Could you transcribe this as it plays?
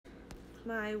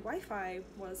my Wi-Fi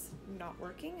was not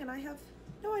working and I have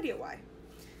no idea why.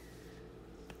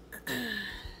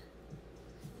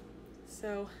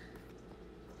 So,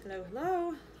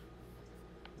 hello.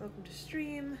 Welcome to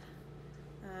stream.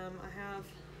 I have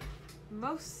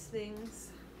most things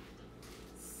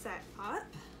set up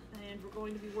and we're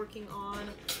going to be working on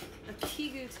a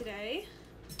Kigu today.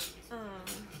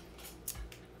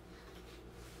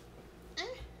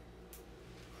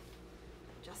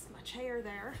 Just my chair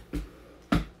there.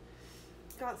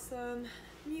 Got some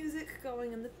music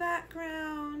going in the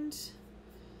background.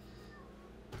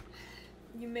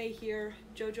 You may hear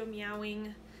Jojo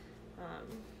meowing.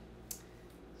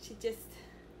 She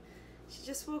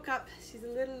just woke up. She's a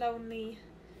little lonely.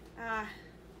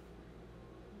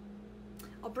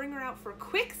 I'll bring her out for a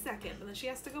quick second, and then she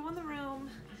has to go in the room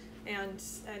and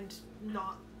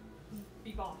not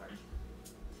be bothered.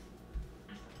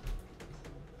 Come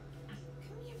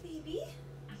here, baby.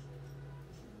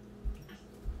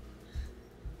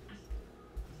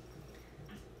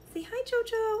 Say hi,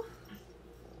 Jojo.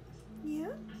 Yeah?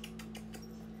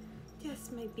 Yes,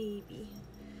 my baby.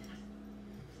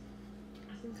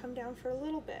 You can come down for a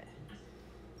little bit.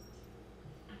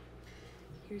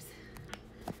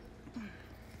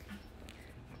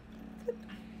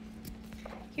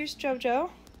 Here's Jojo.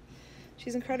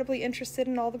 She's incredibly interested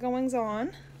in all the goings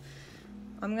on.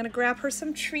 I'm gonna grab her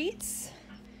some treats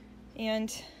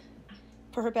and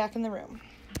put her back in the room.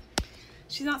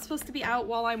 She's not supposed to be out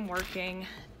while I'm working.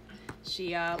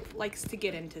 She likes to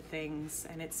get into things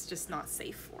and it's just not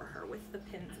safe for her with the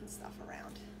pins and stuff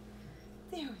around.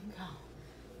 There we go.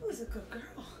 Who's a good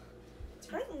girl?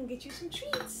 That's right, I'm gonna get you some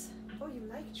treats. Oh, you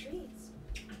like treats.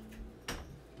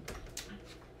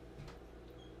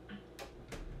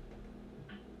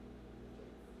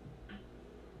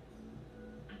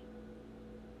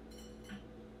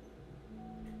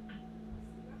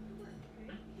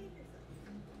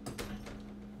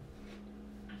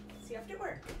 See you after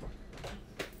work.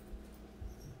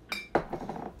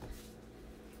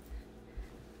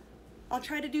 I'll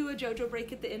try to do a JoJo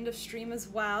break at the end of stream as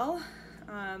well,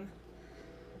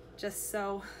 just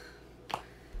so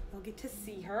I'll get to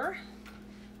see her.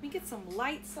 Let me get some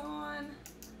lights on.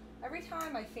 Every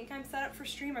time I think I'm set up for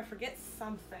stream, I forget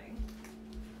something.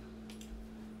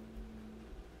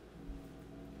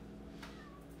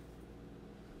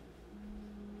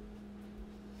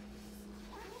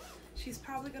 She's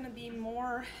probably gonna be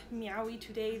more meowy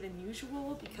today than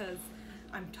usual because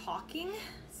I'm talking,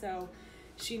 so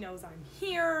she knows I'm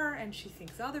here and she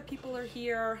thinks other people are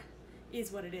here,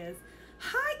 is what it is.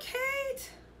 Hi,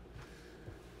 Kate!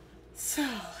 So,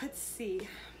 let's see.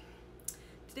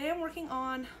 Today I'm working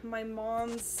on my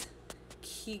mom's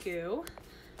Kigu.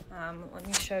 Let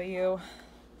me show you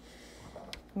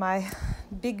my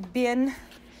big bin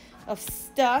of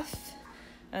stuff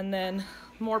and then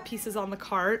more pieces on the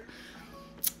cart.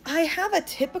 I have a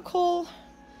typical,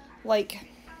 like,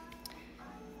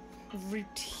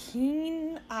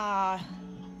 routine, I'm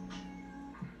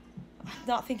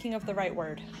not thinking of the right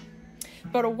word,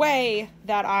 but a way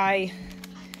that I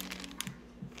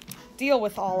deal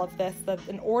with all of this,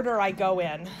 an order I go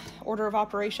in, order of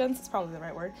operations is probably the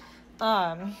right word.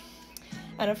 And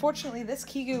unfortunately this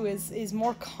Kigu is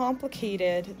more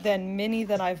complicated than many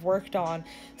that I've worked on,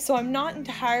 so I'm not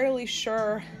entirely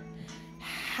sure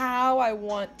how I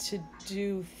want to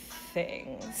do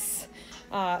things.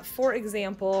 For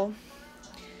example,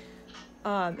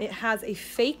 it has a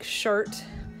fake shirt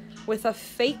with a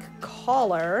fake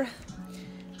collar,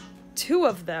 two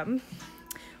of them,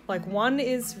 like one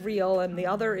is real and the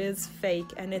other is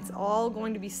fake, and it's all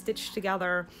going to be stitched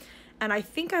together. And I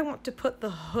think I want to put the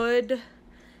hood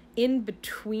in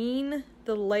between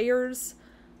the layers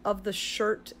of the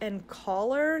shirt and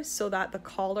collar so that the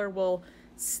collar will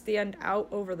stand out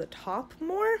over the top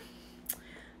more.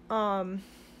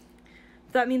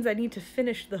 That means I need to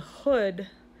finish the hood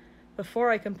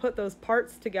before I can put those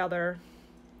parts together.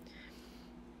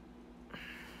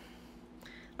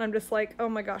 I'm just like, oh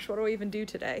my gosh, what do I even do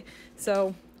today?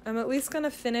 So I'm at least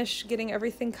gonna finish getting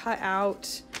everything cut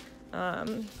out.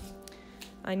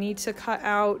 I need to cut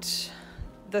out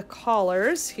the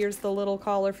collars. Here's the little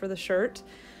collar for the shirt.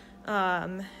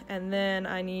 And then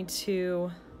I need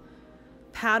to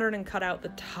pattern and cut out the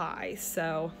tie.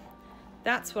 So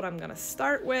that's what I'm gonna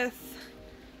start with.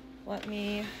 Let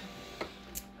me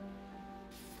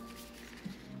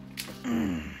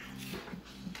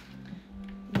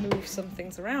move some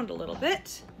things around a little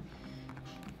bit.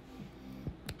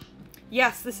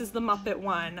 Yes, this is the Muppet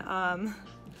one.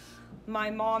 My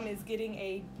mom is getting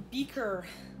a Beaker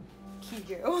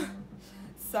Kigu.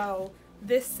 So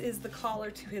this is the collar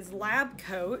to his lab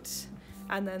coat.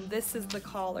 And then this is the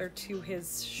collar to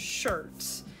his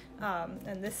shirt.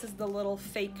 And this is the little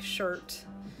fake shirt.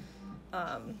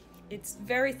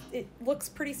 It looks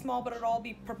pretty small, but it'll all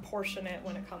be proportionate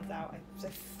when it comes out.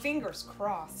 Fingers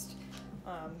crossed.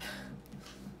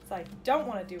 So I don't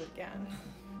want to do it again.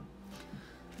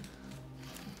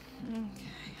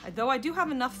 Okay. Though I do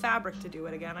have enough fabric to do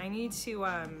it again. I need to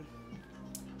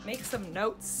make some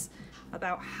notes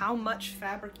about how much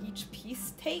fabric each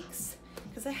piece takes.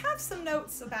 Because I have some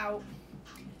notes about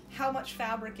how much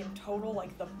fabric in total,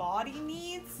 like the body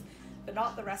needs, but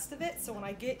not the rest of it. So when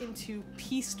I get into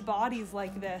pieced bodies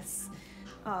like this,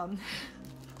 I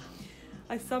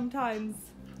sometimes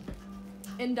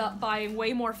end up buying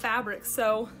way more fabric.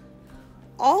 So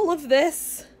all of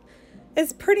this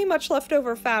is pretty much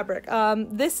leftover fabric.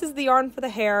 This is the yarn for the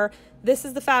hair, this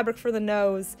is the fabric for the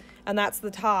nose, and that's the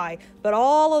tie. But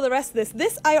all of the rest of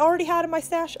this I already had in my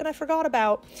stash and I forgot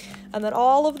about. And then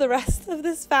all of the rest of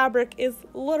this fabric is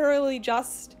literally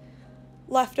just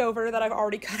leftover that I've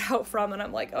already cut out from, and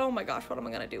I'm like, oh my gosh, what am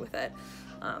I gonna do with it?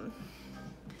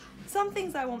 Some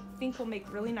things I think will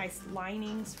make really nice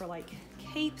linings for like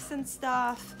capes and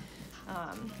stuff.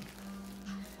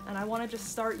 And I want to just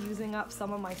start using up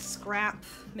some of my scrap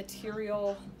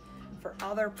material for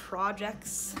other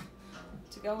projects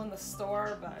to go in the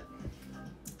store, but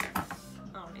I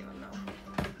don't even know.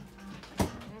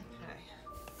 Okay.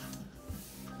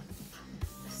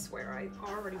 I swear I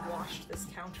already washed this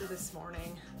counter this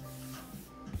morning.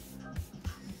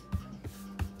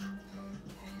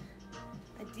 Okay.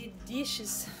 I did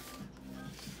dishes.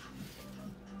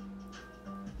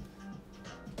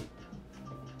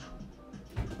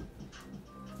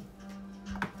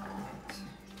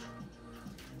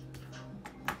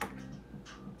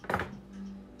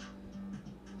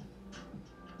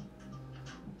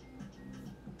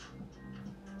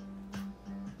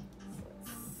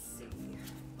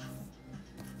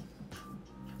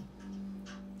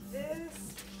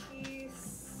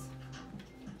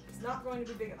 Not going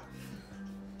to be big enough.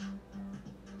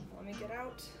 Let me get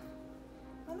out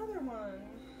another one.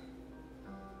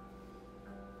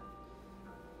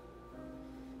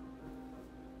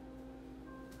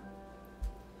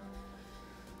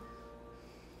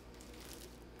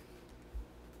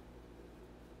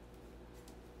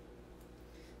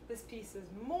 This piece is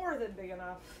more than big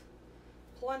enough.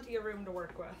 Plenty of room to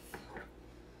work with.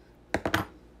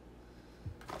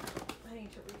 I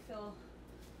need to refill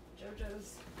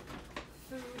JoJo's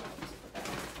food. I'll just put that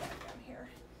in this bag down here.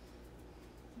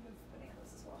 Move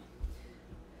bananas as well.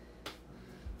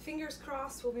 Fingers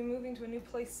crossed we'll be moving to a new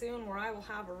place soon where I will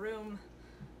have a room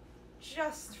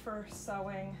just for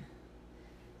sewing,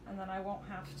 and then I won't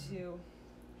have to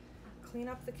clean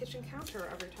up the kitchen counter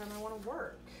every time I want to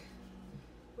work.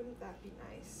 Wouldn't that be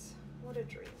nice? What a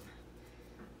dream.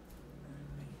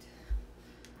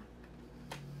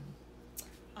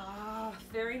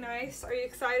 Very nice. Are you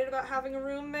excited about having a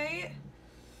roommate?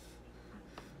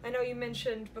 I know you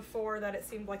mentioned before that it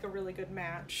seemed like a really good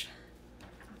match.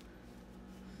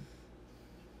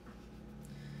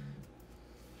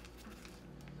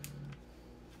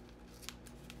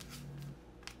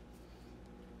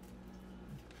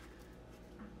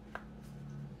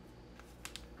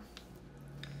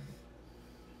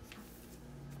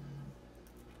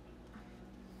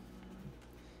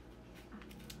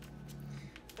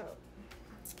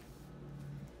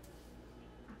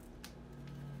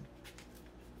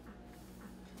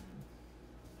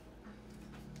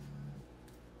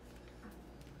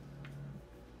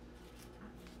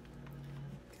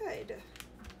 Good.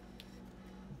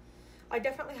 I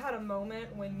definitely had a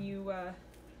moment when you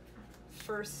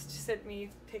first sent me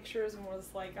pictures and was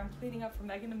like, I'm cleaning up for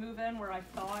Megan to move in, where I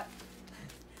thought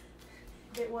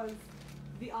it was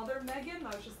the other Megan.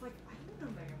 I was just like, I didn't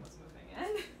know Megan was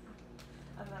moving in.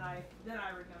 And then I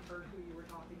remembered who you were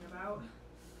talking about.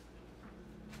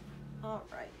 All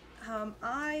right.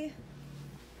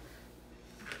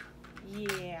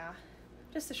 Yeah.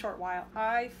 Just a short while.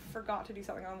 I forgot to do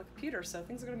something on the computer, so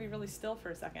things are going to be really still for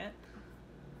a second.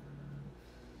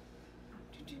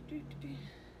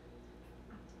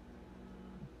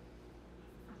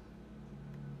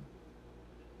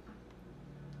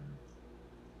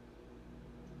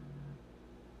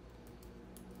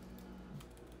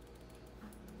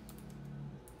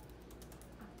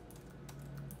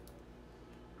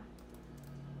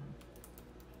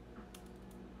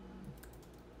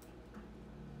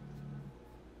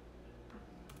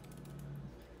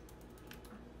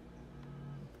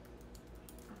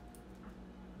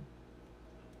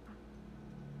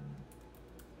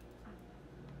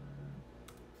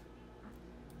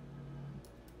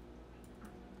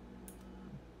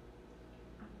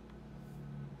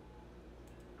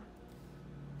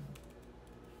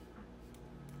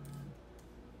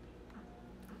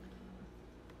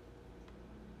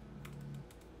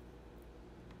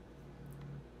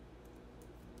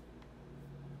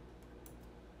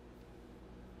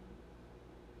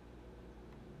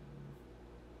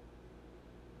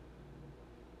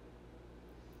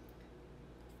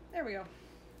 There we go.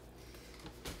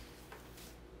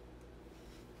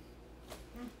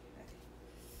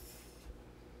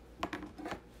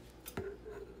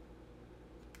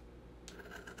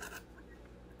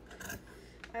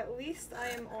 At least I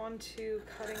am on to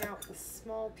cutting out the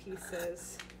small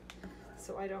pieces,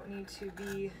 so I don't need to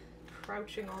be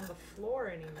crouching on the floor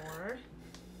anymore.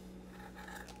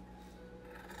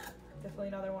 Definitely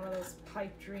another one of those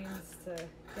pipe dreams to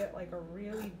get like a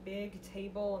really big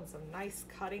table and some nice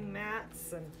cutting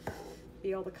mats and be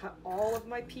able to cut all of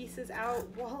my pieces out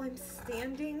while I'm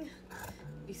standing.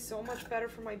 It'd be so much better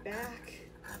for my back.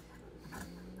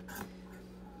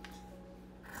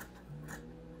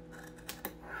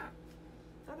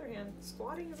 On the other hand,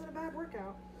 squatting isn't a bad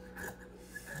workout.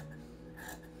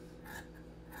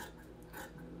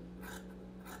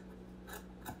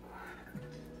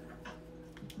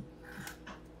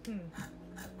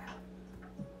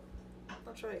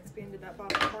 Not sure I expanded that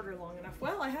bottom quarter long enough.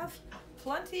 Well, I have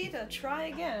plenty to try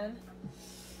again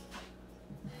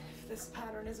if this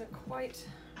pattern isn't quite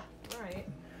right.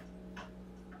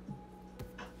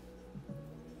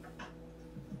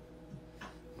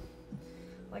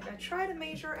 Like, I try to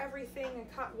measure everything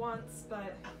and cut once,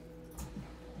 but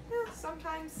yeah,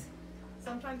 sometimes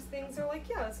things are like,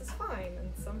 yeah, this is fine,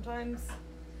 and sometimes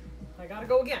I gotta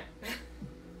go again.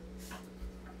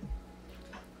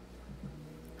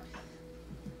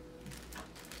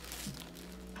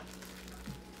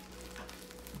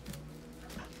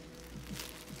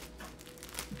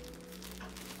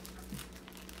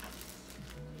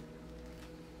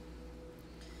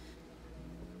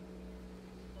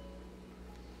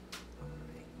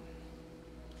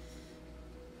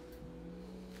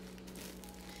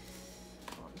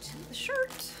 The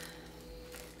shirt.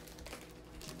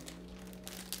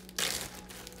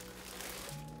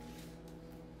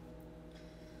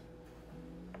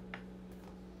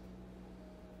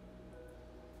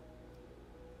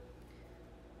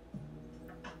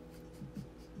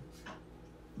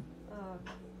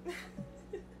 Yeah,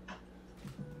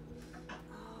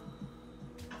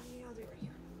 I'll do it right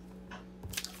here.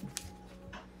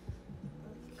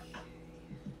 Okay.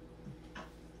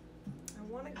 I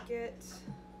want to get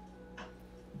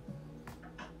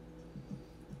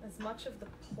as much of the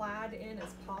plaid in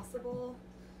as possible,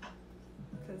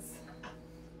 because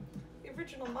the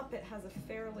original Muppet has a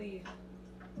fairly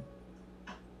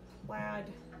plaid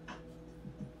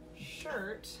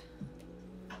shirt,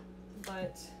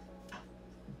 but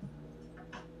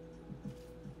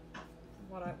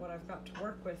what I've got to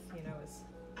work with, you know, is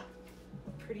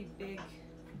a pretty big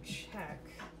check.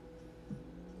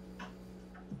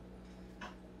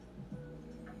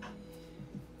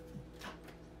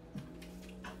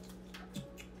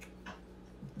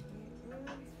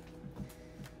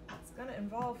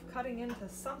 Involve cutting into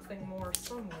something more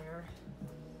somewhere.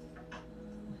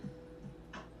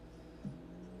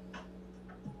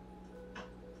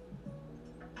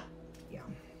 Yeah.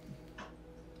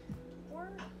 Or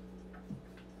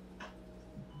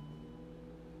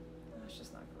it's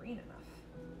just not green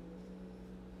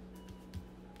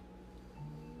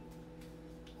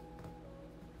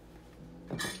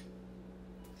enough.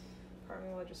 Part of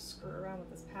me will just screw around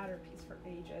with this pattern piece for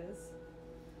ages.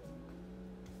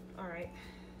 All right.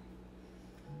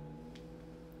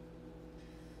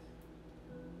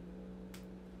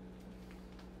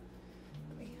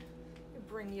 Let me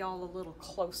bring y'all a little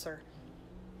closer.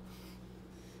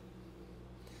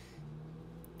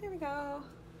 There we go.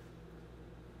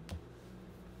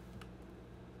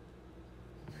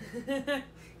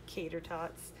 Cater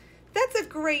Tots. That's a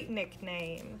great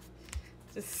nickname.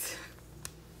 Just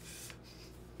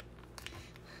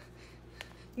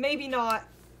maybe not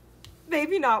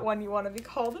one you want to be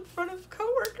called in front of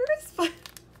coworkers, but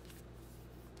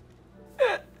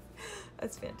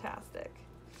that's fantastic.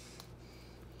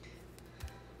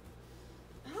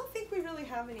 I don't think we really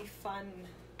have any fun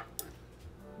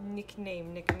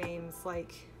nicknames.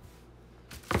 Like,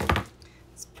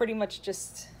 it's pretty much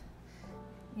just,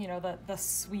 you know, the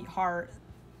sweetheart,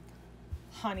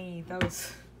 honey,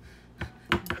 those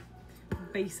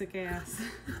basic ass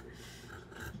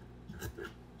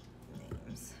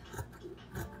names.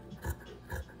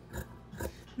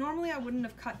 Normally I wouldn't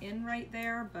have cut in right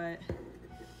there, but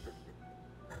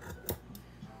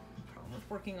problem with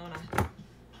working on a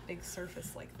big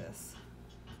surface like this.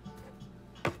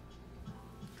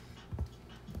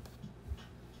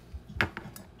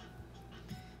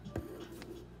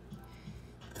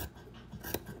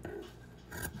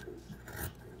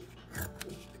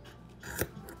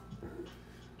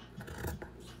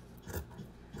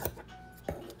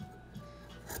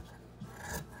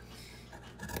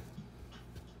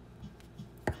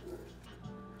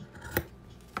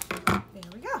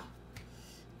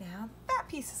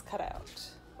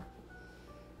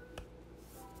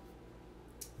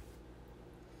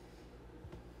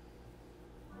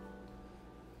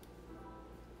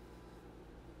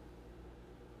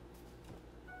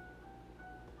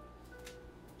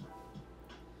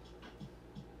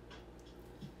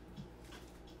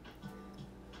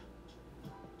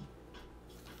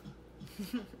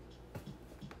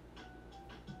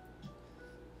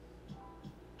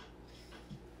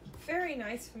 Very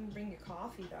nice of him to bring you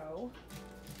coffee, though.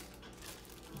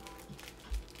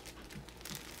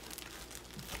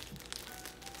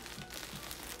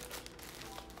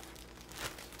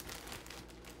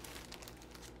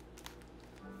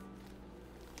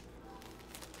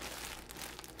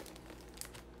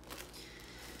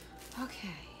 Okay.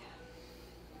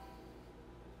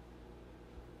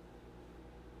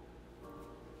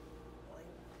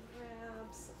 Grab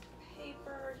some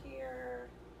paper here.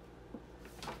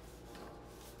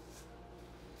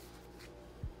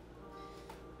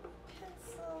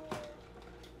 Pencil.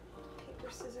 Paper,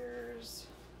 scissors.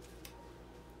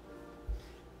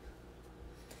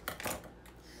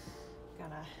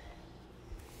 Gonna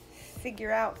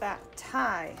figure out that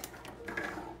tie.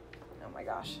 Oh my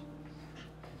gosh.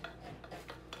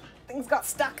 Things got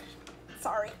stuck.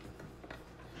 Sorry.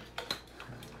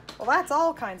 Well, that's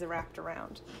all kinds of wrapped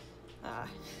around. I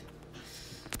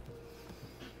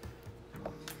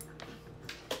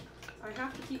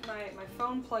have to keep my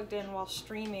phone plugged in while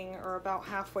streaming, or about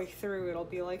halfway through it'll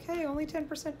be like, hey, only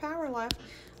 10% power left.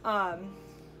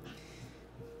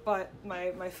 But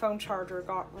my phone charger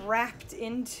got wrapped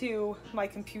into my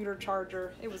computer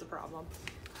charger. It was a problem.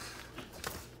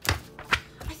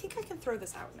 I think I can throw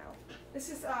this out now. This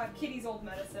is Kitty's old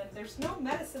medicine. There's no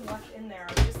medicine left in there.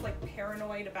 I'm just like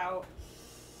paranoid about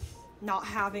not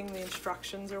having the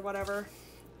instructions or whatever.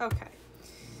 Okay.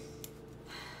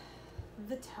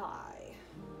 The tie.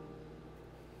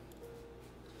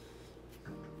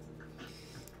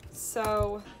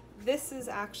 So this is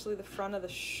actually the front of the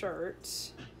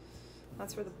shirt.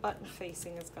 That's where the button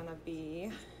facing is gonna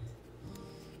be.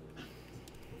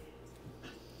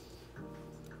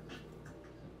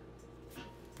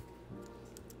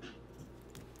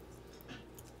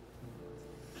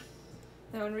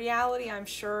 Now in reality, I'm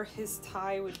sure his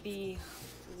tie would be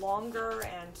longer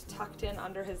and tucked in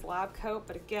under his lab coat,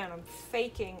 but again, I'm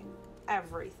faking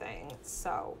everything,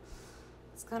 so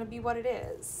it's gonna be what it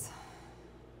is.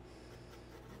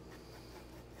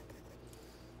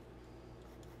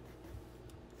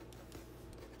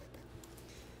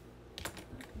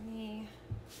 Let me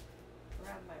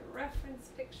grab my reference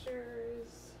pictures.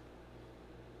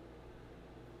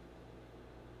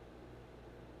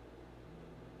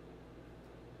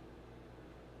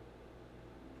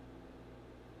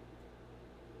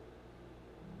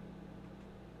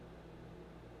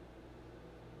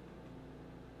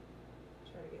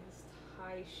 Try to get his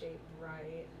tie shape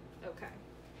right. Okay.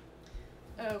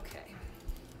 Okay.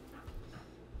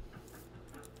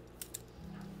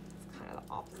 It's kind of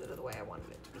the opposite of the way I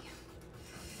wanted it to be.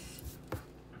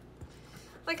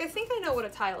 Like, I think I know what a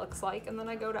tie looks like, and then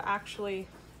I go to actually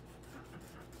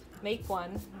make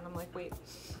one, and I'm like, wait.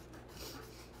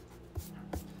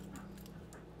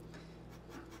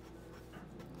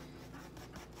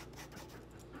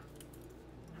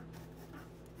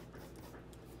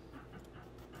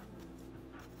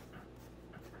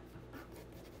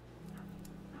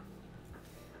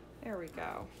 There we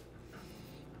go.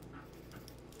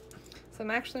 So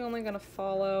I'm actually only going to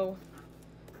follow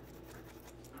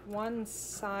one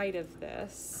side of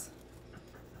this.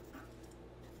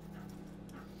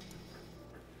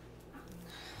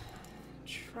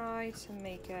 Try to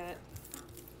make it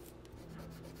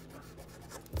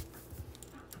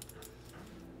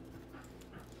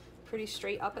pretty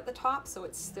straight up at the top so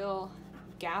it's still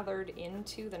gathered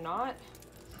into the knot,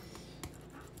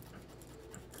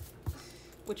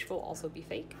 which will also be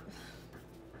fake.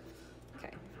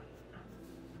 Okay.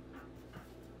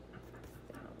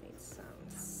 Then I'll need some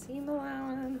seam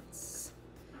allowance.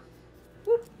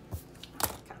 Whoop.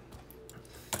 Okay.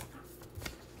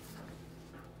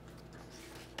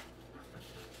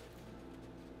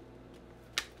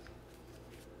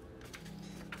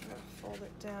 I'm gonna fold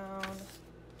it down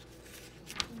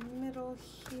middle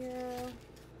here,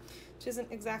 which isn't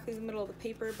exactly the middle of the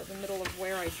paper, but the middle of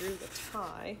where I drew the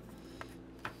tie.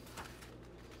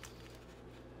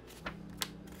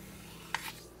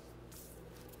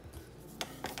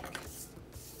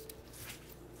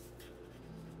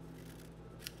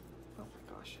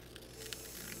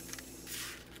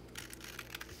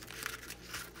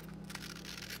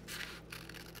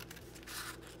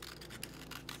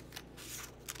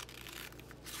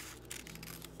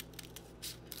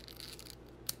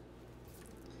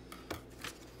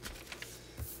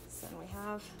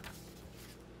 Have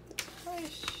the tie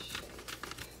shape.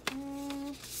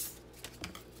 I'm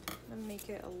gonna make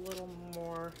it a little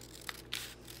more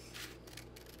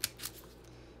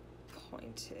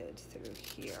pointed through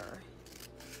here.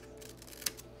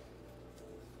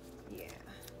 Yeah,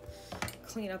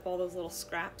 clean up all those little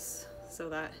scraps so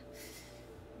that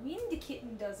when the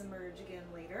kitten does emerge again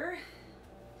later,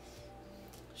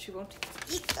 she won't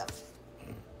eat them.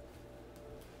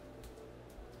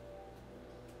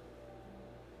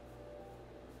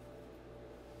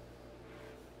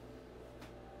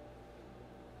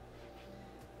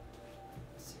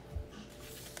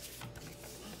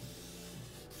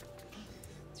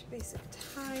 It's your basic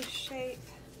tie shape.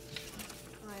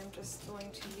 I'm just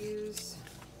going to use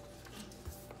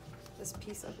this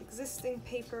piece of existing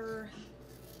paper.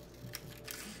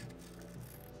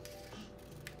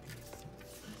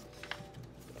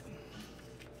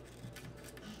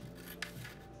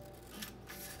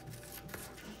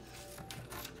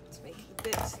 To make a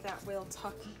bit that will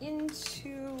tuck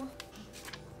into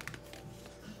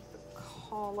the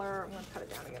collar. I'm going to cut it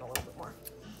down again a little bit more.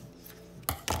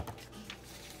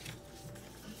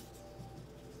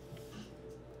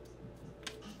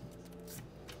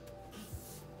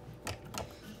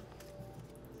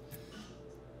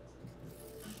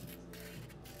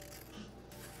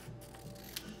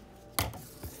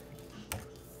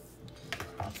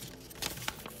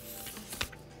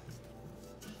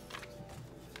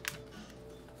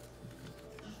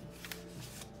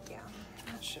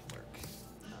 Should work.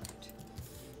 All right.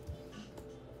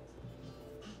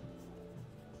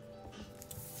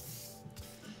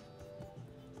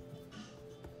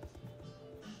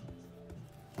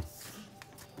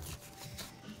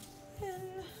 And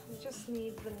we just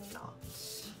need the knot.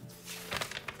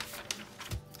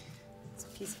 It's a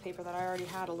piece of paper that I already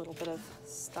had a little bit of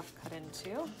stuff cut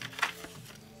into.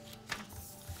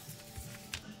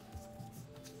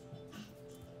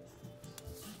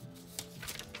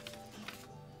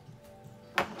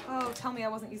 Oh, tell me I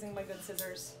wasn't using my good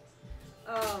scissors.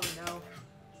 Oh no.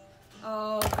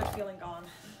 Oh, good feeling gone.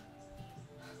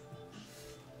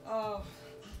 Oh,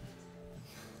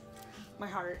 my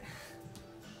heart.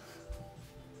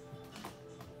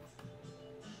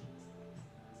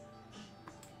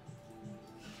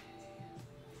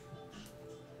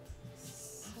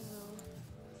 So,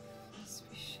 this will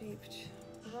be shaped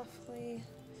roughly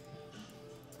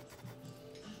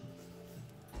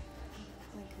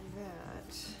like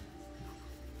that.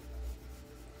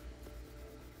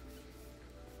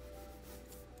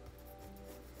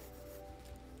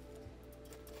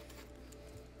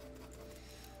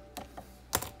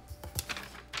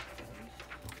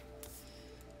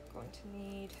 Going to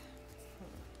need,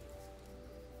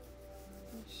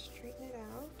 straighten it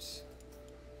out.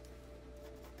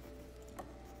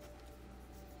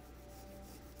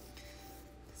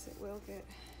 Because it will get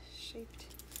shaped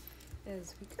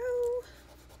as we go.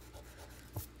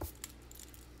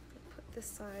 Put this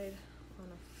side on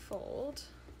a fold.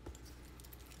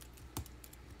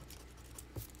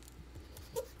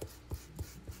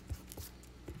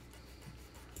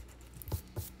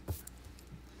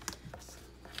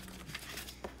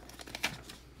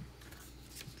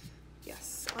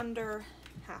 Yes, under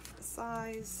half the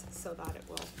size so that it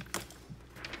will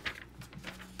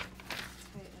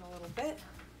tighten a little bit.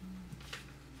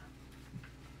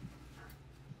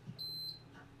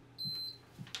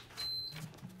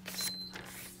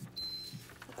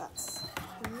 That's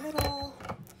the middle.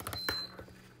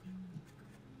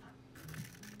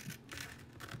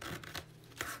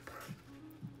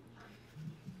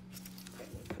 Okay,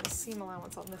 put a seam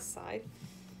allowance on this side.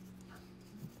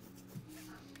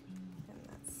 And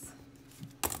that's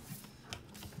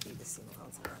the seam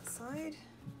allowance on that side.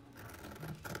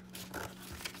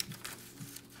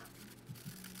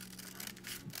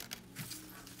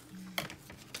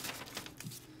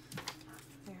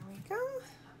 There we go.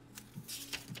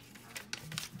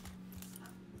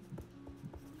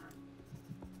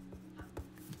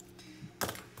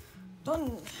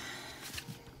 Done.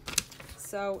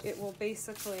 So it will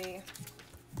basically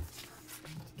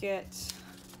get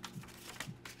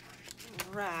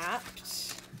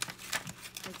wrapped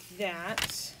like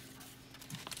that,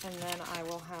 and then I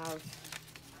will have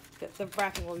the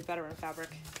wrapping will be better in fabric,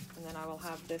 and then I will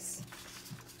have this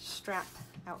strap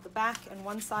out the back, and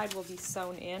one side will be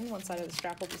sewn in. One side of the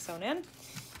strap will be sewn in.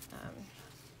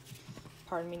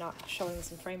 Pardon me not showing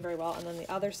this in frame very well. And then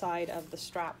the other side of the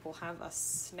strap will have a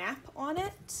snap on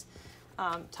it,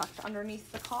 tucked underneath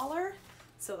the collar,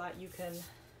 so that you can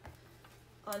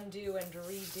undo and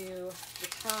redo the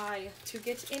tie to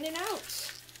get in and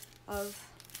out of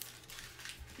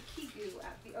the kigu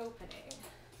at the opening.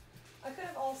 I could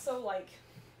have also like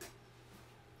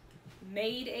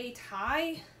made a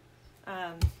tie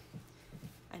and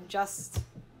just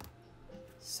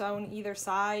sewn either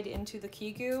side into the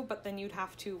kigu, but then you'd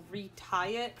have to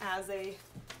retie it as a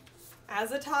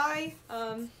tie.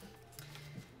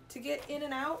 to get in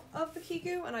and out of the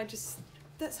Kigu, and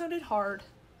that sounded hard.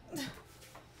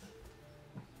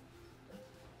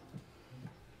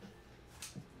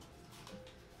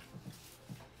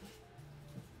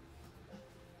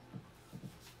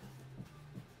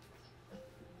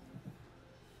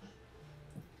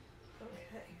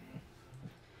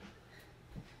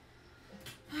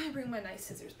 I bring my nice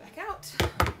scissors back out.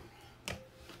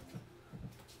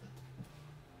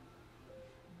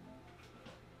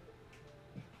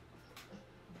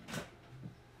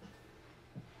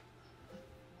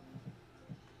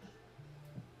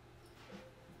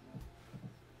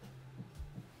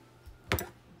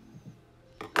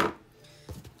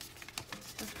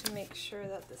 Have to make sure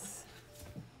that this,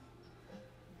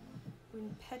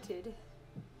 when petted,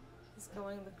 is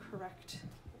going the correct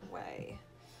way.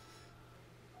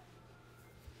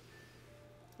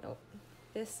 Nope,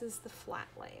 this is the flat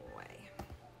laying way.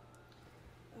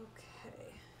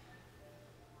 Okay.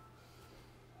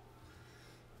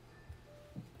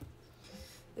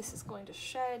 This is going to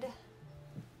shed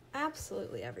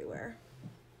absolutely everywhere.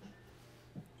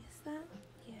 Is that?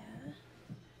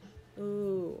 Yeah.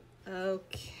 Ooh,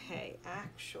 okay,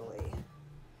 actually.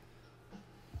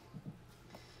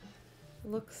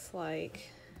 Looks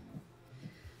like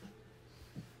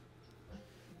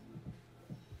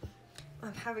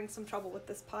I'm having some trouble with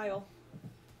this pile.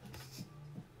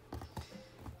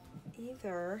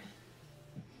 Either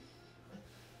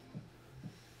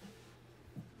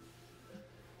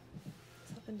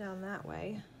it's up and down that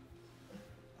way,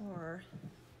 or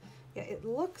yeah, it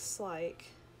looks like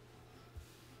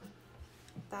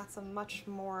that's a much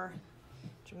more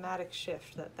dramatic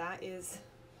shift, that is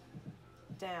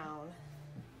down,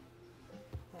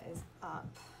 that is up.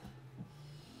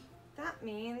 That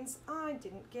means I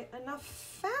didn't get enough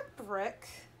fabric.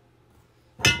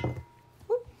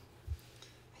 Whoop.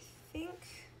 I think,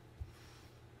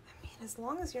 as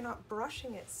long as you're not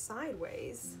brushing it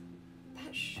sideways,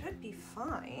 that should be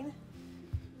fine.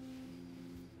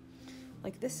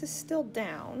 Like, this is still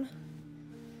down.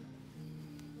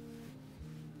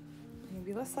 You'll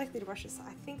be less likely to brush it.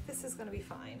 I think this is gonna be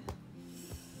fine.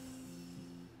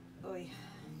 Oy.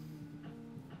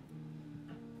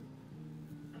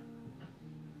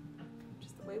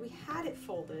 The way we had it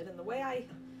folded and the way I,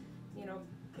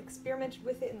 experimented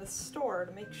with it in the store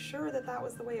to make sure that that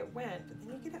was the way it went, but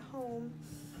then you get it home.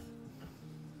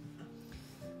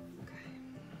 Okay.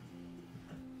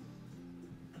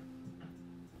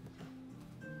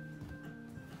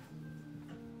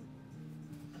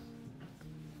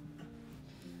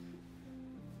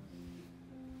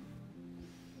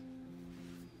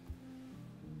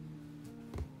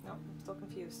 No, I'm still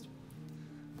confused.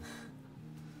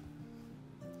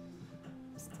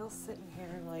 Still sitting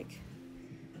here like,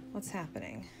 what's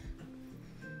happening?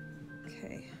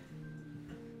 Okay.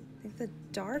 I think the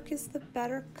dark is the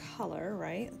better color,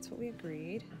 right? That's what we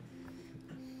agreed.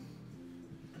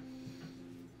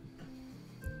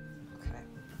 Okay.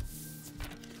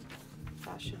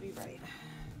 That should be right.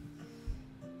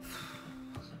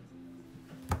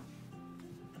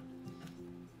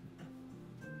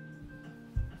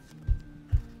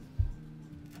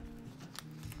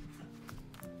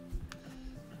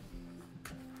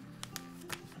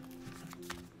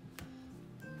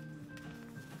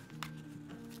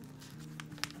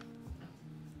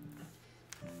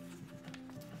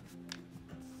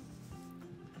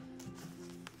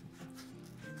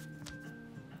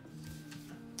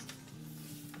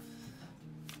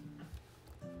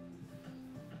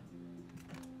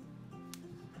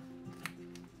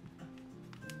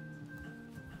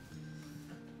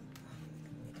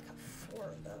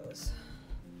 Of those.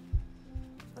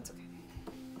 That's okay.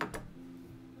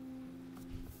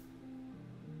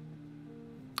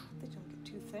 They don't get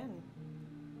too thin.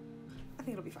 I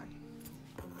think it'll be fine.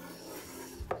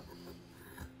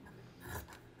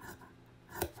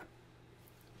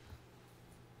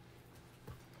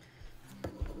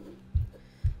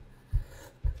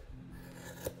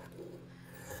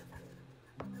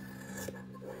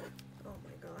 Oh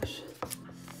my gosh.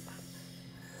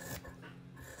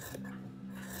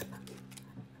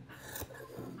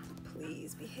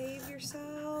 Please behave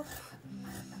yourself.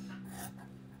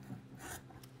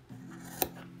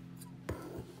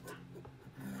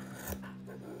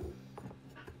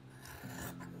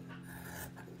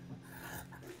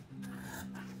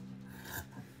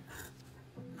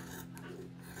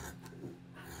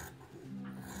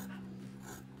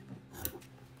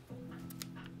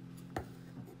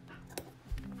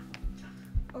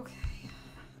 Okay.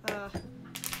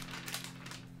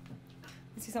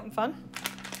 You see something fun?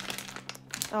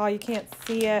 Oh, you can't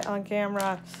see it on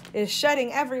camera. It is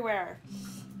shedding everywhere.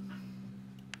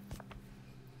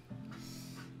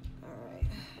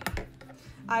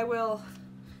 I will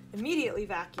immediately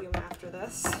vacuum after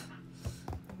this.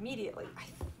 Immediately. I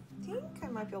think I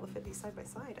might be able to fit these side by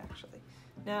side, actually.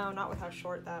 No, not with how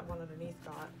short that one underneath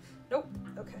got. Nope.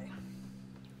 Okay.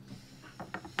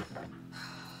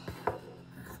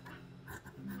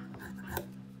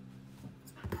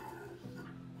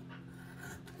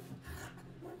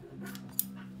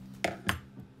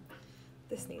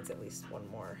 This needs at least one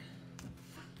more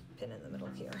pin in the middle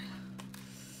here.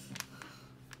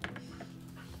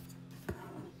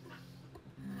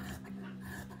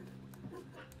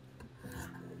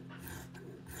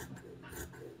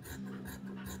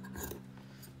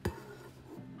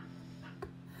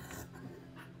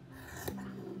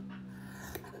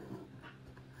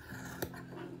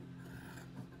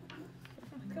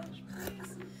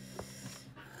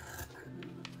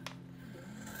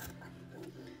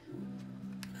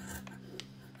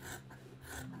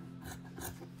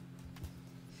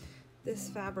 This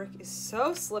fabric is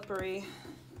so slippery.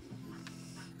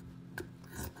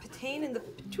 Patain in the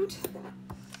patoot.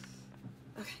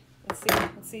 Okay,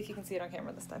 let's see if you can see it on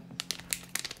camera this time.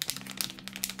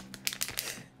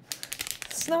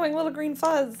 Snowing little green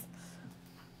fuzz.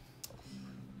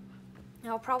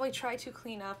 I'll probably try to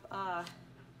clean up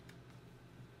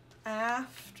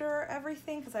after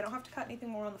everything because I don't have to cut anything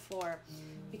more on the floor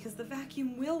because the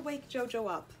vacuum will wake JoJo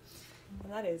up.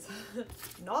 And that is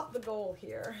not the goal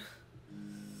here.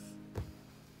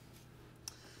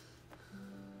 I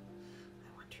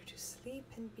want her to sleep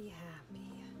and be happy.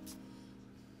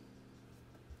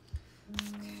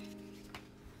 Okay.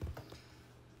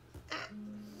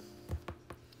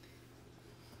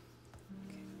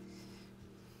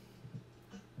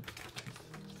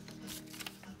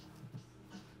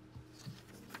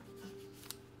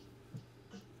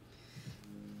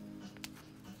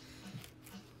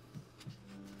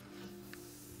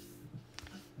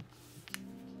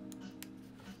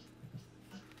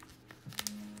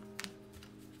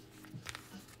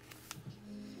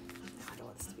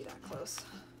 Close.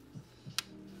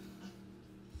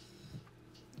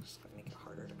 I'm just going to make it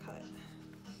harder to cut.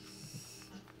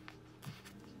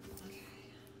 Okay.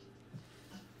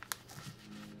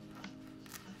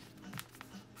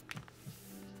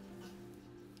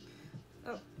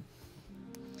 Oh.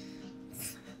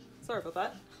 Sorry about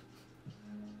that.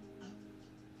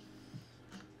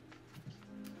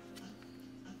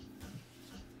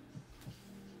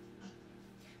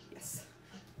 Yes.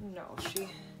 No,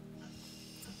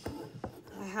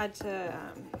 I had to,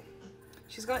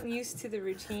 she's gotten used to the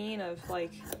routine of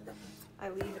like, I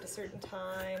leave at a certain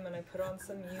time and I put on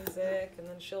some music and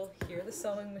then she'll hear the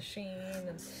sewing machine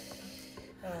and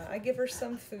I give her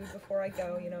some food before I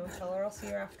go, you know, tell her I'll see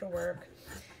her after work.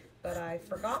 But I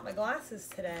forgot my glasses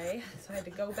today, so I had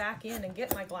to go back in and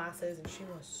get my glasses and she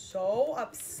was so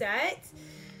upset.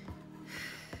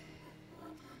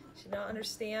 She did not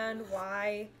understand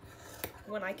why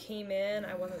when I came in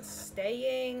I wasn't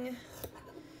staying.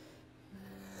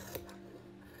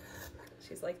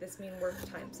 She's like, this mean work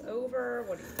time's over.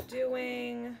 What are you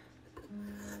doing?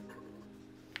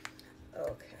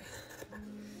 Okay.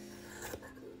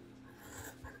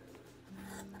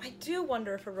 I do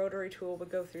wonder if a rotary tool would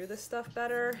go through this stuff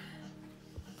better.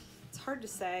 It's hard to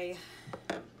say.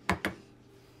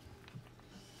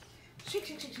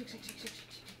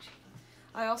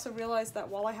 I also realized that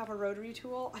while I have a rotary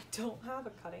tool, I don't have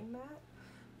a cutting mat,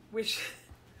 which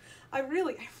I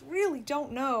really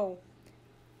don't know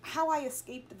how I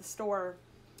escaped the store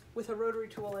with a rotary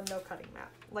tool and no cutting mat.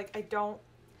 Like, I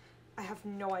have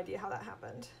no idea how that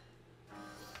happened.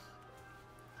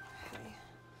 Okay.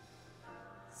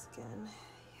 Skin,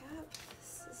 yep,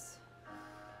 this is,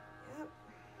 yep.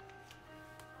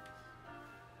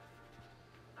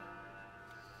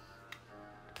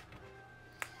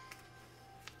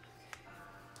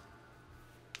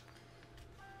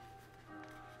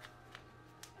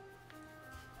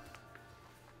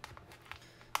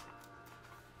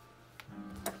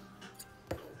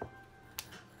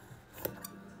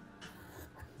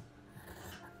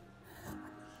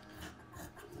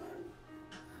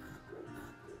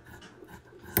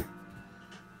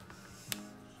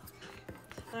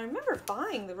 And I remember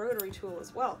buying the rotary tool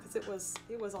as well because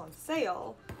it was on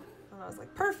sale, and I was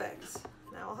like, perfect,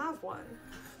 now I'll have one.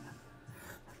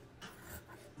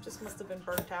 Just must have been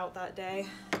burnt out that day.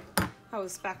 That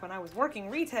was back when I was working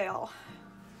retail.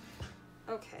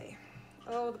 Okay.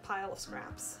 Oh, the pile of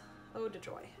scraps. Oh, de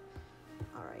joy.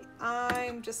 All right,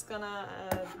 I'm just gonna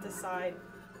decide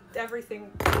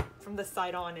everything from this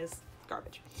side on is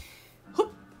garbage.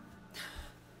 Hoop.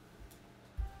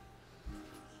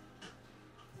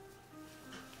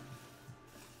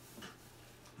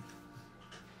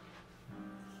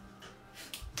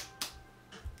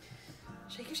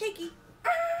 shaky, shaky.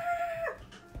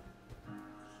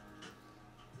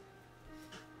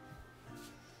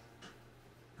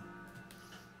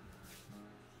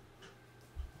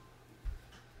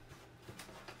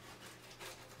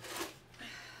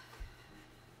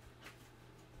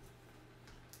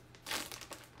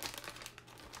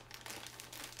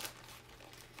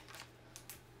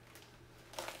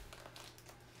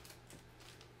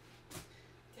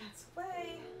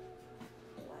 Way.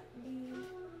 Let me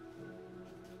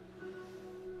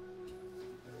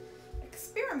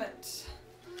experiment.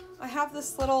 I have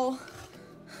this little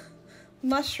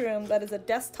mushroom that is a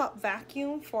desktop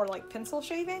vacuum for like pencil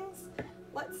shavings.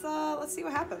 Let's see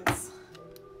what happens.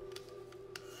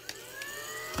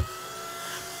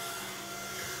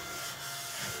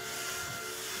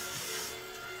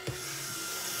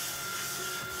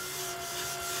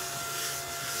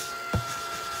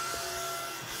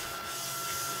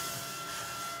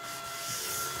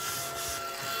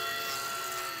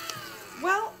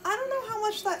 Well, I don't know how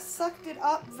much that sucked it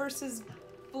up versus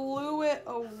blew it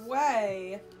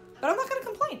away, but I'm not gonna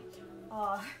complain.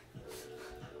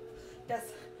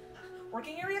 Yes,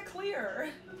 working area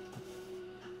clear.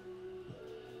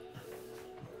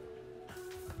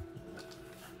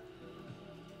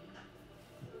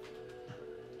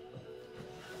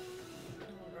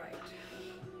 All right.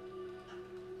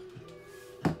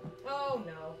 Oh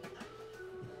no.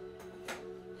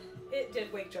 It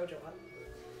did wake JoJo up.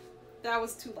 That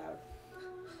was too loud.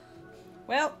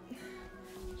 Well,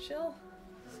 she'll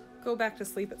go back to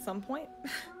sleep at some point.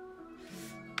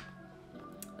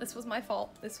 This was my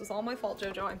fault. This was all my fault,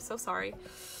 JoJo. I'm so sorry.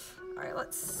 All right,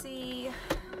 let's see.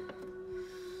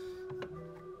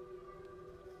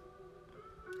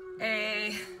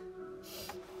 I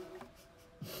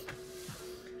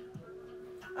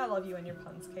love you and your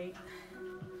puns, Kate.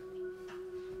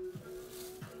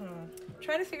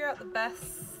 Trying to figure out the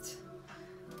best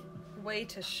way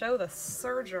to show the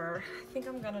serger. I think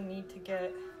I'm gonna need to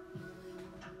get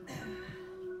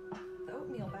the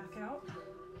oatmeal back out,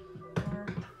 or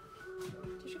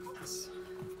tissue box.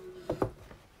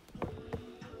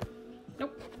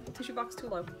 Nope, tissue box too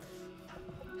low.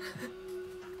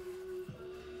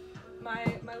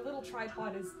 My little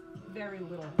tripod is very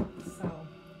little, so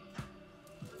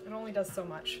it only does so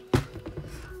much.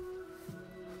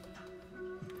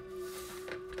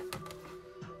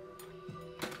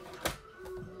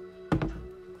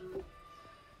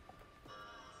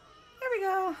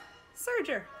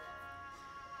 Serger.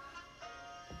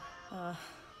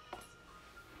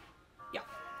 Yeah.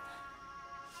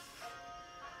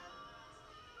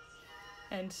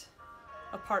 And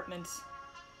apartment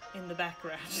in the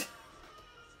background.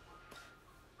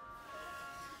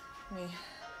 Me.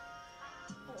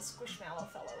 Little squishmallow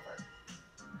fell over.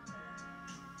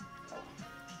 Oh.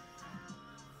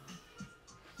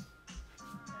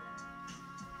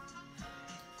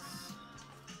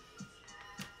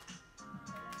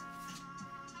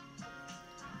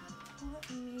 Let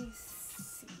me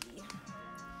see.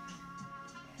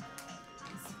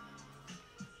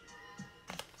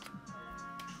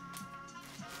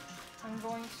 I'm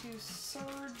going to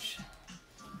serge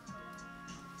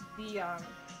these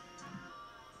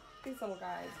little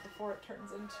guys before it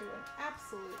turns into an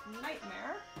absolute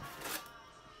nightmare.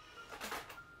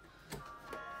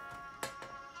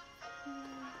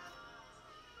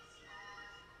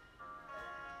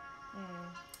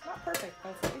 Not perfect,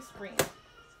 but it's at least green.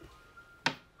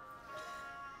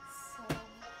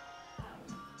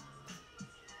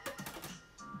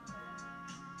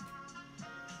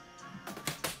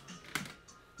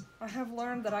 I have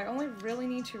learned that I only really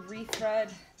need to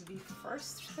rethread the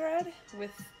first thread with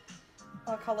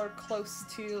a color close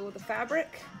to the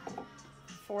fabric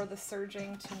for the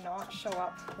serging to not show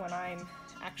up when I'm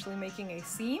actually making a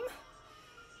seam,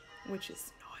 which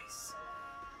is nice.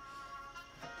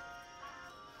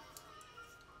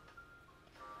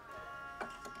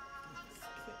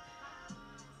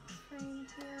 Frame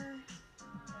here.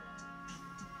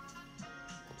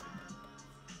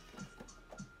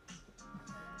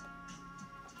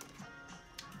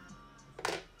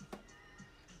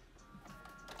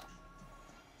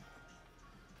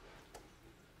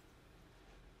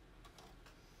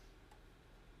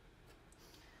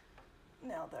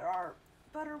 Now there are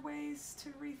better ways to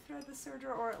rethread the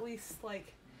serger, or at least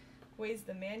like ways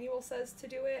the manual says to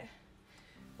do it,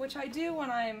 which I do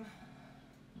when I'm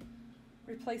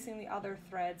replacing the other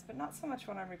threads, but not so much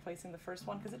when I'm replacing the first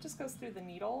one, because it just goes through the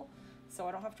needle, so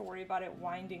I don't have to worry about it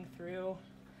winding through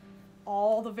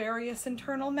all the various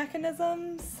internal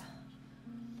mechanisms.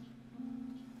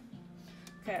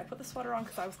 Okay, I put the sweater on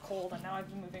because I was cold, and now I've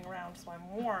been moving around so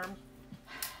I'm warm.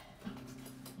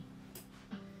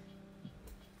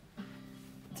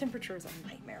 temperature is a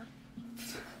nightmare.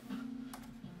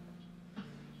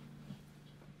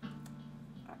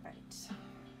 All right.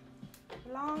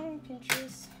 Long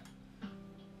pinches.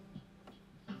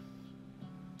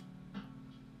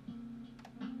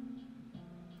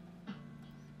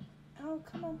 Oh,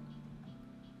 come on.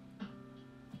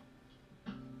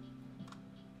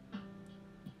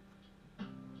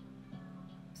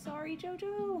 Sorry,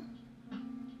 Jojo.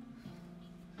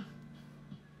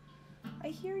 I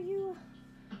hear you.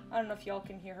 I don't know if y'all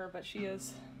can hear her, but she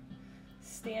is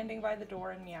standing by the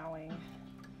door and meowing.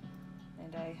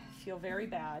 And I feel very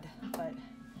bad, but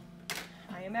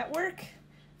I am at work.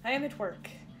 I am at work.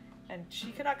 And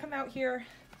she cannot come out here.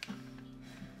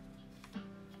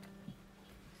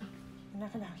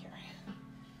 Not come out here.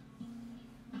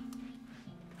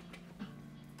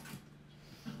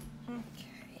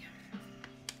 Okay.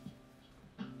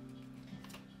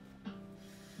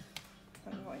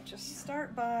 I'm going to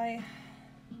start by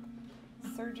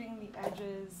serging the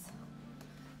edges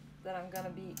that I'm gonna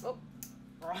be,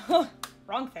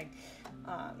 wrong thing.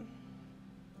 That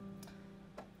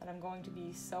I'm going to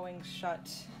be sewing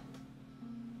shut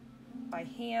by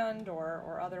hand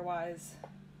or otherwise,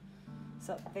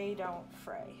 so they don't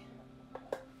fray.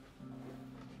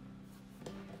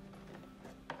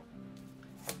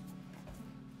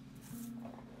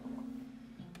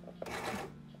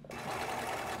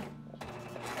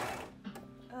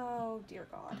 Oh dear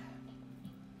God.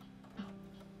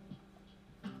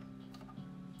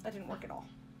 That didn't work at all.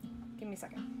 Give me a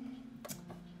second.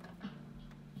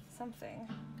 Something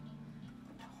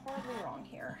horribly wrong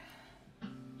here.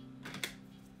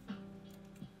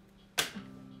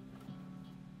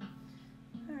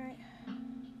 All right.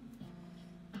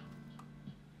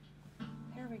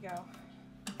 There we go.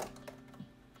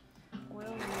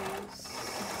 We'll use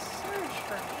serge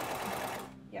for me.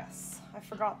 Yes, I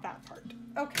forgot that part.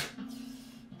 Okay.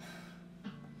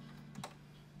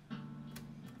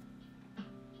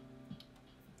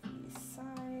 These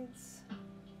sides.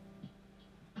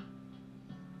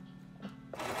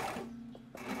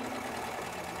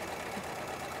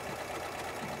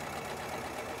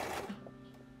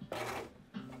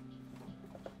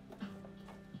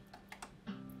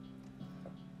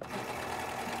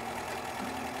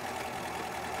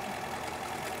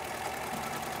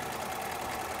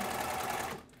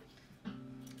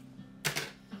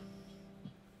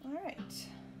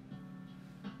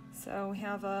 So we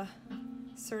have a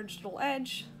serged little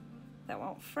edge that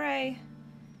won't fray,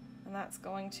 and that's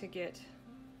going to get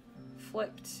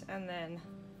flipped and then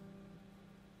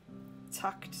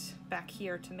tucked back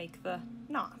here to make the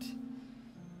knot.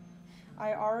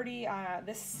 I already,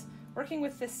 working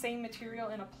with this same material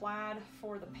in a plaid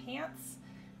for the pants,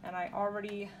 and I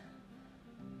already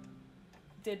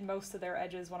did most of their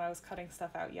edges when I was cutting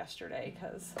stuff out yesterday,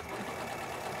 because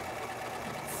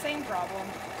same problem.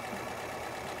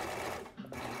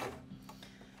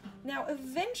 Now,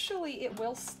 eventually it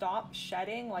will stop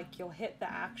shedding, like you'll hit the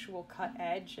actual cut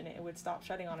edge and it would stop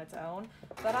shedding on its own,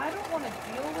 but I don't want to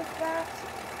deal with that.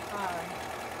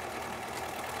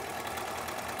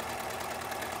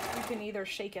 You can either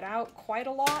shake it out quite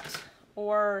a lot,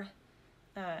 or,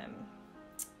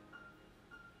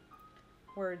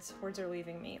 words are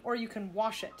leaving me, or you can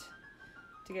wash it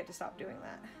to get to stop doing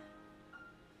that.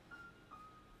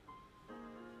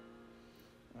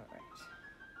 All right.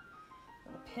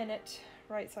 Pin it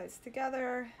right sides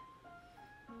together.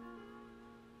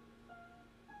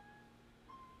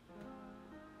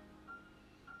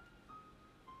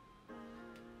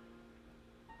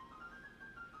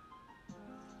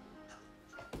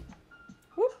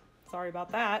 Whoop, sorry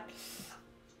about that.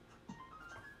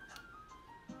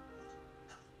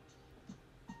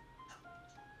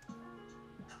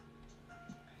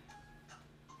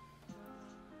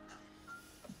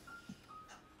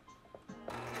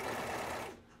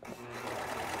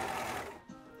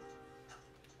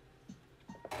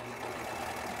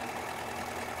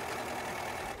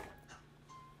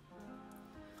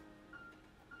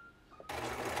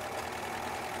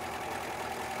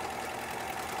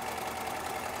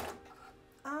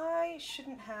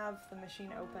 Shouldn't have the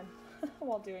machine open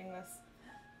while doing this.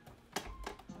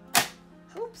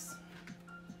 Oops.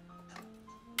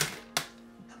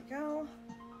 There we go.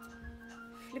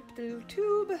 Flip the little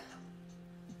tube.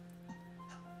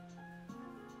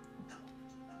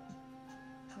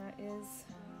 That is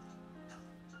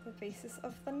the basis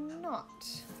of the knot.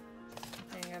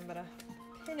 And I'm gonna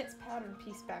pin its pattern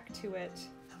piece back to it,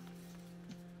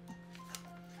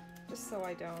 just so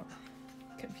I don't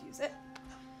confuse it.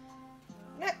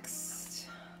 Next,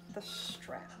 the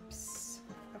straps.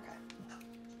 Okay.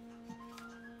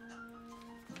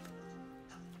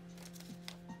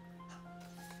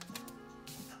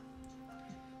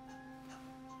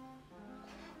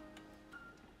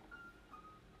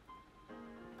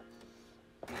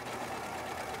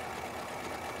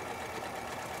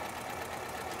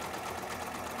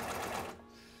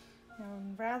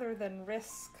 rather than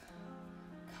risk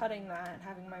cutting that and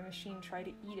having my machine try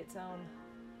to eat its own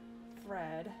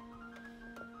thread,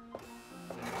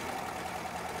 I'm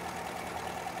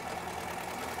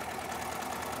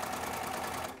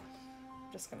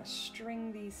just going to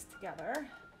string these together.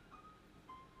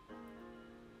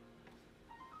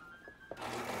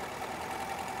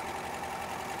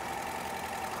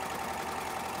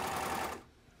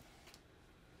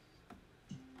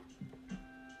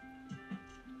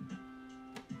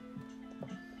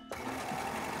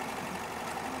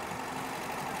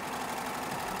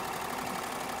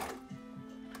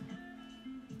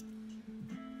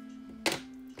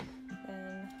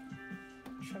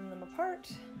 Trim them apart,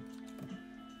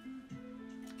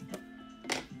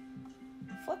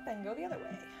 flip and go the other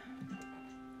way.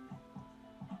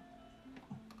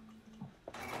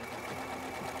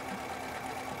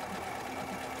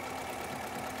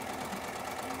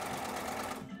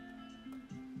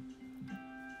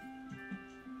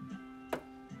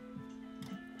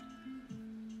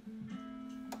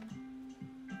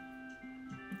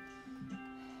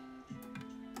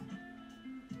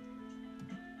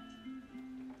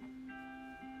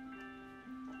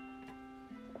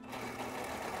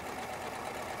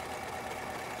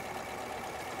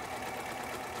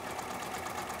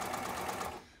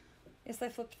 Yes, I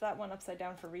flipped that one upside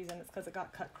down for a reason. It's because it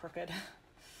got cut crooked.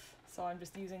 So I'm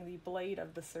just using the blade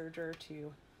of the serger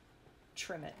to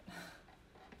trim it.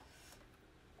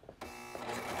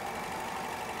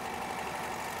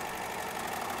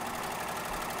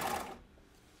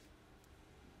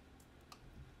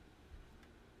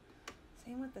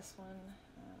 Same with this one.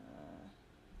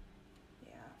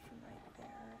 Yeah, from right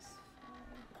there is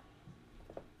fine.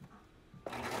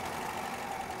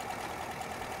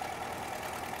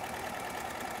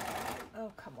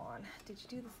 Oh, come on. Did you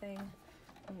do the thing?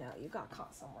 No, you got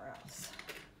caught somewhere else.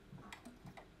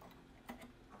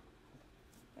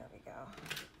 There we go.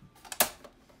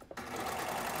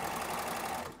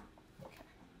 Okay.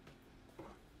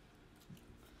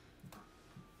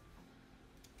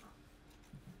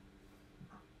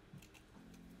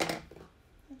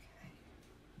 Okay.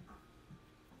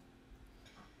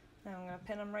 Now I'm going to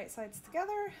pin them right sides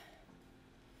together.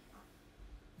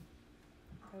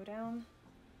 Go down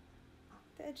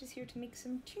the edges here to make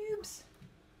some tubes.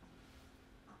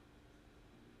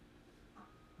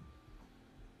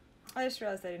 I just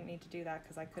realized I didn't need to do that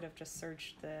because I could have just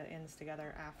serged the ends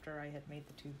together after I had made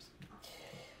the tubes.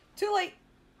 Too late!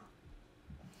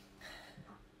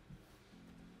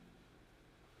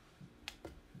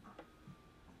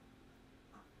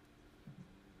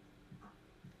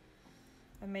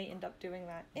 I may end up doing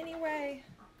that anyway.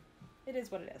 It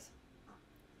is what it is.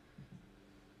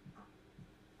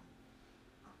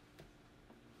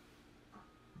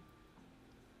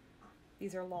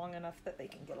 These are long enough that they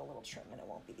can get a little trim and it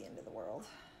won't be the end of the world.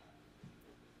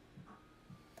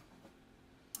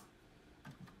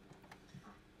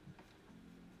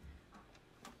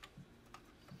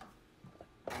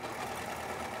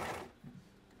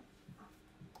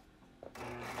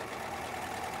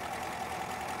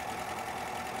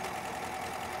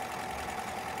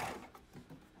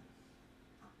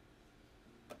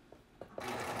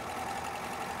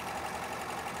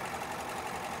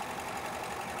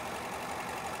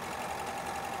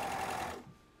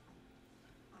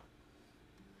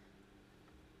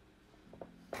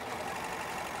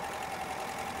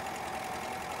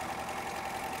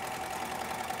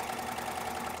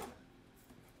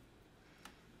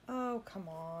 Oh, come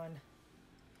on.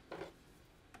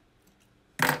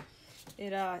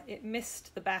 It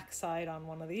missed the backside on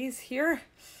one of these here,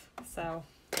 so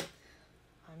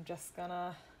I'm just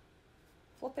gonna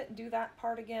flip it and do that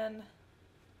part again.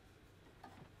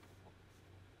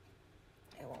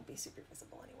 It won't be super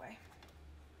visible anyway.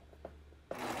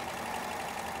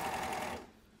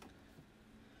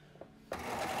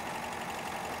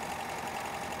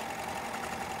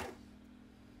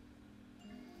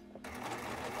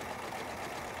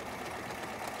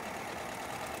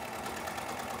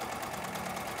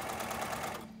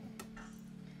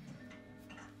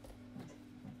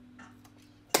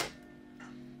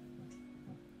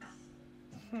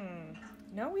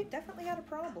 No, we definitely had a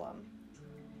problem.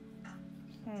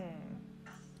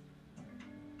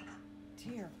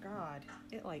 Dear God,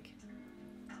 it like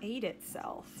ate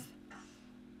itself.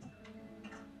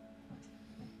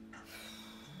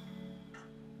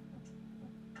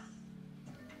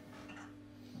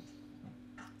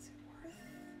 Is it worth?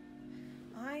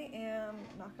 I am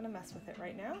not gonna mess with it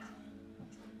right now.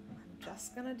 I'm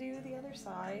just gonna do the other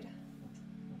side,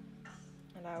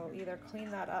 and I will either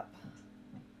clean that up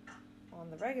on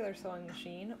the regular sewing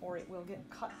machine or it will get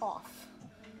cut off.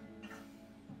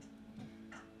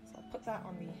 put that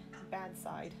on the bad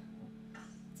side.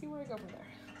 See where I go from there.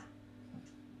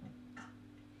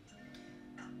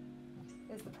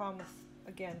 Is the problem with,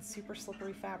 again, super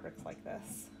slippery fabrics like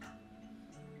this.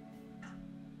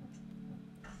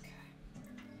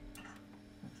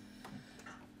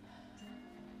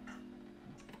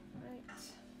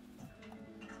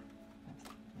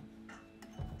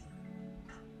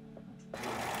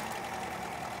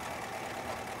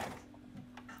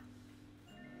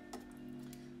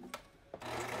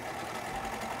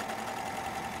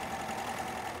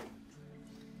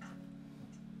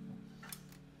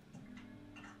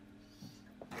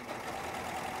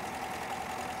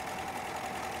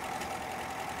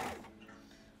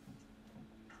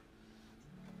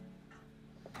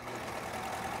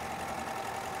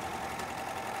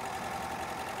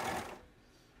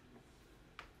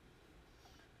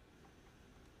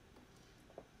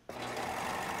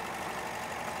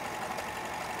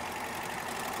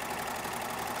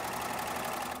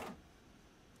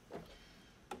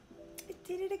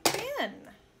 Did it again.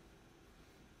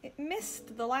 It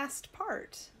missed the last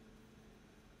part.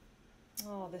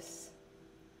 Oh, this.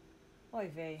 Oy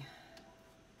vey.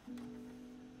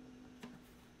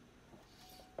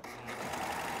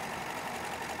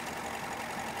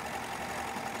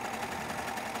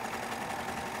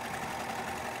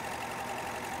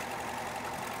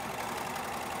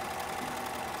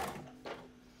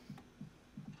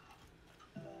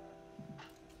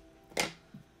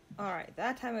 Alright,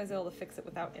 that time I was able to fix it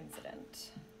without incident.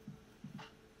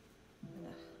 I'm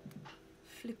gonna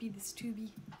flippy this tubey.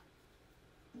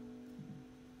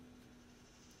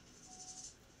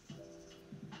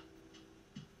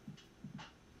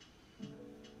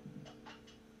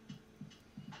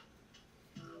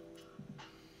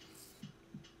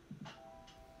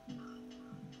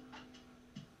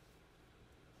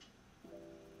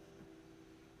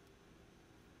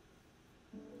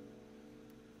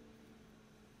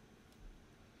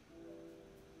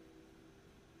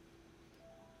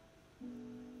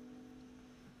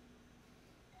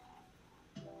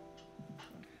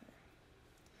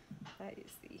 That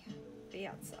is the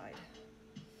outside.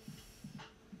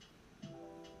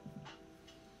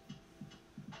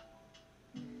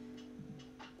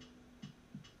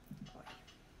 All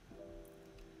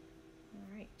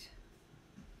right.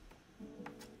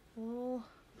 Little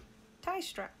tie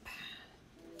strap.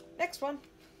 Next one.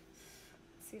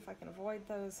 Let's see if I can avoid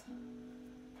those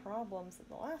problems that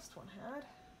the last one had.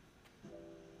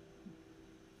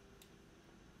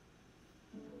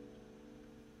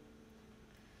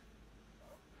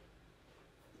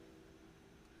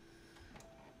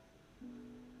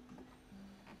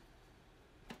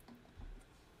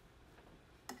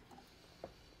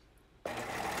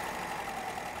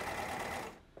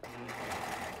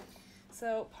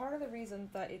 So part of the reason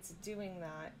that it's doing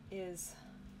that is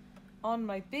on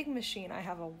my big machine I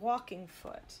have a walking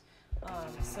foot,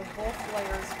 so both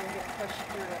layers will get pushed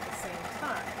through at the same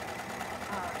time.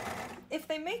 If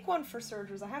they make one for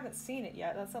sergers, I haven't seen it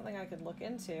yet, that's something I could look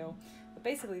into, but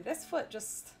basically this foot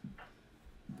just,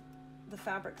 the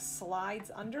fabric slides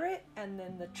under it and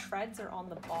then the treads are on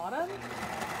the bottom,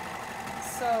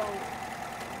 so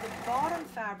the bottom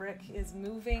fabric is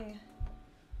moving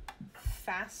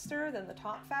faster than the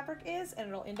top fabric is, and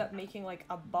it'll end up making like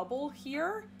a bubble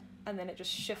here, and then it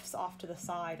just shifts off to the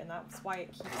side, and that's why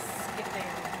it keeps skipping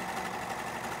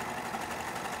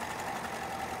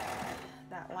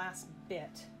that last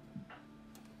bit.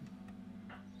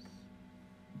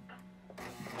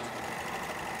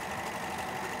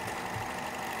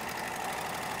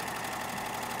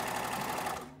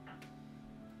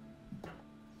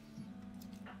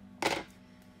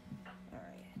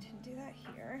 Alright, I didn't do that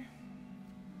here.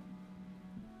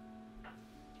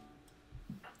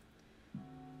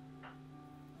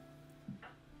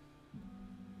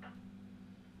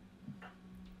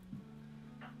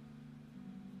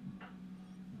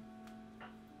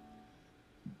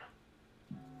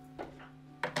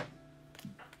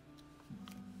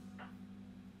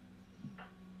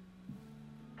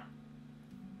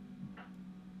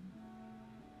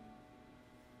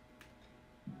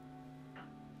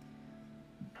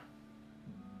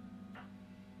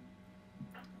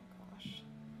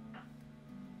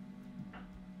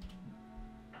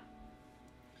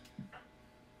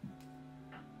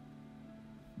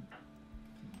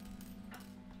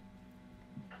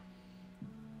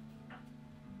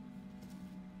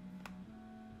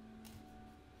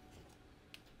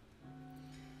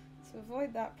 To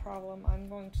avoid that problem, I'm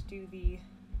going to do the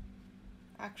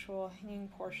actual hanging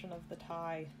portion of the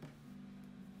tie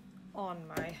on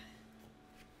my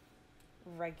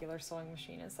regular sewing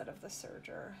machine instead of the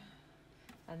serger.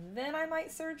 And then I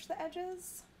might serge the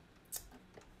edges.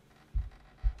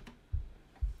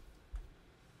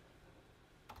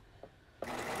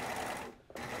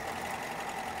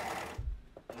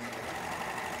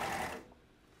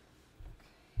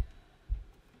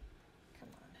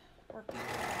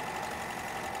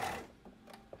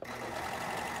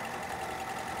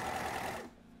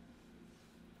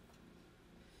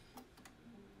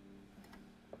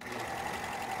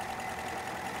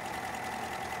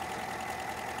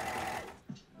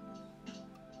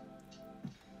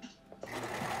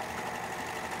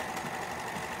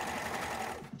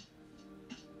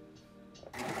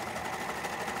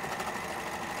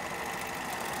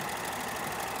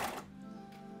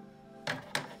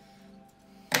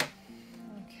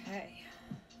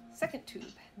 Second tube,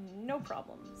 no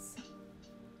problems.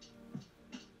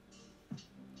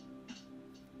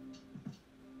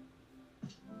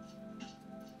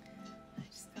 I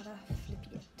just gotta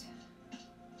flippy it.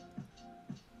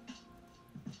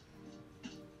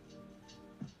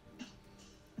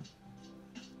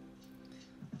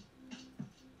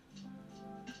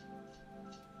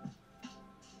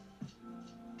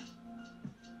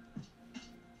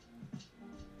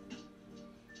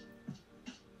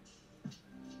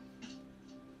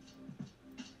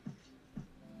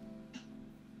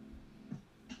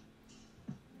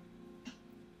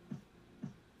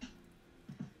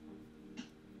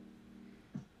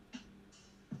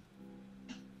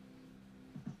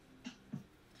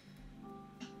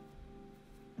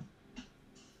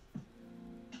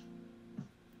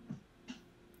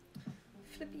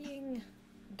 Flipping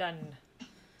done.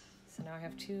 So now I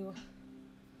have two.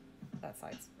 That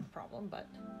side's a problem, but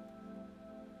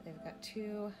they've got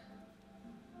two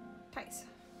ties.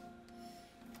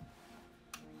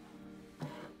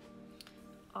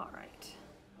 All right.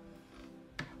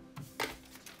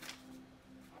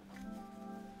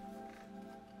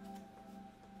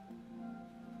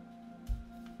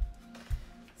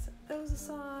 Set those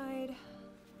aside.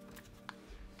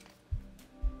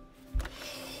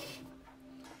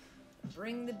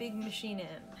 Bring the big machine in.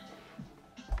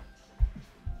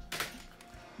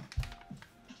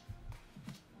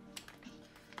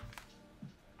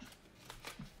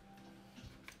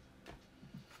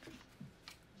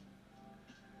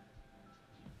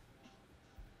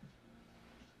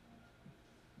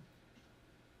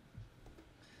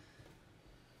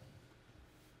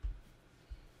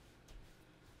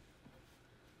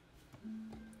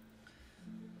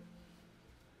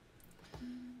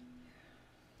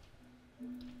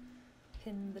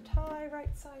 Pin the tie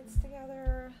right sides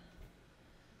together.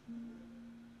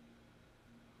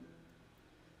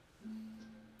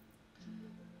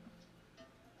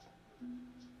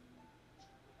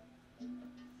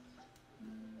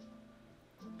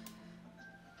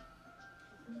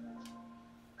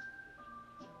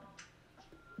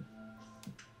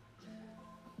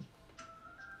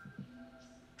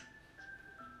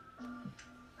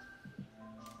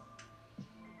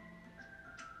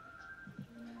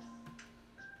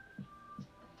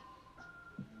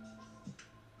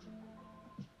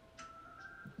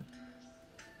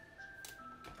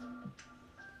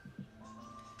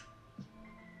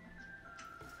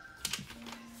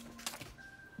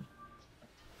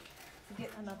 Get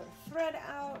another thread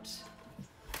out. So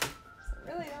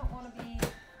I really don't want to be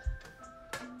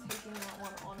taking that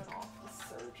one on and off the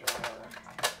serger.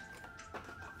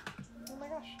 Oh my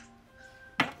gosh.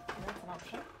 That's an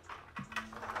option.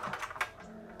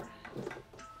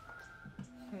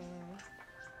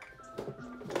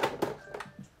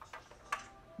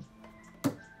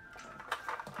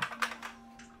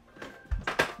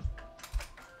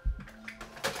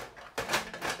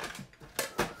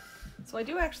 So I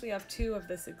do actually have two of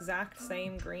this exact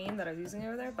same green that I was using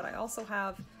over there, but I also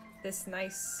have this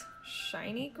nice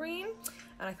shiny green,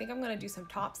 and I think I'm going to do some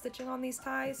top stitching on these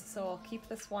ties, so I'll keep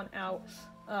this one out.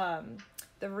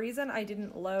 The reason I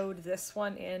didn't load this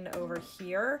one in over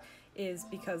here is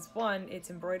because one, it's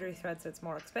embroidery thread, so it's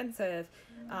more expensive,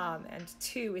 and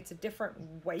two, it's a different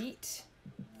weight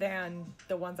than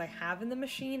the ones I have in the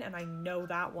machine, and I know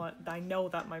that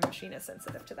my machine is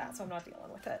sensitive to that, so I'm not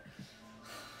dealing with it.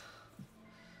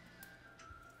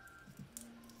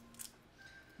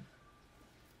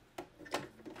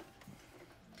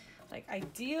 Like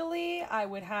ideally, I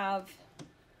would have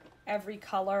every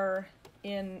color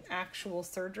in actual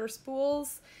serger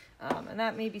spools, and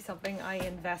that may be something I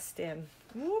invest in.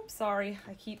 Whoops, sorry,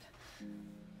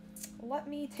 let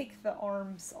me take the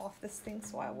arms off this thing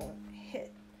so I won't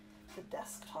hit the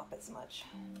desktop as much.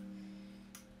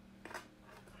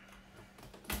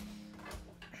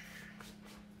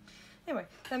 Anyway,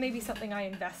 that may be something I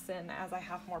invest in as I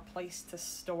have more place to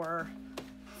store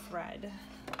thread.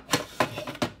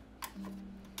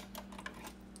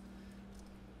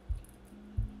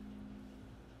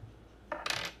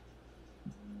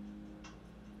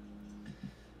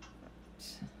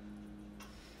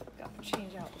 Got to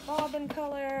change out the bobbin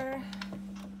color.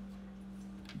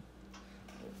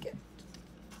 Get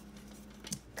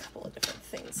a couple of different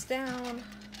things down.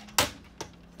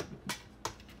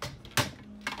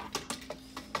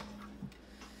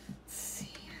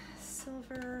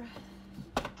 Silver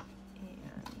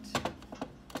and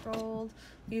gold.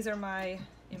 These are my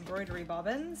embroidery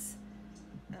bobbins.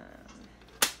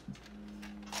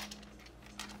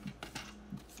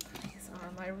 These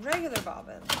are my regular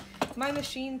bobbins. My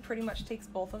machine pretty much takes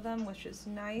both of them, which is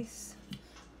nice,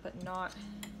 but not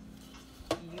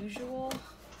usual.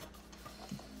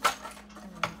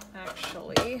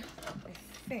 Actually, I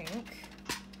think,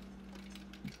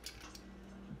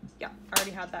 yeah, I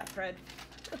already had that thread.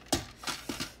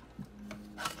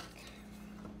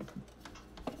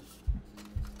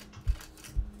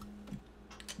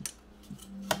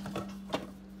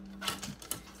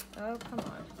 Oh, come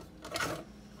on.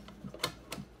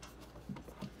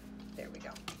 There we go.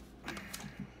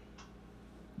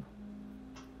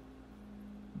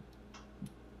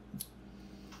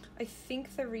 I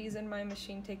think the reason my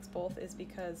machine takes both is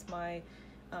because my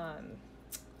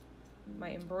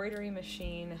my embroidery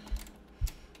machine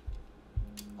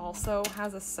also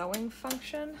has a sewing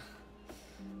function,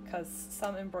 because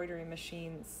some embroidery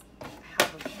machines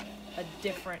have a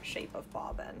different shape of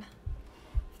bobbin,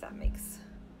 if that makes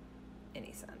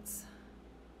any sense.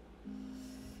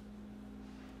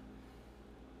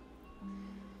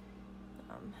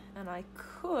 And I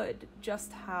could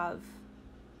just have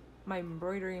my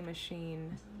embroidery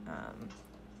machine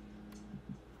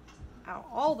out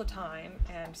all the time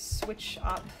and switch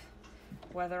up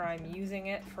whether I'm using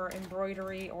it for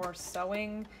embroidery or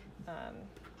sewing.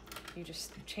 You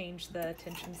just change the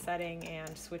tension setting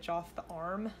and switch off the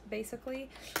arm, basically.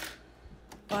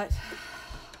 But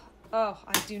oh,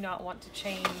 I do not want to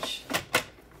change.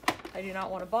 I do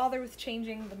not want to bother with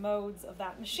changing the modes of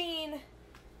that machine.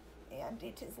 And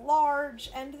it is large,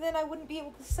 and then I wouldn't be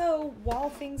able to sew while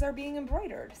things are being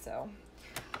embroidered. So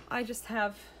I just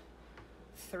have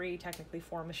technically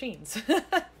four machines,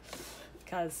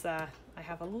 because I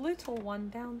have a little one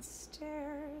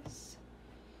downstairs.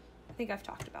 I think I've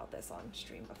talked about this on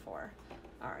stream before.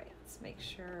 All right, let's make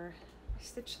sure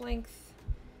stitch length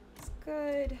is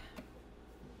good.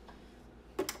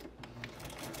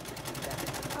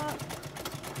 Up.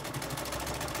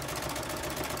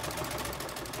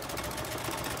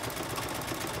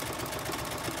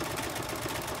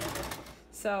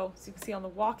 So as you can see on the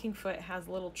walking foot, it has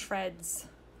little treads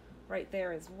right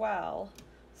there as well.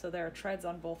 So there are treads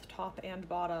on both top and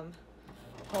bottom,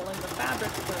 pulling the fabric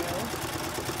through.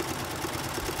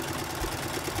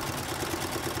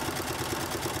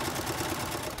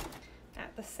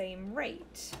 At the same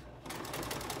rate.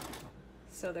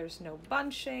 So there's no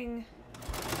bunching.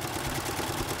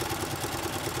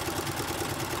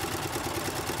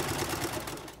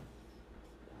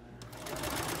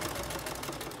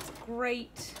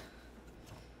 Great.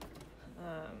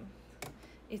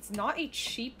 It's not a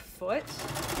cheap foot,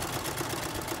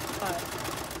 but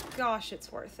gosh,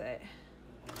 it's worth it.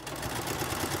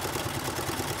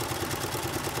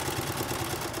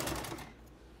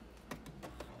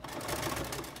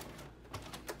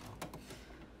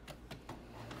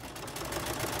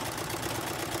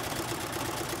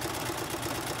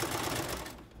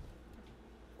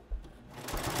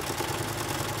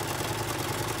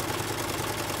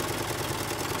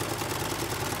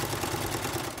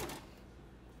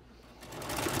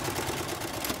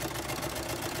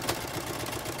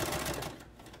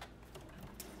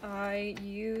 I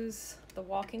use the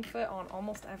walking foot on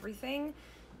almost everything,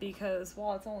 because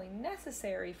while it's only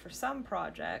necessary for some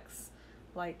projects,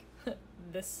 like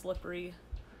this slippery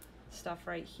stuff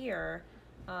right here,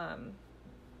 other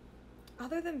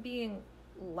than being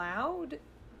loud,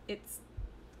 it's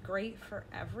great for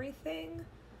everything,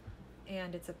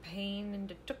 and it's a pain in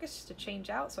the tuchus to change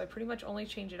out, so I pretty much only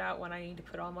change it out when I need to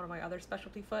put on one of my other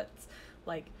specialty foots,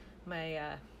 like my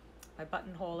my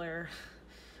buttonholer,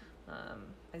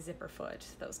 my zipper foot,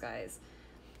 those guys.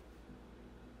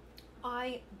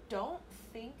 I don't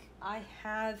think I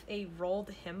have a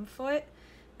rolled hem foot,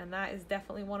 and that is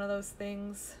definitely one of those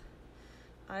things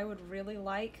I would really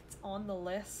like. It's on the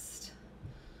list.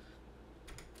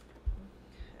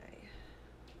 Okay.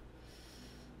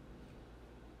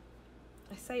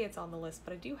 I say it's on the list,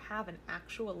 but I do have an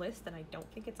actual list, and I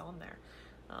don't think it's on there.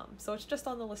 So it's just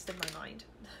on the list in my mind.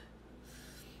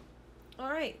 All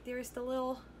right, there's the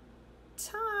little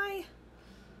tie.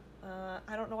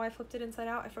 I don't know why I flipped it inside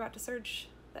out. I forgot to serge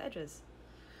the edges.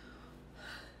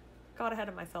 Got ahead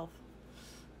of myself.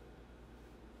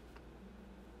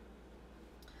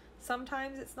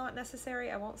 Sometimes it's not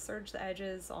necessary. I won't serge the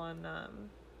edges on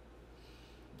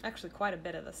actually quite a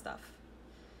bit of the stuff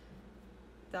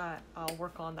that I'll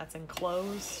work on that's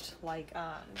enclosed, like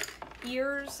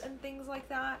ears and things like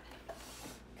that,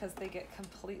 because they get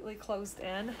completely closed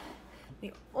in.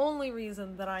 The only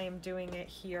reason that I am doing it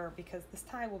here, because this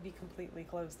tie will be completely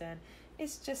closed in,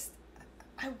 is just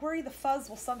I worry the fuzz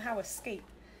will somehow escape.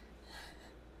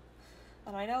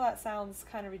 And I know that sounds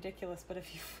kind of ridiculous, but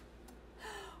if you've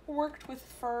worked with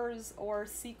furs or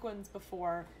sequins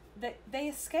before, they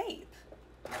escape.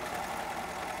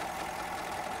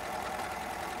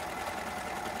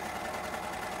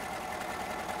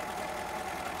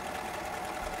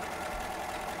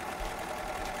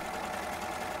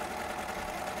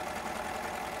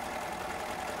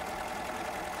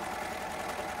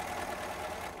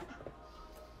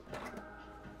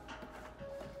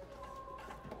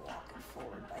 Walking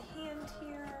forward by hand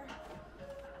here.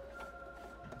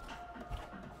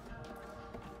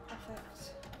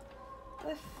 Perfect.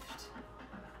 Lift,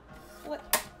 flip,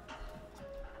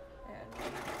 and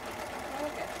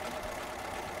okay.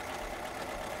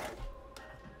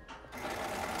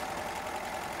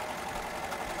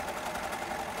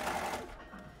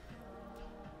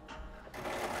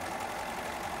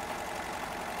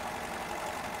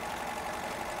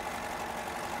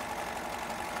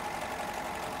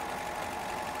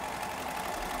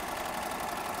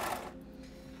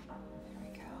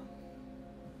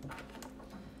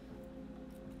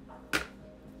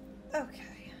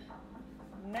 Okay,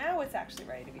 now it's actually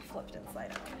ready to be flipped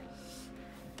inside out.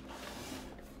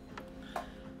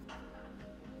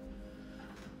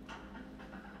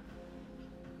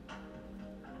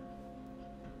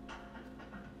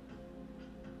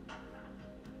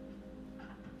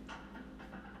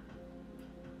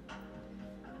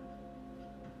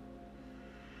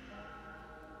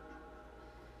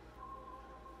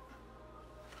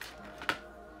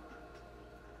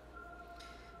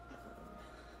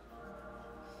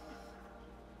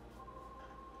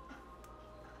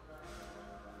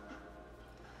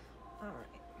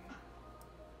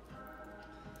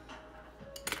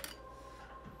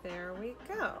 There we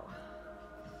go.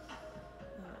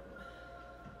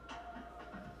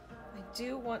 I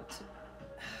do want to,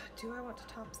 do I want to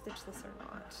top stitch this or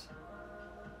not?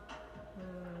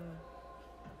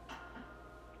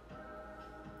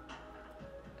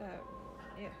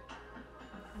 Yeah.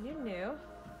 New.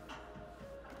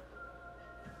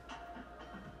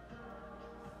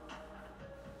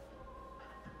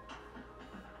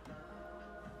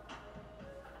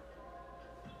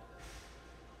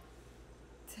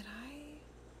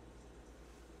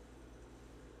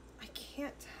 I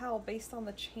can't tell based on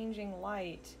the changing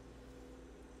light,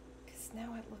 because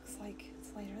now it looks like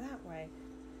it's lighter that way.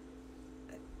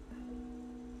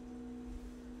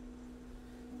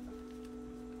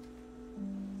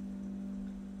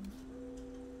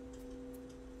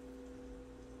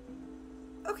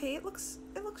 Okay, it looks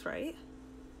right.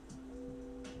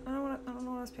 I don't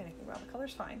know what I was panicking about. The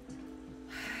color's fine.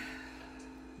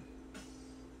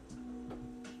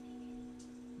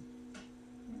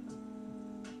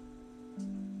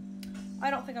 I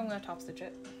don't think I'm gonna top stitch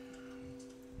it.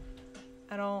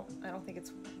 I don't think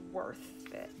it's worth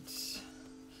it.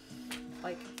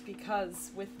 Like,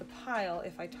 because with the pile,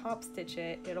 if I top stitch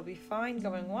it, it'll be fine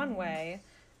going one way,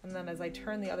 and then as I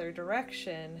turn the other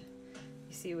direction,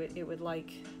 you see it would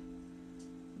like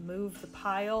move the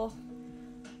pile.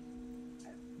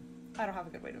 I don't have a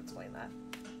good way to explain that.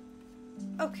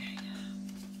 Okay.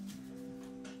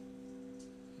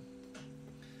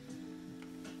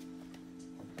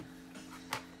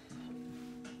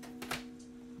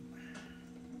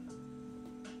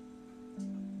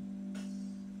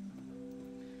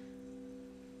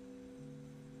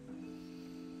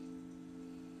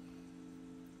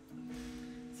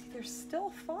 There's still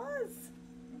fuzz.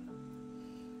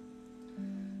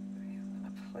 I'm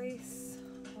gonna place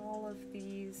all of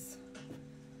these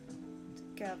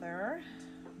together.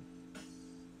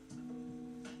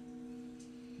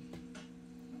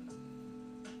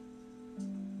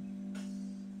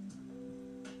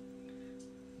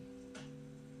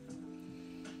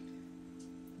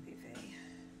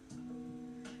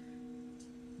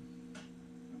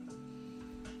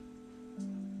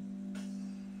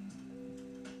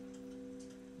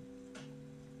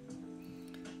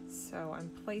 So I'm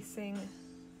placing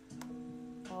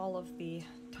all of the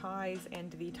ties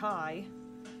and the tie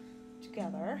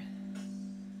together,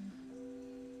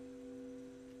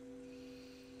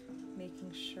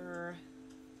 making sure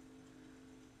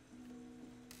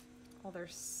all their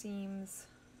seams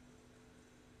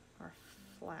are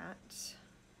flat.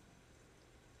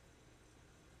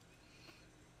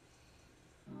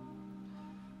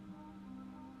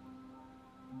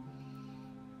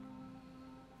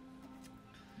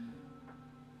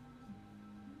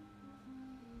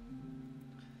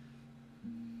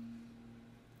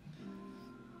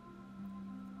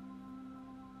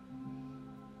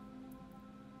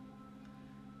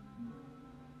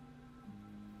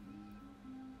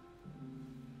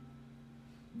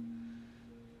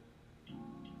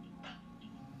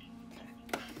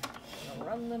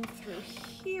 Run them through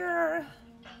here.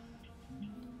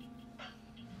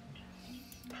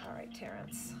 All right,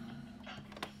 Terrence.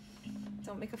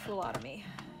 Don't make a fool out of me.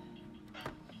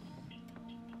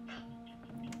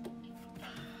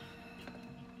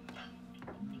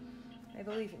 I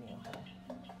believe in you.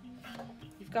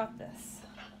 You've got this.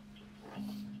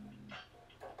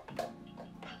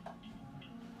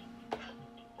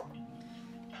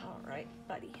 All right,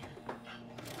 buddy.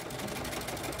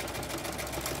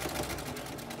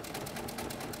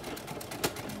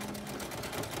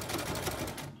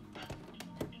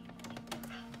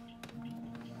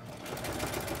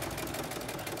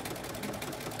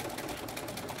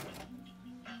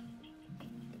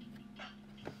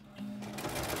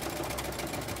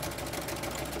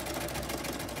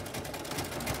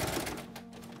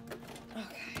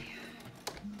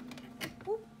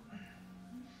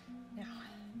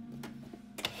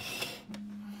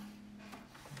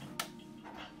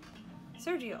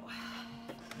 Sergio.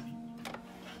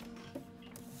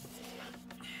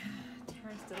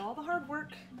 Terrence did all the hard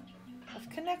work of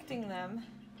connecting them,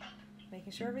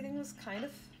 making sure everything was kind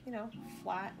of, you know,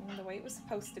 flat and the way it was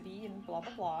supposed to be and blah,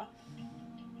 blah, blah.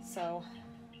 So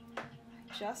I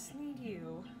just need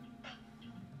you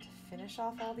to finish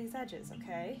off all these edges,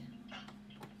 okay?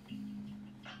 You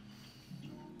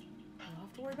don't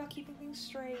have to worry about keeping things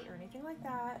straight or anything like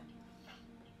that.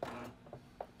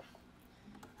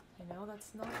 I know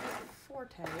that's not your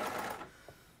forte.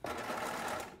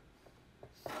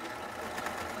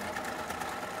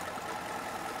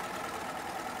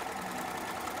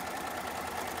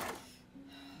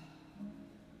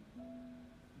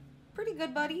 Pretty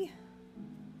good, buddy.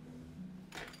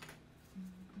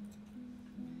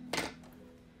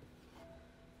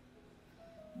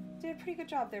 Did a pretty good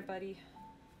job there, buddy.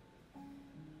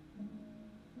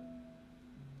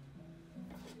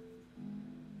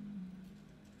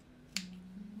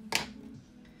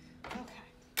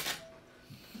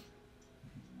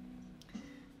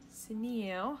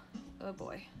 Neo, oh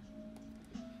boy.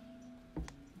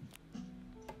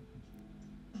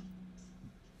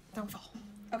 Don't fall.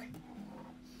 Okay.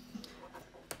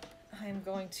 I'm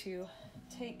going to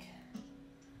take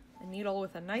a needle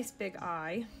with a nice big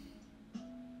eye.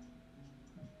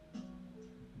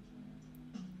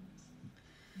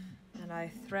 And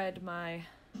I thread my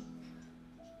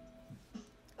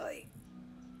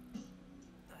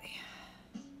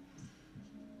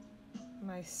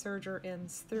serger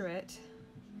ends through it,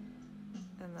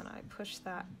 and then I push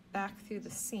that back through the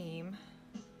seam.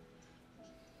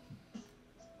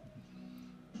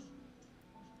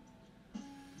 And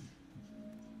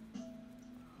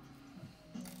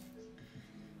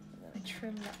then I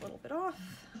trim that little bit off,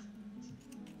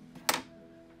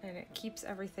 and it keeps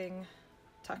everything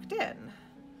tucked in.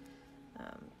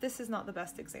 This is not the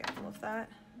best example of that.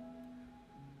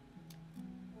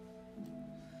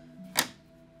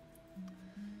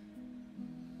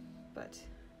 But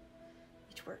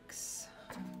each works.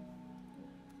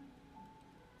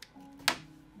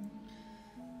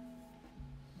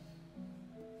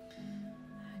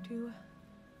 Do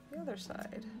the other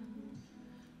side.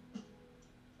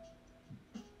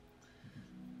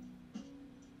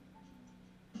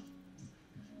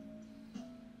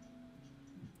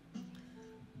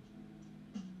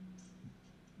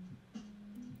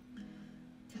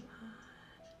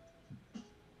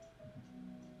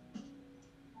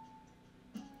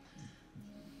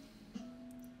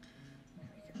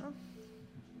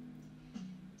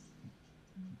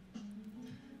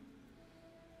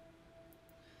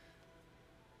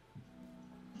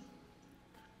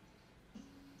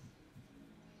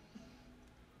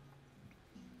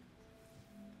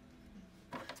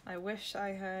 I wish I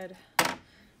had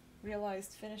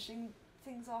realized finishing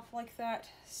things off like that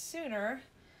sooner,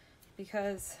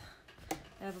 because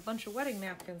I have a bunch of wedding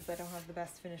napkins that don't have the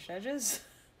best finished edges.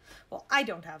 Well, I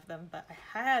don't have them, but I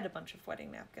had a bunch of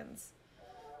wedding napkins.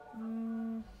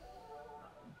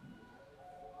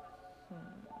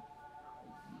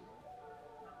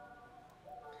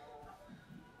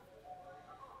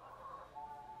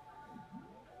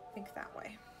 Think that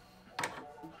way.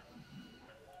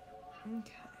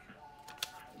 Okay.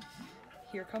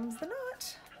 Here comes the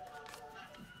knot.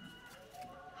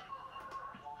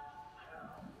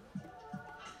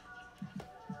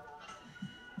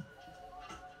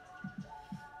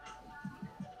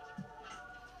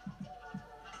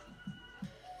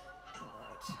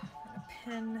 Alright, I'm gonna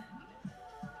pin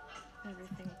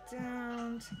everything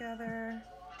down together.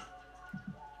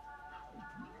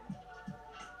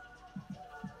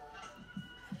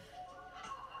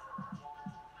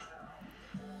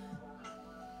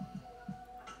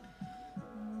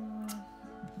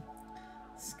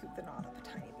 Scoop the knot up a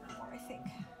tiny bit more, I think.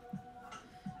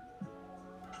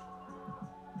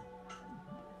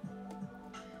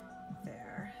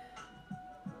 There.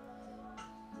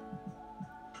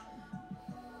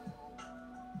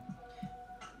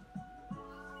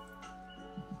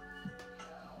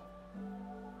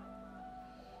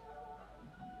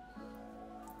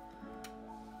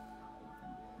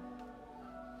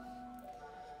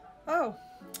 Oh,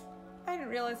 I didn't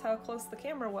realize how close the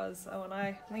camera was when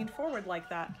I leaned forward like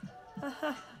that.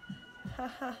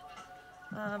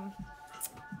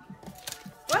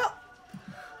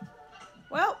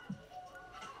 Well,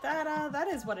 that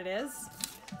is what it is.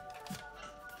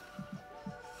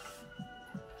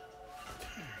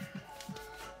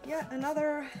 Yet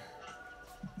another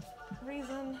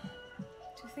reason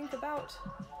to think about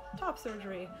top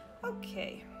surgery.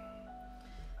 Okay,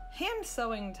 hand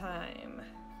sewing time.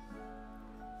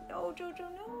 No, Jojo,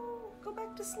 no, go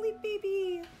back to sleep,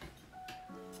 baby.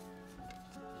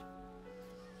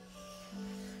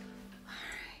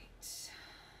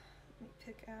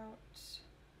 Pick out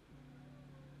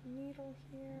needle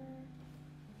here.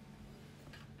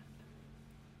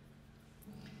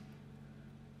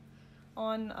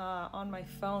 On my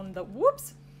phone,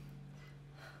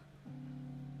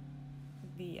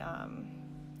 the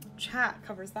chat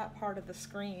covers that part of the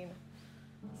screen,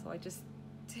 so I just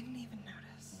didn't even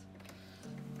notice.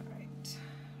 All right,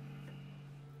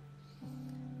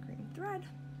 green thread.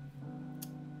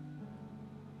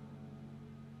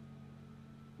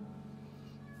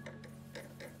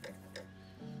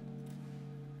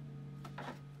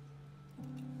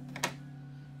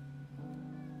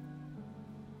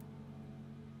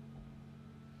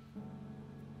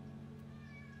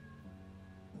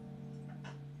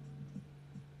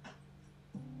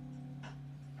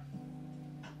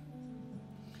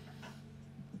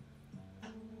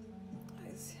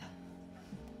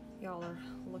 Y'all are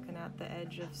looking at the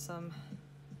edge of some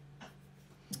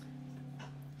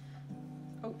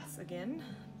oats again,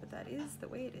 but that is the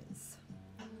way it is.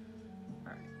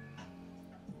 All right.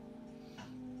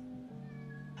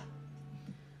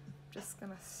 Just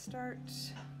gonna start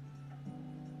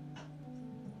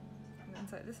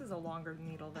inside. This is a longer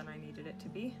needle than I needed it to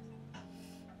be.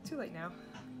 Too late now.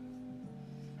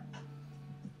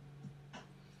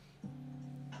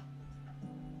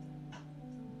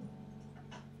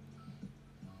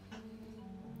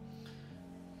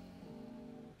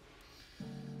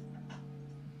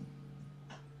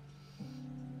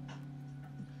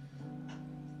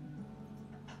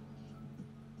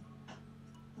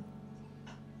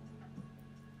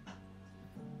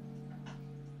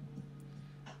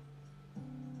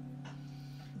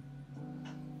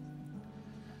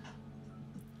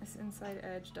 This inside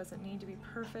edge doesn't need to be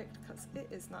perfect because it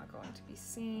is not going to be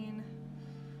seen.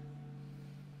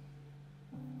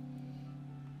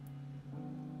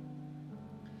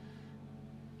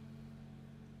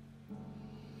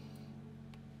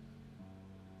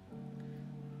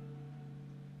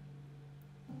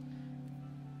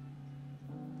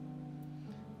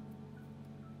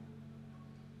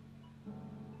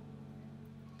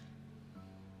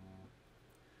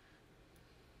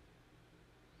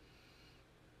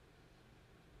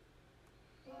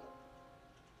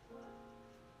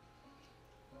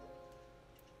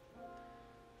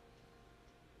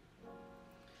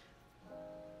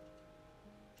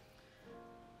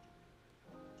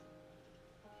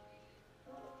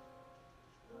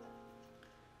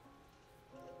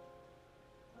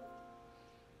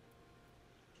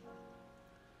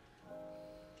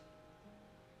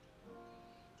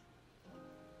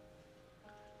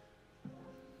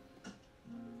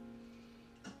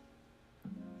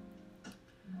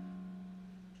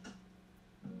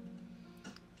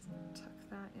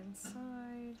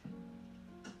 Inside.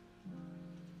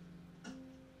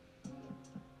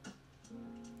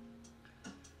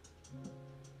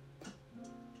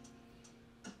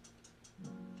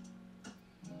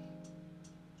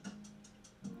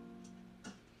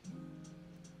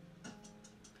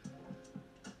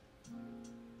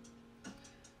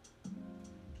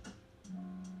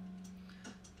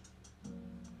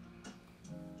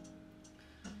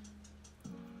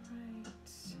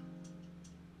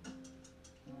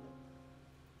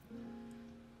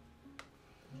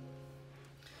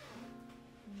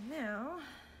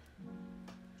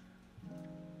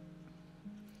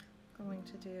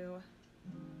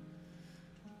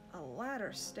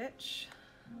 ladder stitch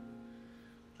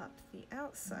up the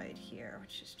outside here,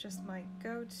 which is just my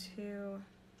go-to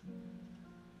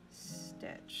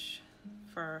stitch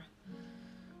for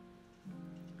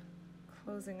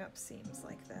closing up seams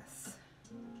like this.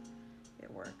 It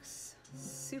works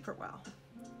super well.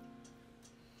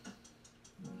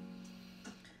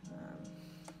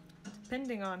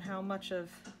 Depending on how much of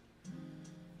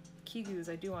Kigus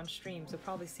I do on streams, you'll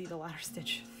probably see the ladder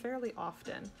stitch fairly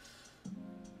often.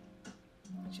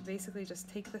 But you basically just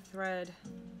take the thread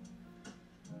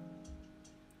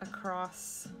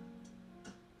across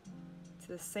to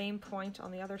the same point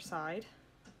on the other side,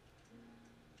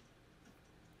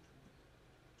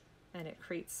 and it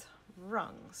creates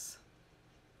rungs.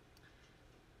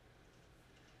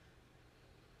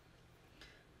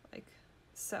 Like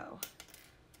so.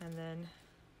 And then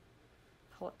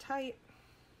pull it tight,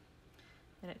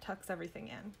 and it tucks everything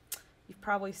in. You've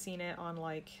probably seen it on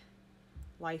like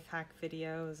life hack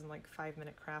videos and like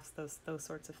 5-minute crafts, those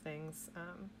sorts of things.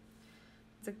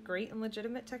 It's a great and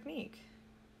legitimate technique.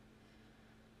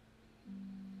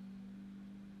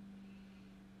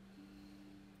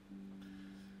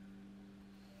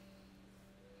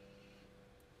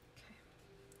 Okay,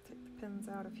 take the pins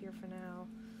out of here for now.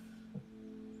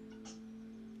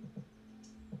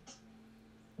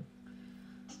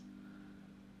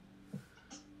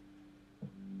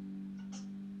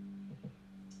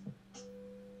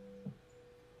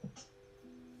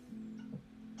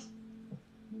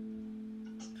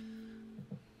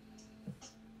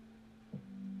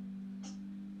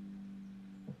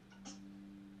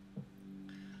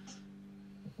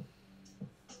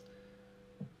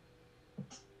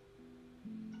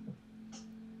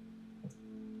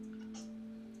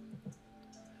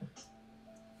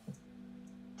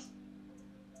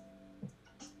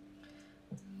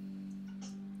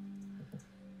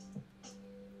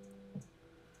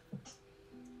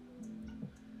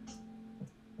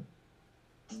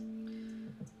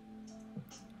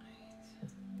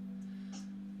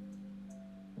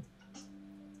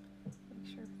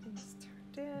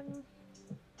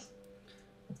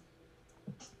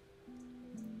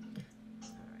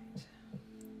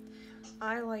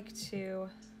 I like to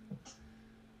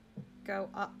go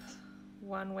up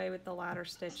one way with the ladder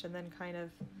stitch and then kind of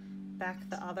back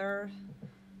the other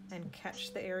and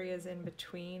catch the areas in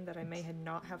between that I may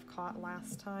not have caught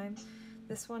last time.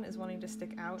 This one is wanting to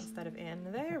stick out instead of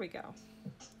in. There we go.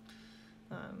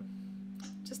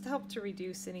 Just to help to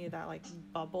reduce any of that like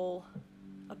bubble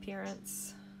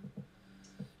appearance.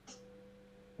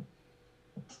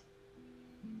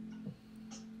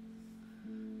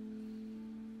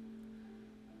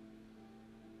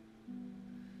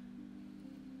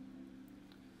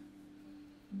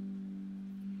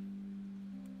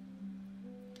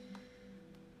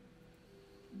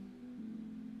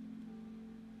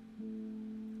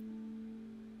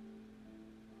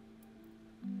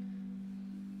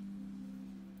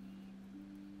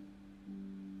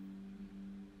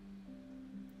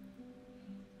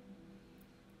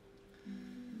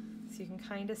 You can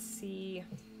kind of see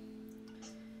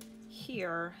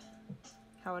here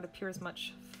how it appears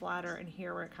much flatter, and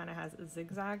here where it kind of has a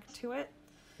zigzag to it.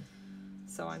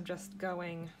 So I'm just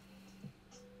going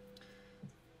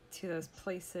to those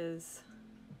places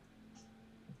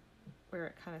where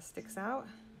it kind of sticks out,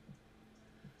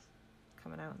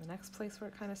 coming out in the next place where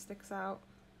it kind of sticks out,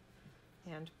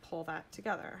 and pull that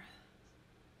together,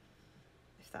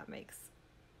 if that makes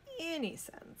any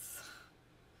sense.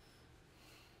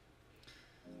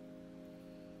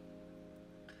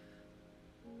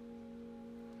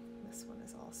 This one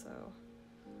is also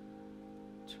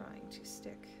trying to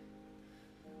stick,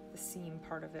 the seam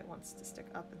part of it wants to stick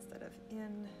up instead of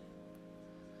in.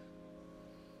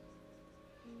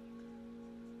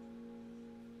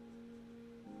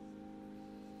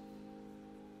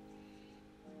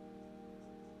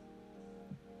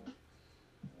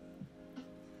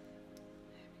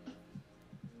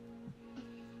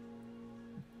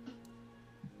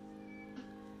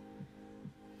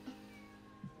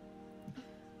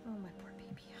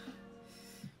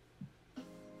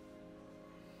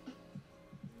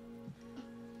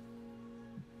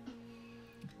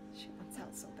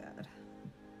 So bad.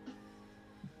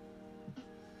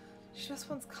 She just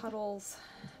wants cuddles,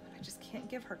 but I just can't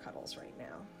give her cuddles right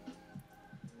now.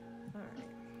 All right.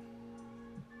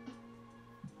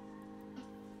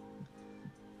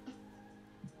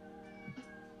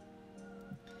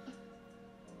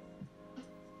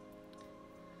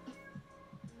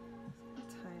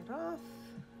 Tie it off.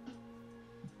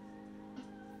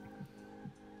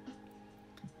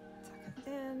 Tuck it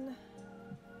in.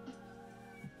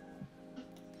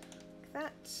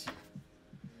 That.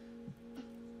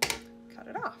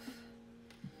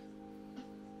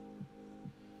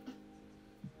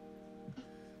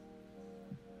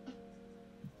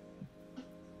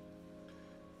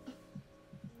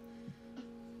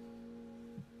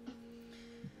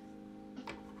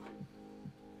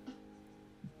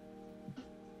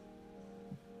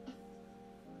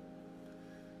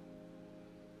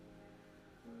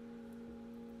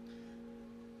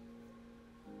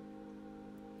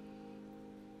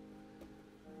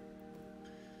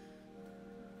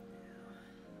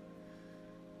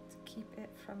 keep it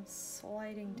from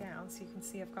sliding down. So you can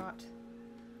see I've got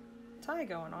a tie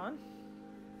going on,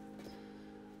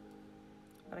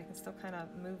 but I can still kind of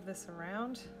move this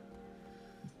around.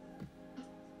 I'm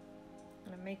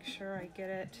gonna make sure I get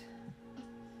it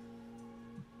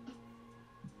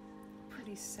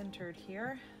pretty centered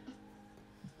here.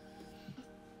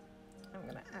 I'm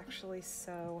gonna actually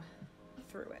sew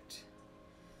through it.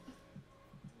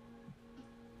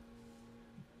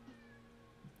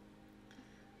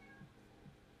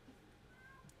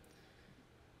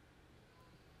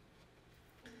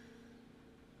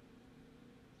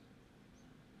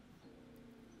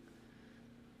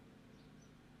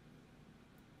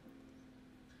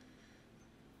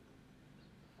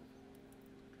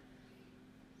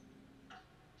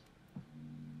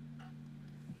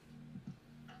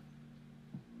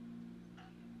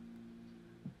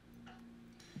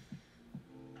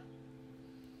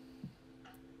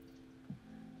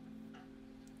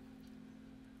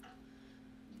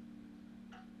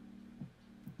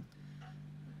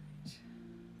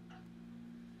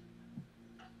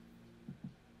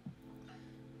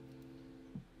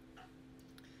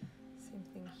 Same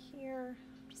thing here.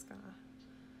 I'm just gonna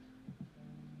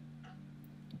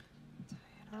tie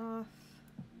it off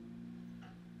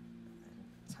and then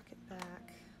tuck it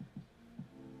back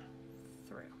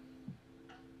through.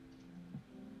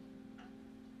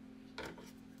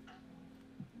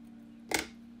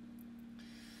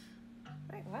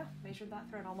 Right, well, measured that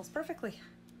thread almost perfectly.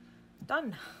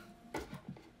 Done.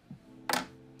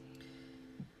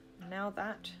 Now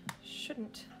that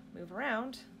shouldn't move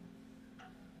around.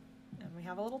 And we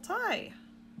have a little tie.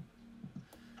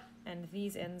 And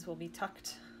these ends will be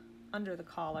tucked under the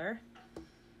collar.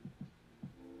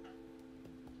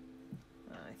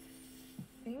 I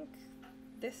think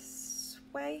this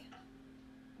way.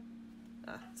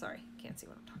 Sorry, can't see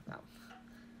what I'm talking about.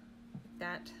 Like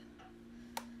that.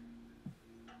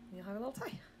 You'll have a little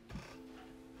tie.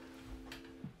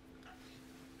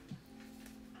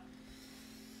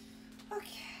 Okay.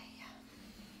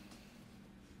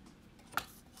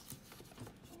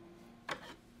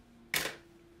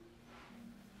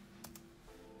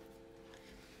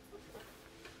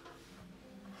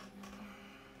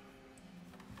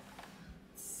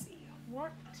 Let's see,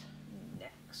 what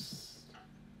next?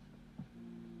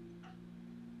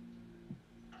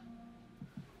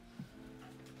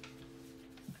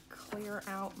 Clear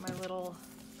out my little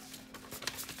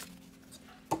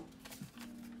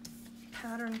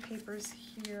pattern papers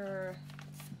here.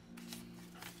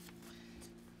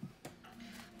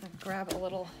 I'll grab a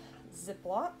little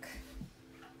Ziploc.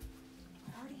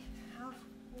 I already have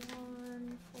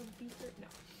one for Beaker. No.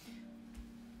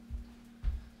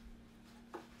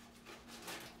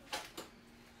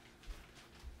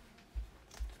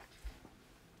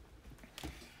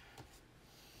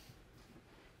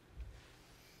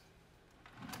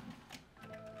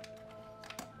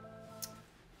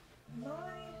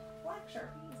 My black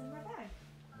Sharpie is in my bag.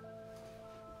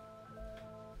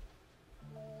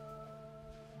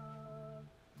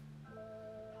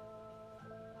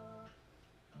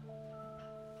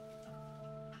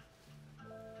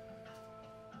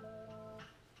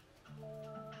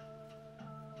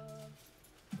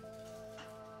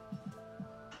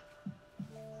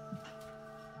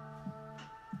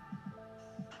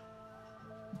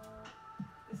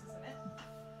 This isn't it.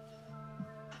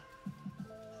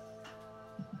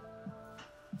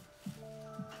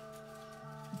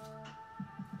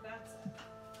 That's it.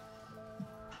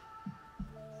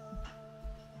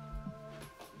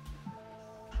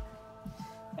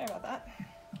 Sorry about that.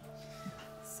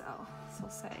 So this will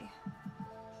say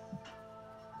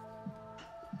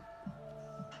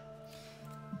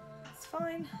it's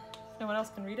fine. No one else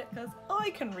can read it because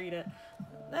I can read it.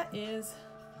 That is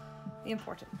the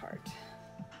important part.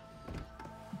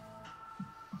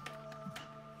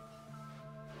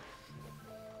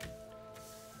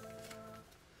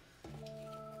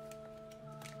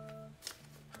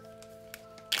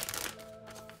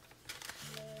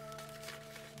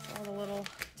 All the little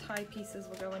tie pieces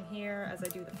will go in here as I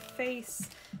do the face.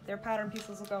 Their pattern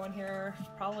pieces will go in here,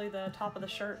 probably the top of the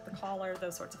shirt, the collar,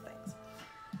 those sorts of things.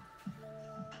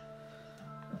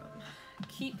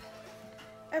 Keep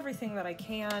everything that I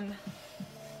can,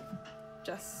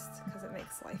 just because it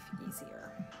makes life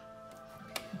easier.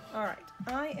 All right,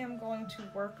 I am going to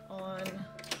work on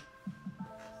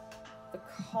the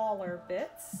collar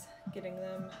bits, getting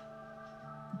them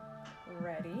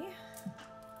ready.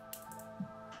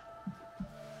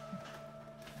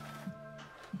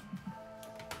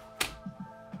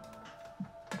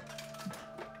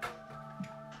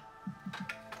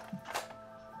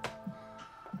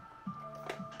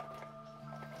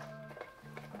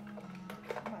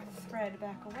 thread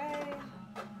back away.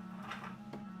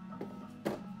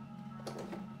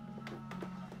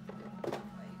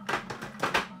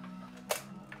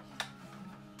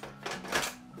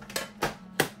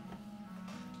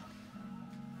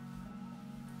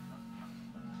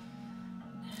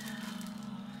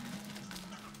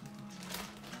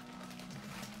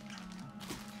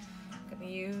 I'm going to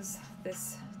use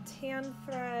this tan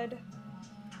thread.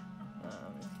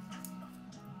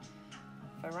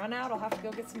 If I run out, I'll have to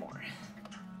go get some more.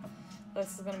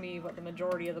 This is going to be what the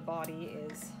majority of the body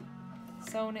is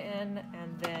sewn in,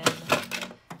 and then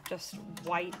just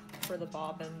white for the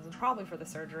bobbins and probably for the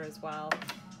serger as well,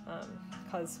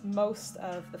 because most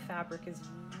of the fabric is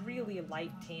really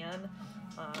light tan,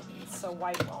 so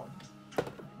white won't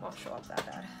show up that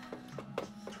bad.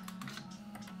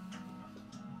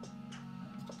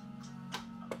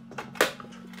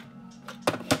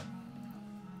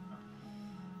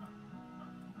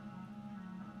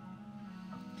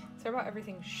 Sorry about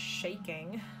everything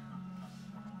shaking.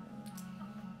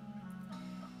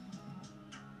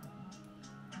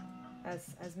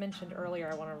 As mentioned earlier,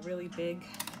 I want a really big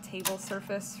table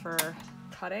surface for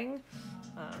cutting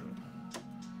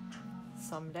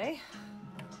someday.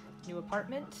 New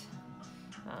apartment,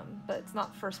 but it's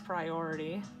not first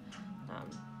priority.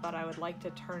 But I would like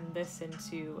to turn this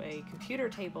into a computer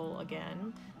table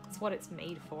again. That's what it's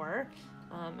made for,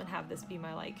 and have this be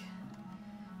my like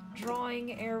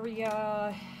drawing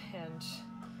area and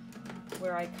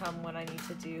where I come when I need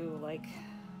to do like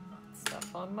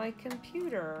stuff on my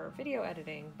computer, video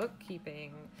editing,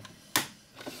 bookkeeping,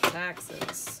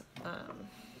 taxes,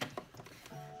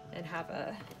 and have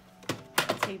a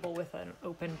table with an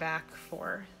open back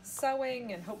for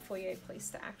sewing and hopefully a place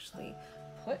to actually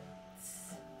put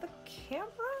the camera.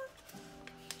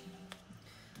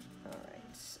 All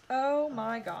right. Oh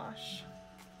my gosh.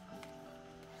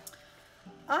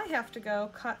 I have to go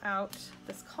cut out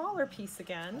this collar piece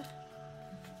again.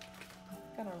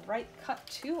 I'm gonna write cut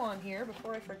 2 on here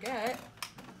before I forget.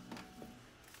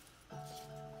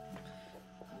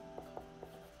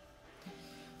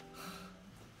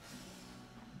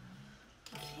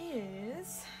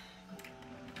 Because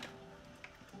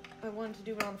I wanted to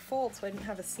do it on fold so I didn't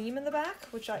have a seam in the back,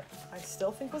 which I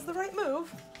still think was the right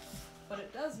move, but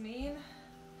it does mean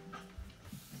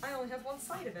I only have one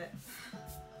side of it.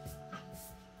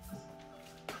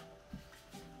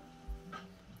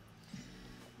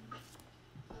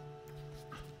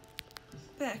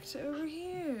 Back to over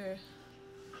here.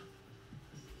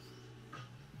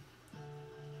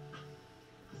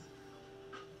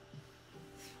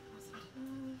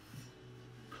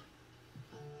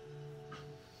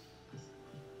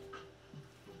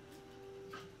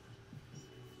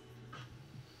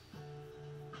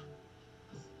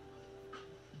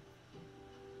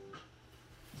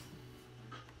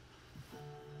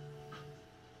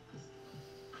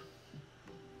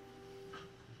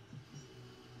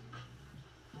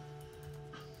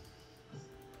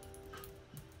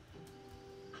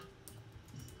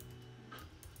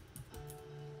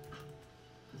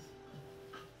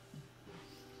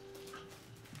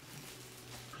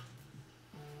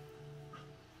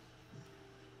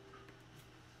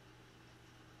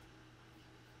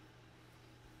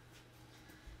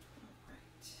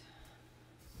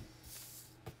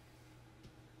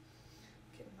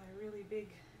 Really big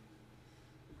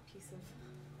piece of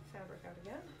fabric out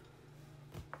again.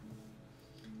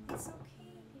 It's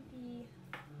okay, baby.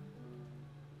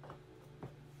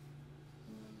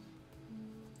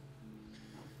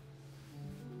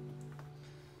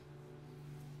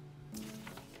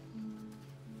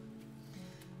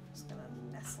 Just gonna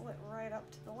nestle it right up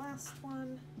to the last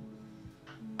one.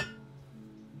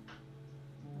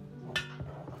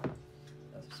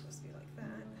 Those are supposed to be like that.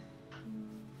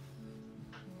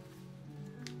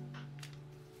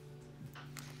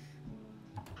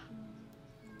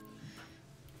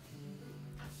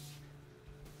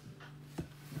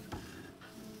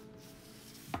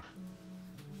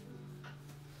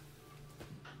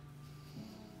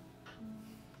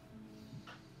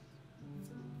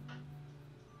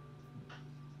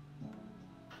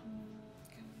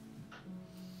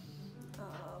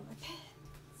 My pens.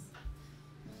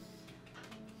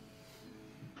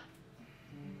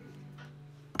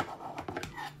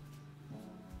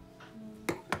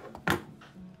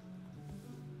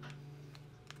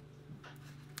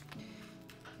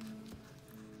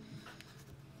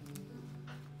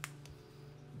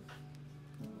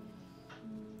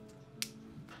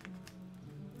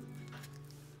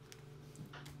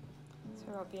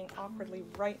 Sorry about being awkwardly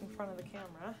right in front of the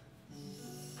camera.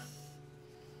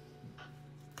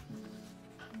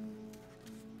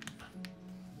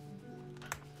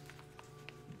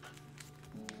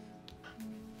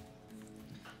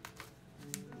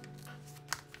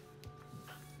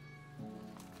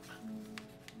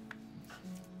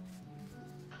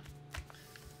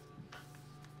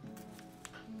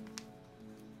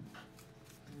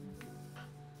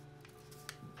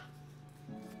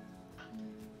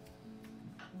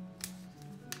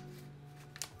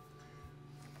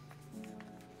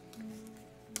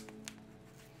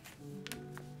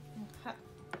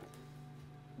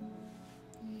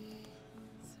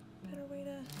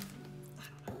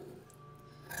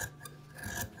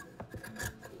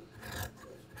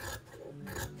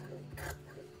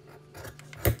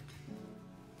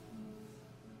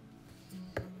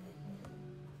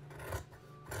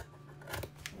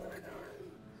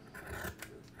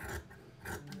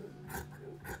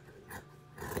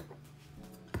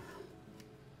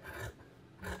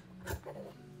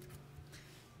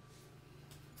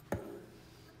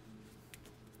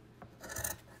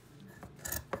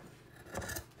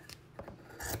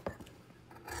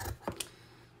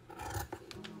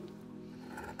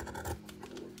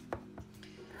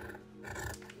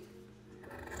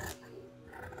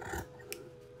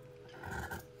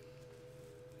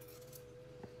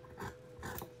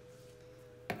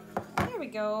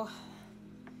 go.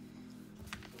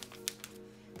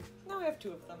 Now I have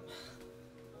 2 of them.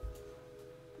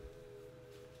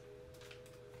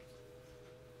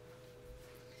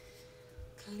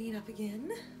 Clean up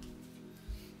again.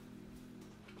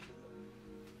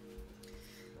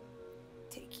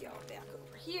 Take y'all back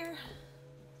over here.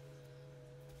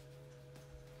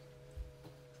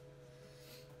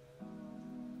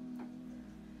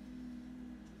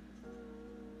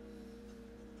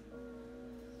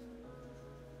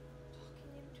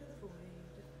 Talking into the void.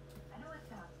 I know it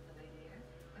sounds silly, dear,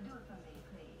 but do it for me,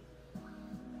 please.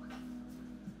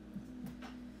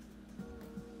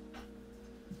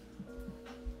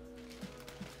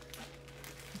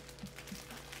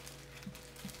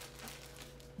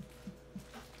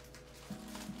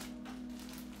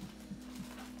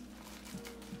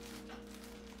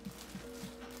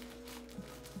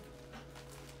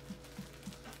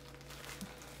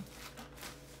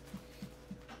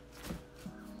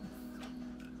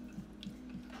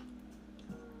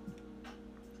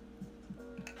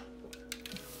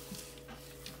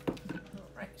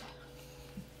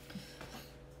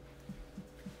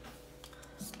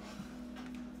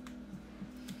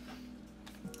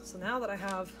 So now that I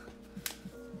have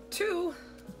 2,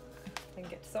 I can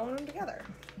get to sewing them together.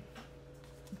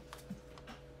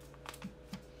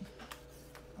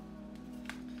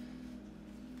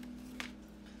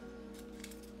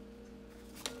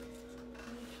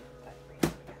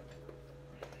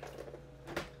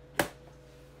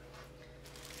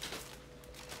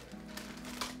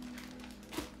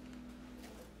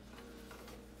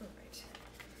 All right,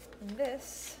 and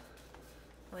this,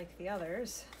 like the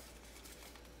others,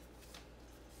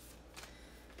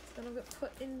 gonna get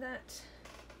put in that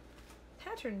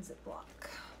pattern Ziploc.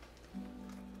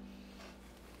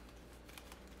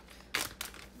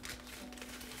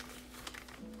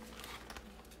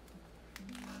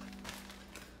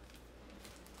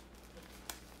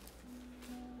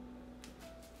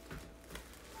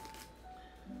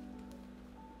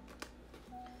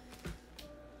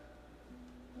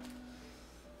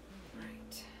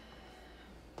 Right.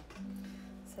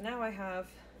 So now I have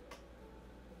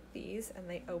these, and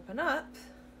they open up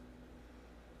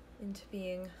into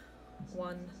being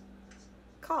one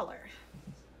collar.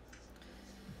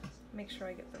 Make sure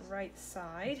I get the right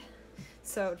side.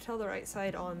 So to tell the right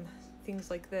side on things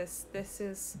like this, this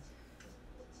is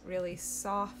really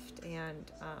soft and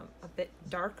a bit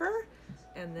darker,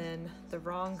 and then the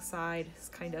wrong side is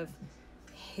kind of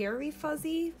hairy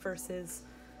fuzzy versus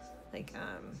like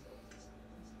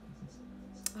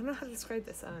I don't know how to describe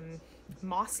this,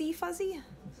 mossy fuzzy.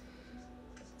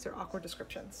 These are awkward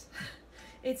descriptions.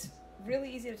 It's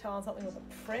really easy to tell on something with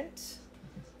a print,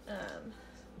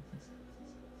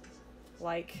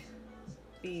 like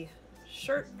the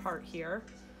shirt part here,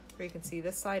 where you can see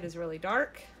this side is really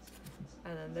dark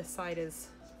and then this side is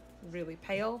really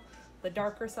pale. The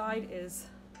darker side is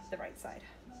the right side.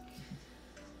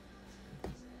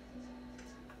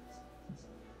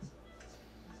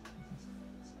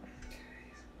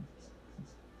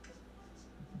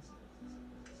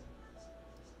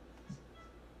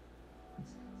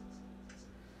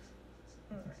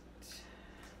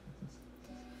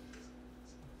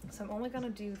 So I'm only going to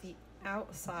do the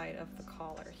outside of the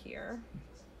collar here.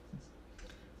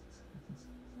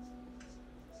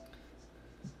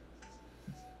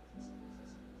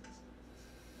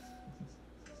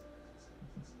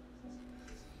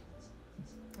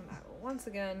 And I will once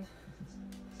again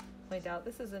point out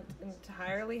this isn't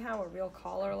entirely how a real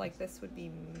collar like this would be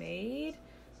made.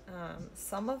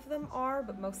 Some of them are,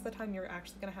 but most of the time you're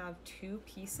actually going to have 2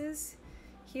 pieces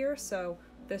here. So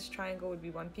this triangle would be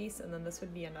 1 piece and then this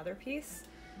would be another piece.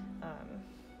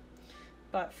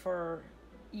 But for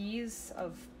ease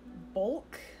of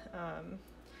bulk,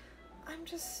 I'm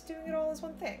just doing it all as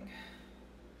one thing.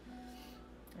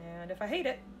 And if I hate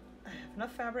it, I have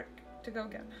enough fabric to go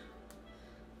again.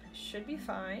 I should be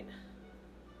fine.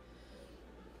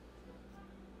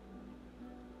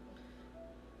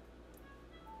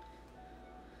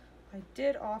 I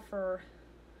did offer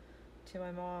to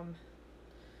my mom,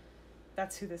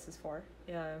 that's who this is for.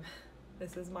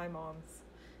 This is my mom's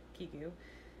Kigu,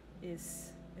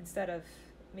 is instead of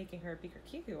making her a Beaker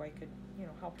Kigu, I could,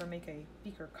 help her make a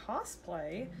Beaker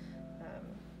cosplay.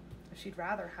 If she'd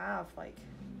rather have like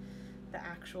the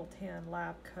actual tan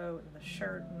lab coat and the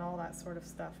shirt and all that sort of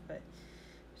stuff, but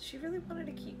she really wanted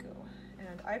a Kigu,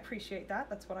 and I appreciate that.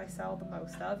 That's what I sell the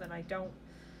most of, and I don't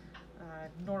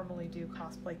normally do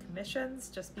cosplay commissions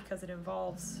just because it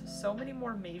involves so many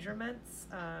more measurements.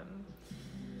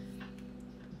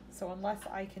 So unless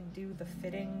I can do the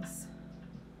fittings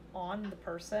on the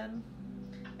person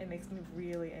It makes me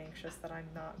really anxious that I'm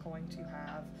not going to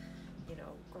have, you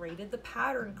know, graded the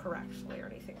pattern correctly or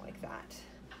anything like that.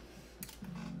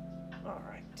 All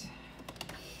right.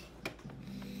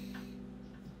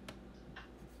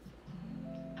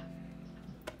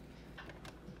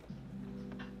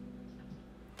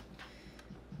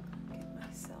 Get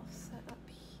myself set up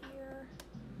here.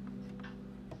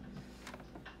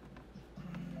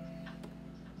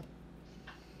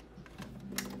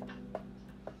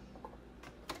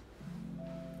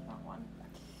 Wrong one.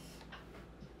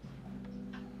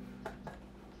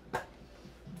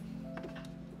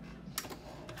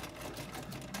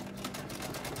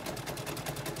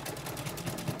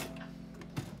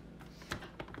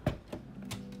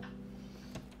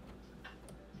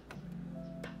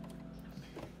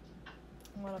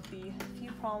 One of the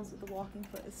few problems with the walking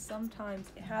foot is sometimes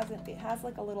it has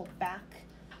like a little back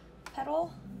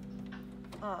pedal,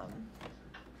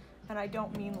 and I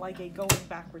don't mean like a going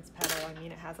backwards pedal. I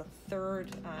mean it has a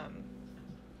third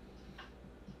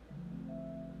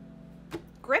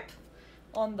grip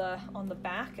on the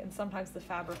back, and sometimes the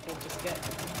fabric will just get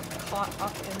caught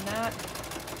up in that.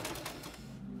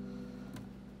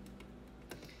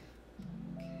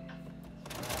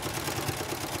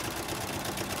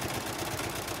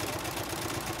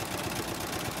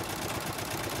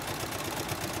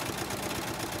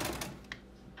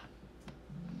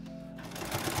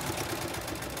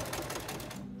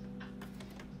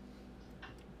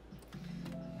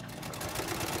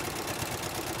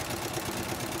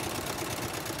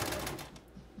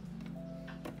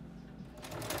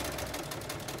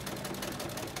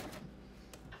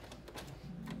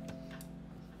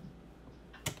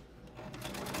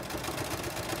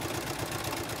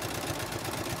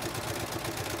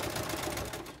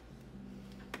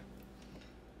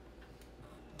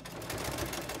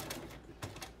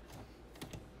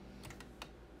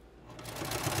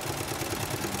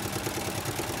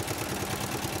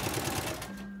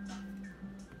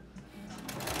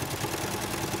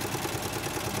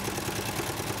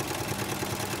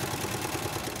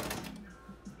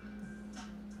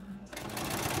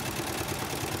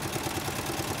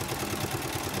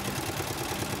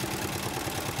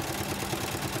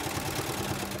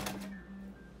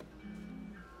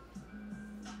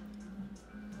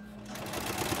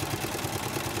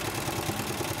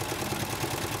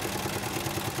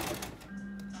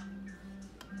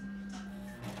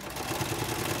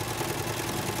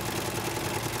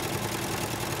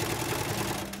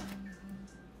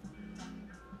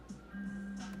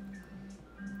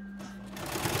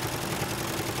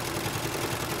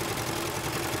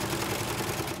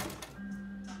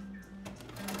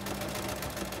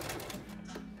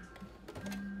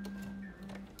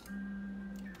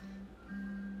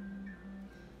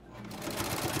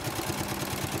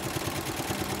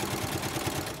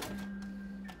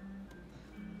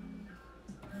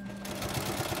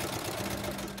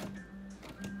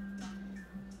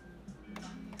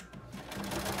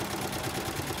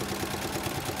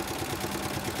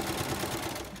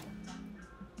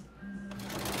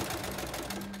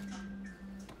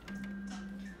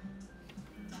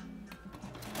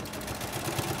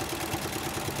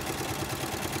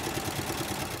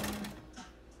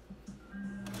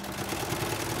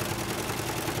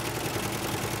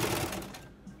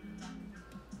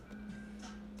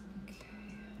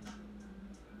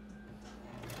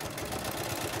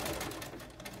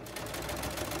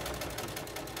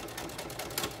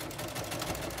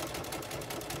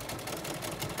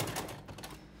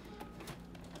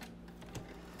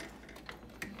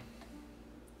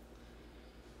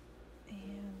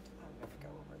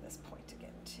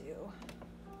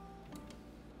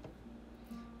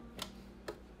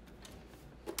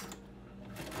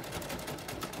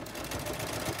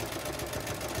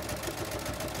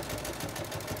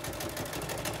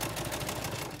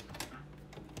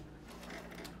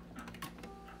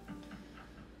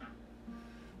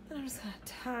 I'm just gonna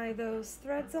tie those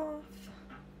threads off.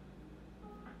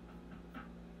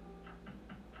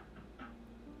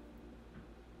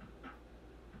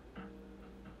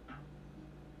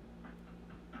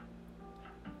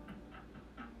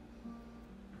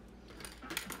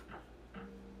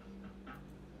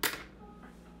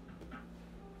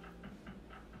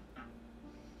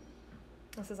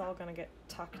 This is all gonna get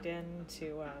tucked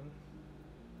into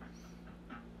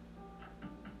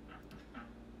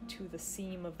to the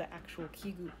seam of the actual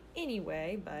kigu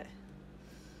anyway, but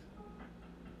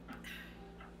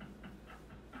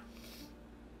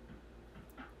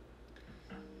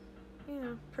you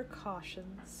know,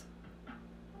 precautions.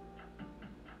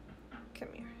 Come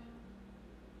here.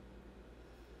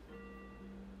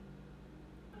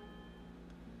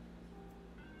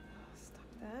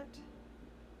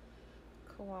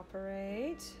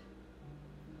 cooperate.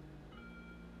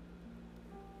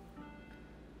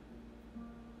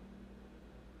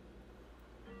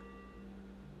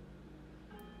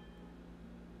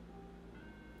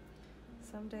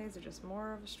 Some days are just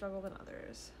more of a struggle than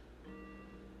others.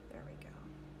 There we go.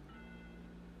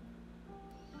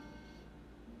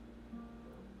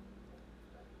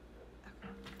 Okay.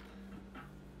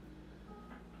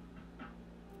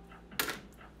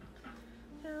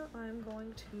 Now I'm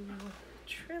going to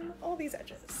trim all these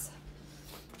edges.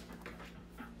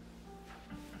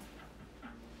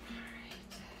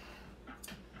 Alright.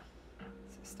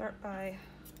 So start by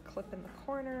clipping the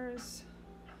corners.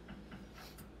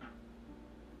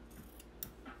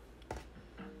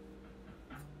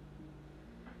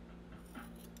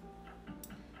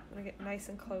 I'm going to get nice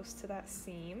and close to that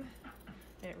seam,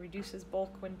 and it reduces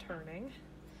bulk when turning.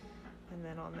 And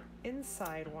then on the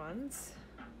inside ones,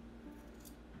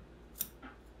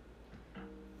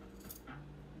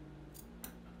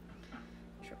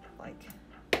 trim it like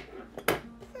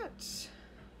that. Same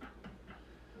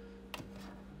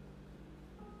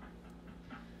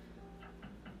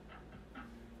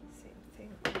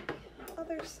thing on the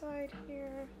other side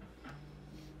here.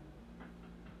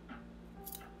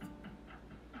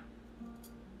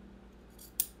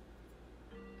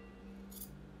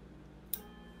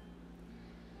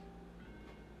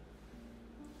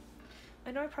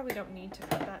 I know I probably don't need to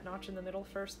cut that notch in the middle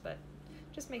first, but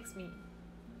it just makes me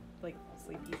like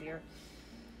sleep easier.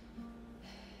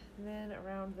 And then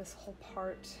around this whole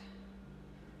part,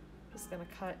 just gonna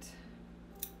cut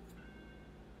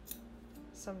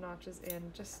some notches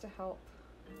in just to help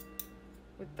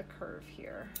with the curve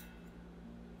here,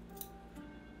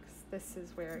 because this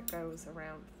is where it goes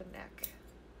around the neck.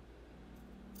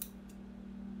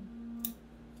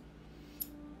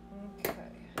 Okay.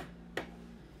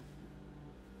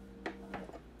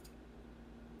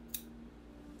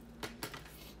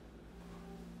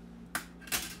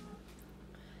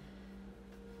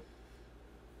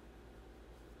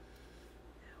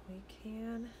 We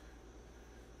can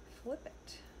flip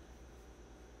it.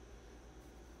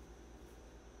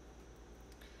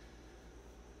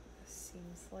 The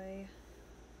seams lay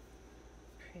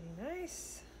pretty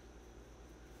nice.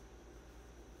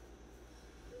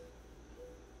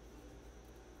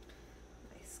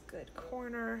 Nice, good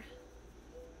corner.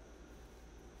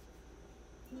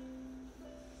 There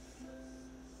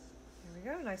we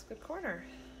go, nice, good corner.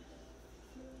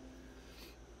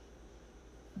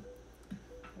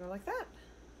 Go like that.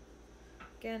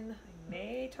 Again, I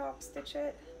may top stitch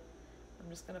it. I'm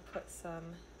just gonna put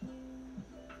some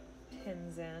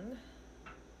pins in.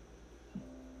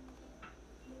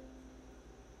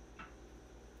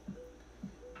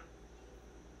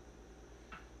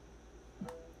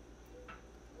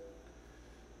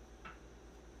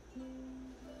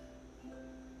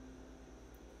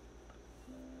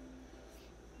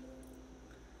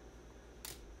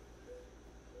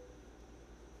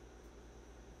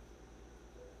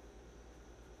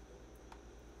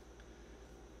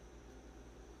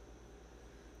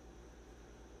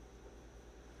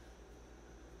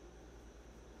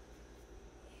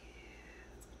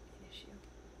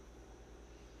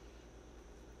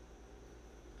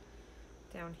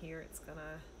 Down here, it's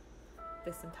gonna,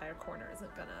 this entire corner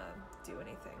isn't gonna do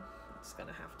anything. It's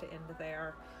gonna have to end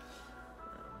there.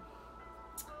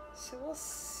 So we'll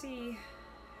see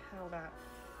how that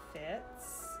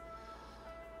fits.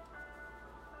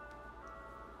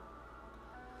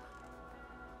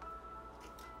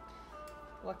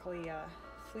 Luckily,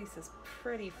 fleece is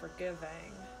pretty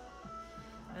forgiving.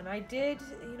 And I did,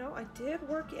 you know, I did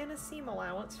work in a seam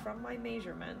allowance from my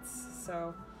measurements,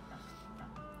 so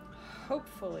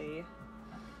hopefully,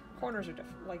 corners are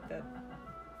like the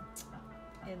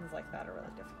ends like that are really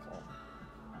difficult.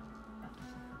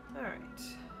 All right.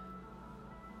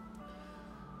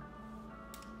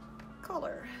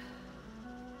 Collar.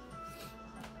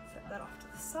 Set that off to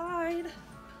the side.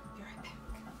 Be right back.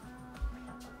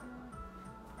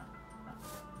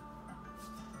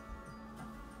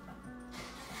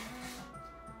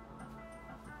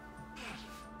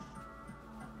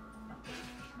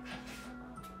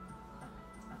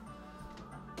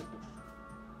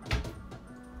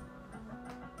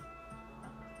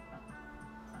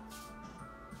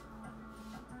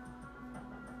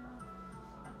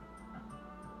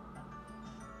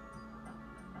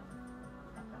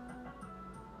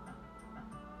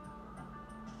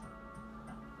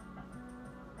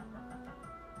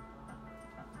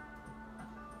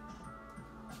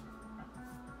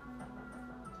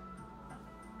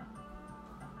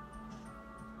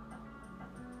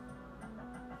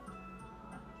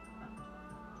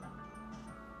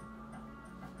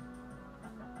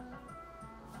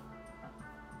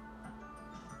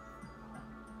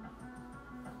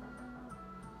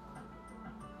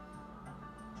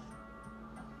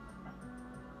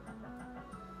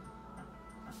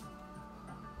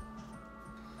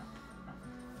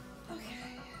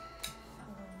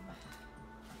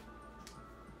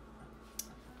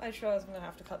 I just realized I'm gonna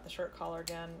have to cut the shirt collar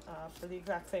again for the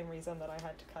exact same reason that I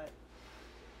had to cut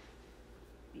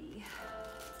the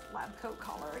lab coat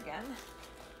collar again.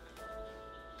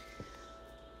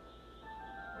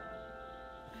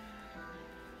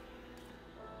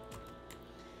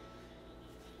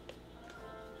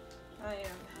 I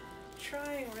am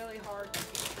trying really hard to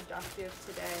be productive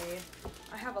today.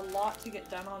 I have a lot to get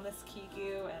done on this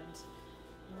Kigu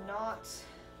and not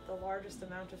the largest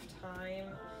amount of time.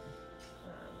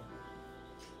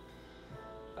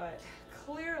 But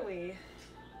clearly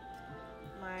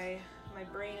my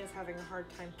brain is having a hard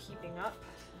time keeping up.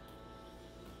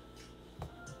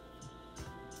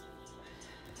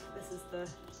 This is the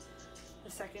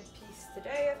second piece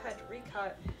today I've had to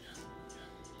recut.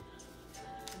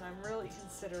 And I'm really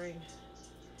considering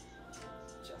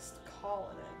just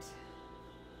calling it.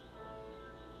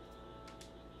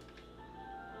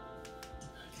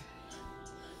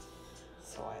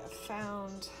 So I have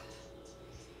found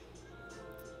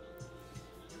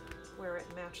where it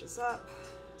matches up.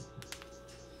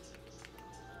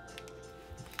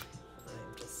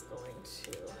 I'm just going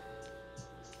to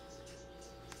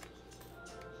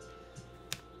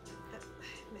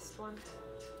I missed one.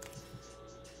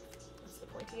 That's the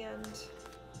pointy end.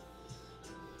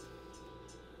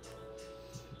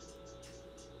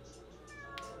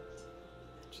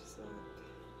 Matches up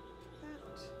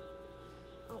that.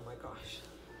 Oh my gosh.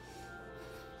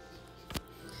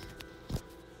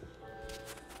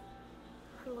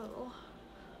 Her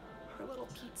little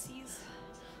Peetsies.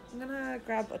 I'm gonna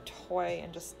grab a toy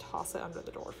and just toss it under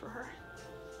the door for her.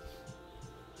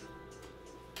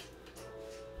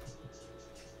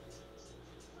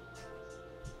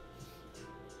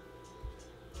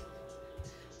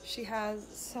 She has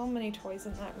so many toys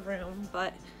in that room,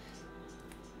 but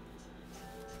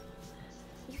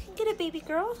you can get it, baby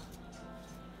girl.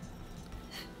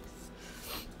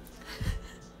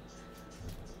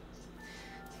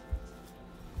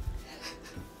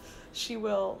 She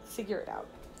will figure it out,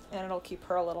 and it'll keep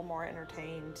her a little more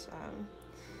entertained,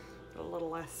 a little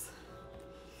less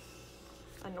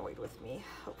annoyed with me,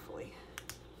 hopefully.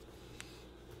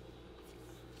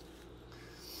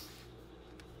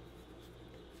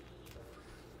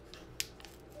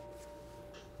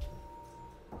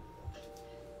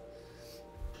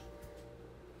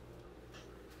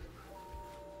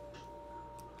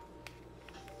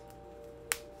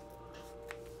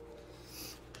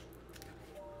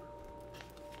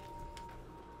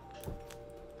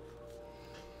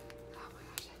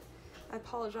 I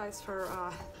apologize for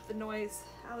the noise.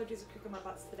 Allergies are kicking my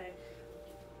butts today.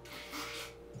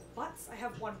 Butts? I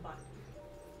have one butt.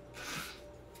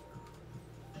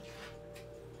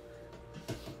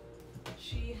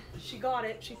 She got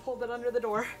it. She pulled it under the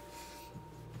door.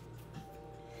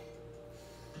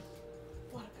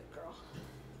 What a good girl.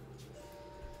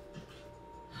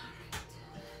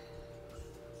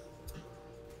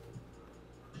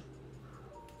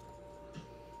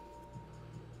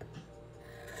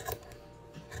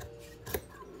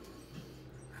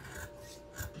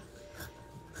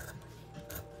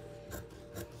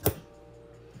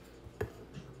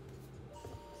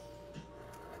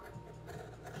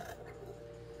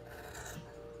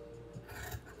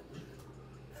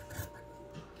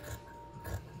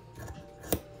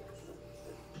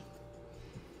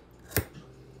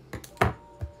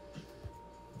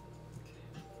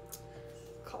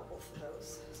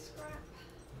 Those scrap.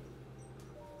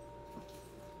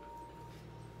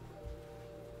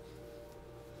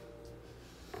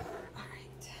 All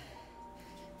right.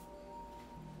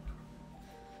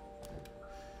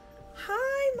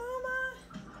 Hi,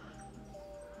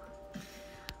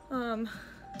 Mama.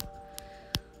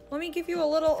 Let me give you a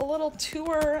little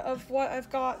tour of what I've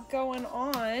got going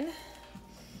on.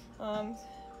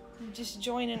 Just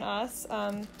joining us.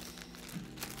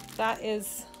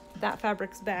 That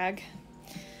fabric's bag.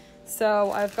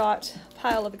 So I've got a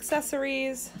pile of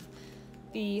accessories,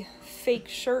 the fake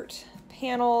shirt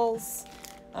panels,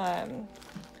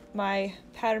 my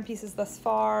pattern pieces thus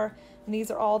far, and these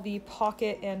are all the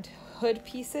pocket and hood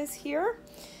pieces here.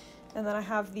 And then I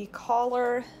have the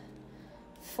collar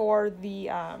for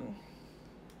the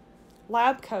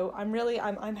lab coat.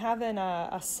 I'm having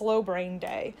a slow brain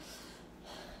day.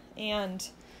 And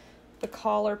the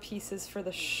collar pieces for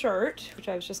the shirt, which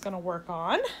I was just going to work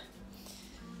on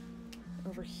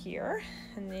over here.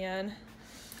 And then,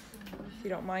 if you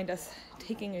don't mind us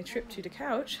taking a trip to the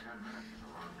couch,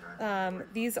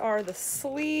 these are the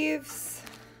sleeves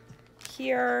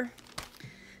here,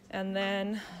 and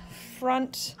then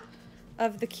front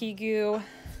of the Kigu,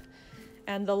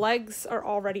 and the legs are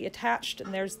already attached,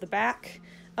 and there's the back,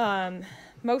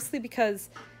 mostly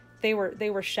because they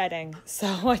were shedding, so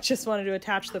I just wanted to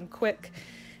attach them quick.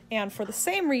 And for the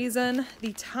same reason,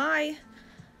 the tie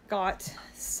got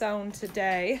sewn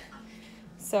today.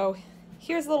 So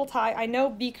here's a little tie. I know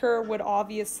Beaker would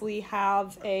obviously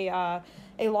have a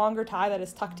longer tie that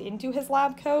is tucked into his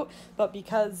lab coat, but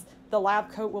because the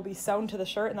lab coat will be sewn to the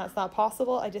shirt and that's not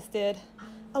possible, I just did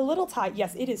a little tie.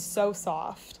 Yes, it is so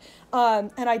soft.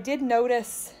 And I did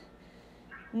notice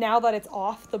now that it's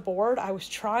off the board, I was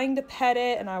trying to pet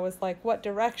it and I was like, what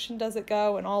direction does it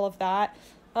go and all of that.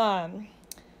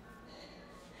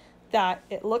 That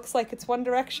it looks like it's one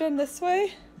direction this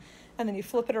way, and then you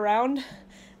flip it around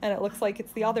and it looks like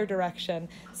it's the other direction.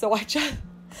 So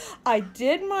I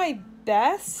did my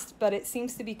best, but it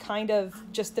seems to be kind of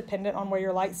just dependent on where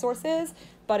your light source is,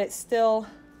 but it's still,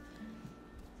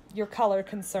 your color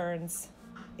concerns,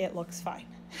 it looks fine.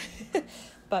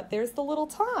 But there's the little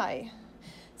tie.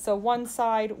 So one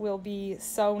side will be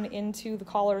sewn into the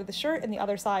collar of the shirt and the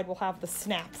other side will have the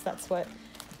snaps. That's what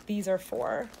these are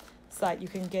for, so that you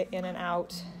can get in and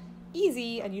out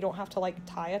easy and you don't have to like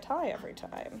tie a tie every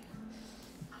time.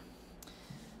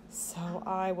 So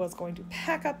I was going to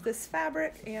pack up this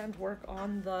fabric and work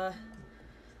on the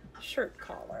shirt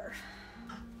collar.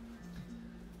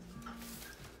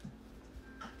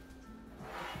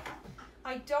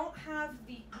 I don't have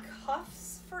the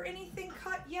cuffs for anything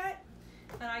cut yet,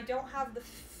 and I don't have the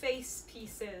face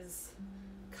pieces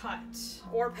cut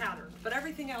or patterned, but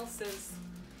everything else is,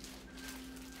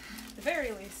 at the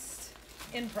very least,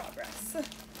 in progress.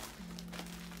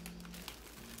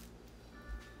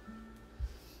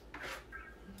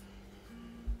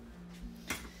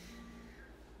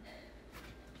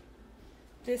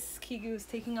 This Kigu is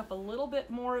taking up a little bit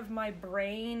more of my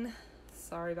brain,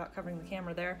 sorry about covering the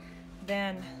camera there,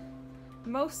 than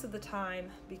most of the time,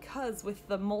 because with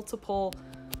the multiple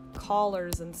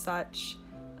collars and such,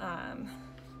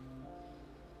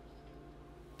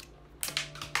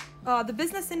 the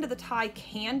business end of the tie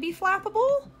can be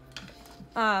flappable.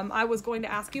 I was going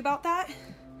to ask you about that,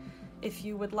 if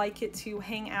you would like it to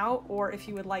hang out or if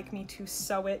you would like me to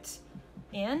sew it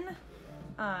in.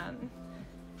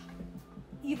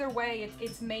 Either way,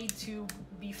 it's made to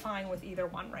be fine with either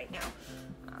one right now.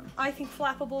 I think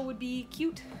flappable would be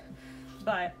cute,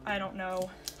 but I don't know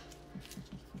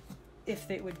if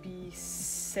it would be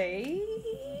safe.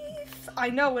 I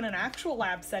know in an actual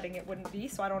lab setting it wouldn't be,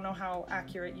 so I don't know how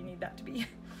accurate you need that to be.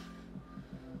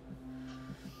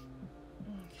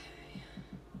 Okay.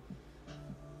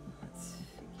 Let's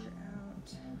figure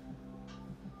out.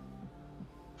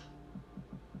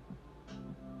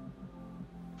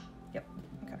 Yep,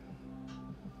 okay.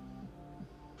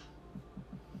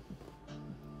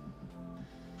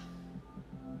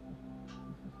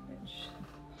 Which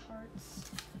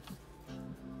parts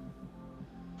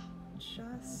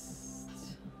just...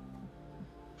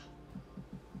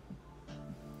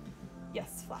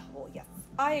 Yes, flappable, yes.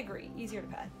 I agree, easier to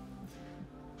pet.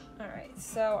 Alright,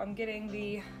 so I'm getting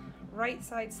the right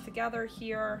sides together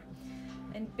here,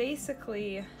 and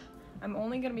basically I'm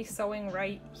only going to be sewing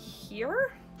right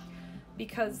here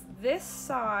because this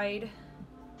side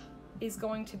is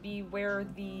going to be where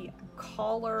the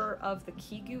collar of the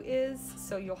Kigu is,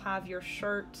 so you'll have your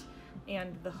shirt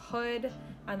and the hood,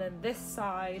 and then this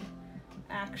side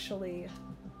actually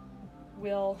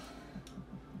will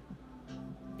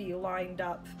be lined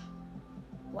up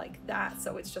like that,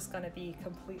 so it's just going to be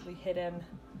completely hidden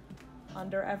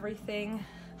under everything.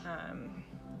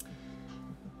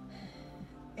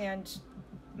 And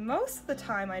most of the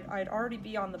time I'd already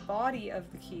be on the body of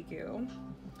the Kigu,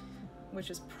 which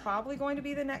is probably going to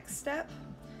be the next step,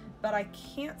 but I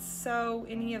can't sew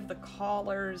any of the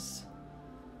collars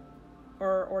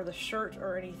or the shirt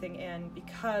or anything in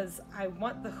because I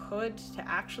want the hood to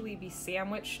actually be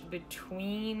sandwiched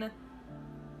between,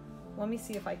 let me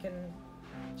see if I can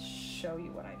show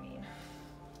you what I mean.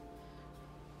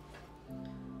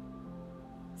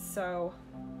 So,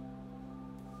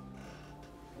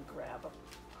 grab a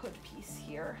hood piece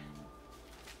here.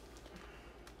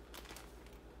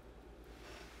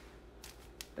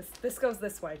 This goes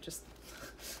this way, just,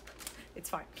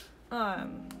 it's fine.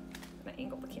 I'm gonna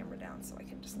angle the camera down so I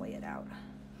can just lay it out.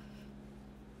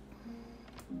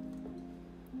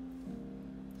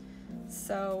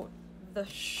 So the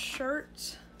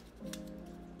shirt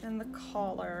and the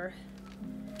collar,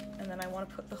 and then I want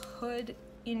to put the hood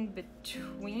in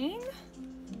between,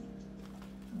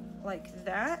 like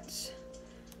that,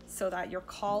 so that your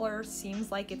collar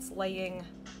seems like it's laying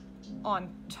on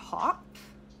top.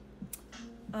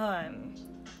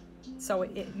 So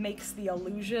it makes the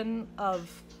illusion of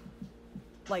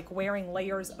like wearing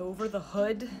layers over the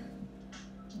hood,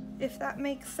 if that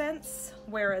makes sense.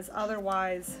 Whereas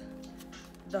otherwise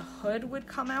the hood would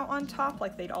come out on top,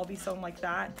 like they'd all be sewn like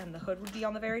that, and the hood would be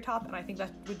on the very top, and I think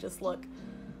that would just look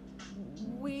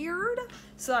weird.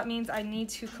 So that means I need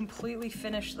to completely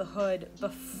finish the hood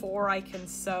before I can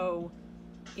sew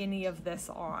any of this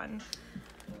on.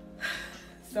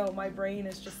 So my brain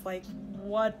is just like,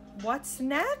 what's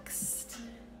next?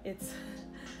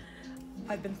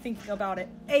 I've been thinking about it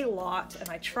a lot, and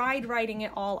I tried writing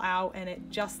it all out, and it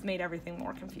just made everything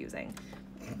more confusing.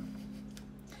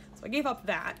 So I gave up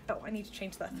that. Oh, I need to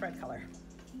change the thread color.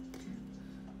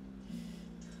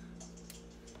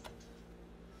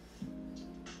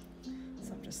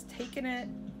 So I'm just taking it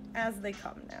as they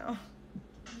come now.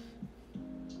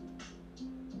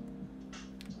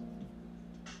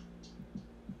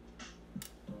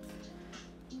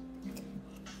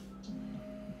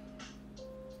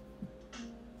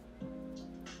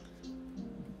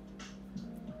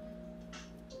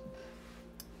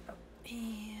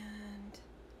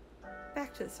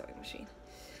 Back to the sewing machine.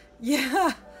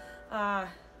 Yeah, I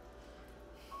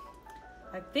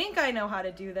think I know how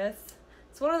to do this.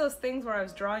 It's one of those things where I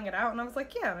was drawing it out and I was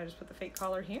like, yeah, and I just put the fake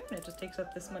collar here and it just takes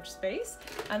up this much space.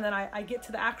 And then I get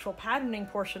to the actual patterning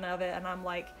portion of it and I'm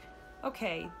like,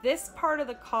 okay, this part of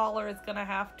the collar is gonna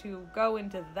have to go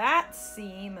into that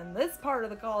seam, and this part of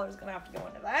the collar is gonna have to go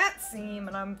into that seam,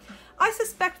 and I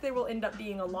suspect there will end up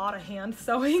being a lot of hand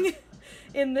sewing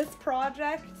in this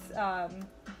project.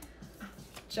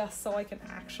 Just so I can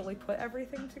actually put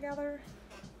everything together.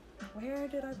 Where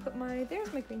did I put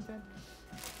there's my green thread.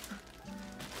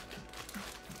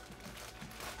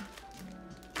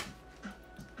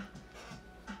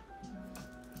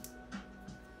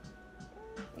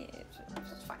 Yeah,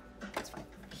 it's fine, it's fine.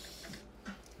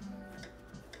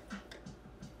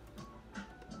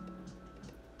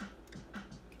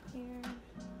 Here.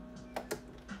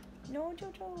 No,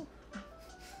 Jojo.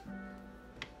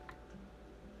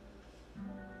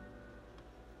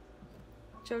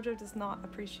 Jojo does not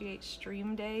appreciate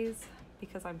stream days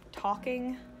because I'm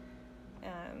talking,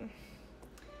 and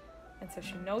so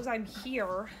she knows I'm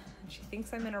here and she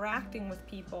thinks I'm interacting with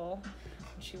people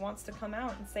and she wants to come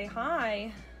out and say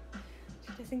hi.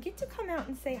 She doesn't get to come out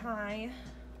and say hi.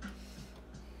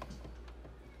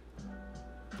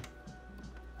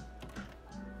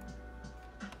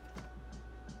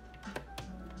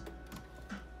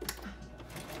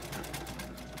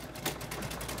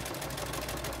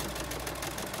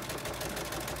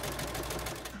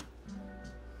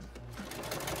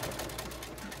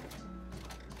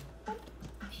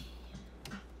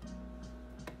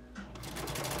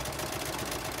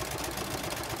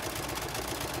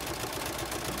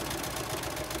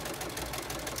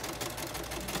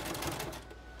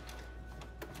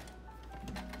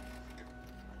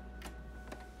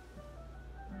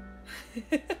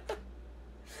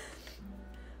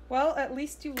 Well, at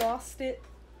least you lost it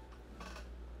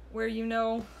where you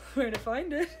know where to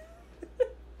find it.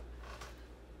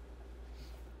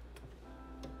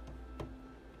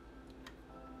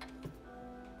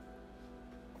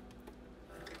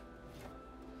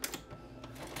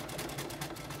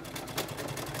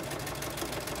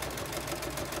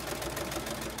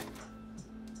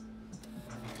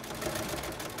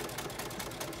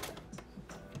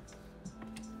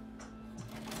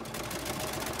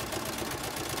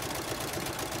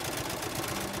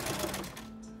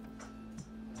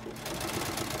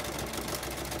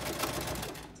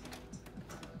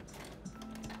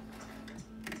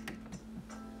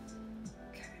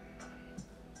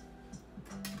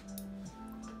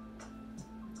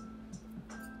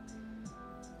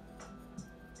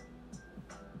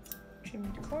 Trim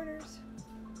into corners.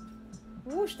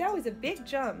 Whoosh, that was a big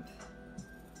jump.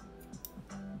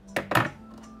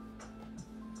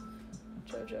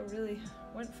 Jojo really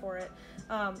went for it.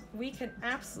 We can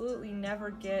absolutely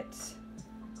never get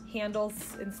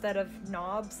handles instead of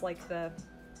knobs, like the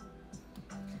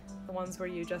ones where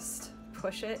you just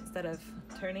push it instead of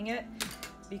turning it,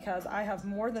 because I have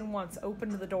more than once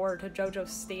opened the door to Jojo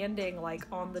standing like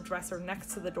on the dresser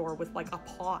next to the door with like a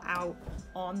paw out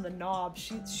on the knob.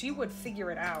 She would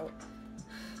figure it out.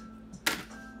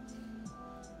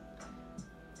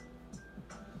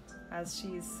 As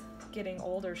she's getting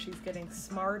older, she's getting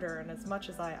smarter, and as much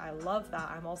as I love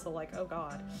that, I'm also like, oh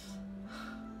God.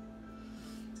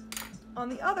 On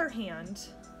the other hand,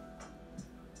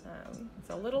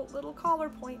 so little collar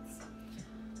points.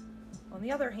 On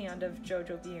the other hand of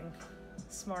Jojo being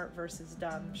smart versus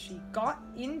dumb, she got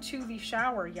into the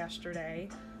shower yesterday.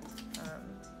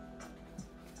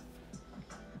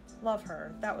 Love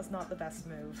her. That was not the best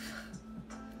move.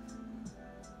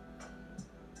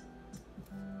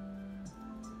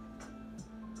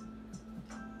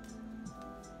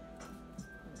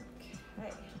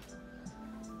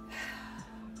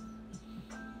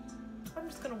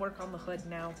 just gonna work on the hood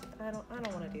now. I don't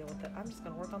want to deal with it. I'm just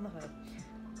gonna work on the hood.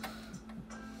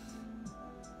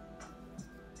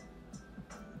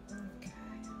 Okay.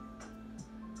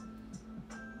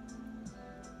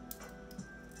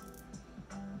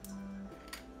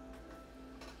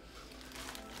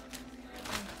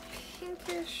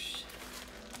 Pinkish.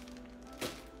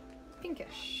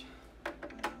 Pinkish.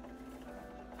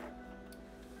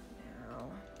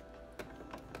 Now.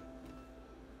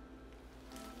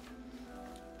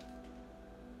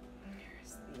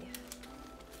 Here's the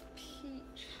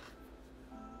peach.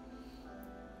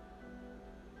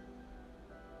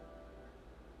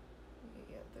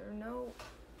 Yeah, there are no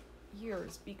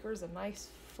ears. Beaker's a nice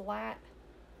flat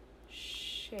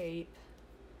shape.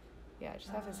 Yeah, just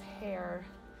have his hair.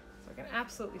 So I can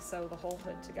absolutely sew the whole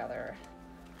hood together.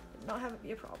 Not have it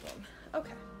be a problem.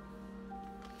 Okay.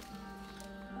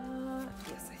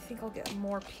 Yes, I think I'll get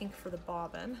more pink for the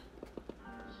bobbin.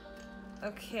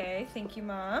 Okay, thank you,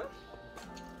 Mom.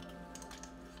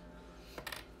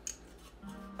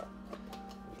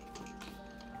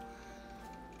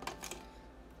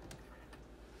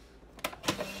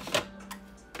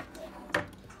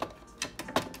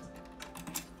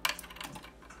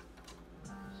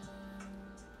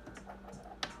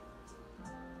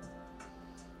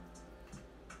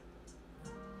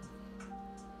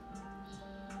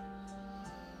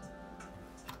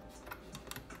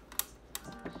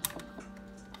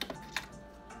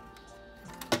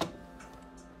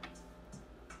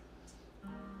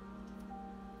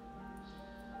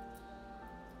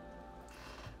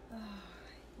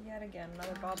 Yet again,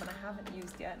 another bobbin I haven't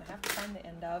used yet and I have to find the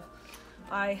end of.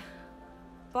 I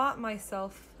bought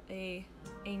myself a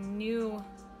new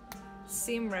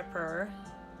seam ripper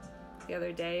the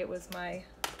other day. It was my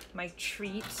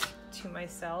treat to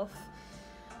myself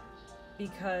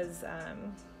because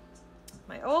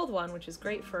my old one, which is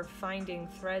great for finding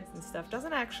threads and stuff,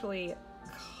 doesn't actually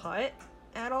cut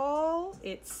at all.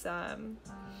 It's I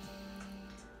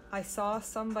saw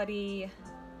somebody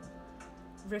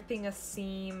ripping a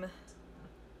seam,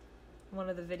 one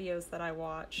of the videos that I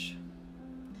watch,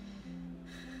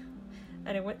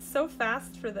 and it went so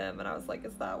fast for them, and I was like,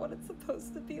 is that what it's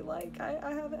supposed to be like?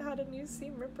 I haven't had a new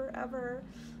seam ripper ever.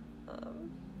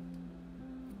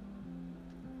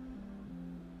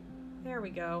 There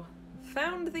we go.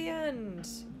 Found the end.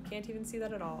 Can't even see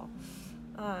that at all.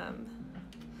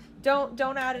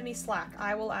 Don't add any slack.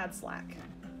 I will add slack.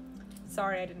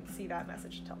 Sorry, I didn't see that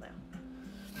message until now.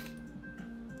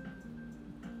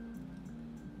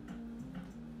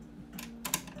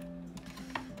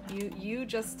 You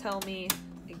just tell me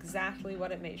exactly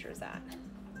what it measures at.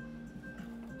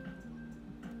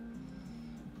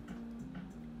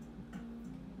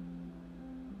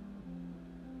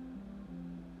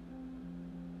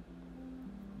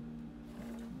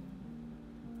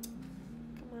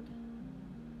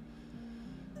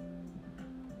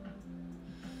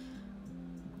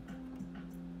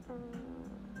 Come on.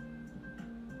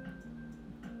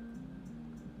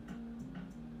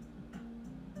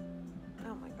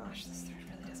 Oh my gosh, this thread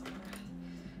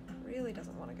really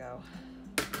doesn't want to go.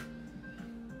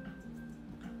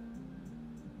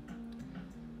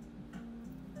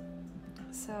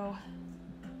 So,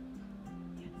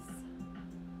 yes.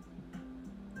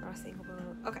 Ross Eagle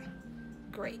Boom. Okay,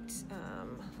 great.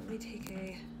 Let me take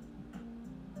a.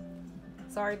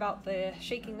 Sorry about the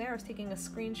shaking there. I was taking a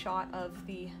screenshot of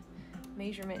the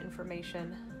measurement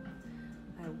information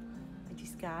I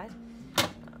just got.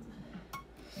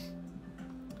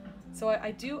 So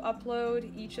I do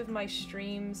upload each of my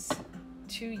streams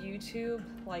to YouTube,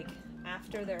 like,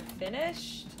 after they're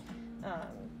finished.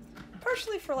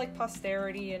 Partially for, like,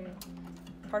 posterity and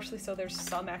partially so there's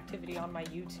some activity on my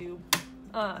YouTube.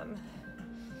 But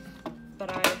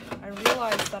I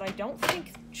realized that I don't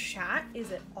think chat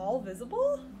is at all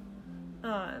visible.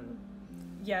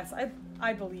 Yes,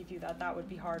 I believe you that would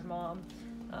be hard, Mom.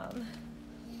 And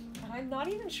I'm not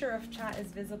even sure if chat is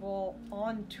visible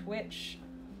on Twitch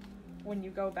when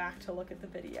you go back to look at the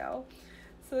video.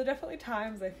 So there are definitely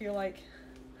times I feel like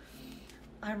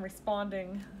I'm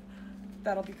responding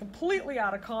that'll be completely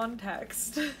out of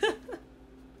context. Okay.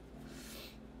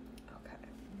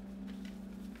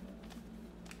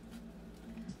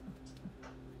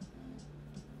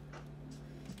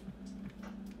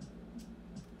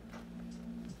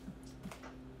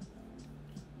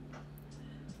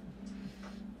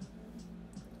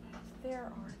 There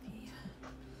are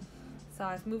So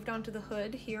I've moved on to the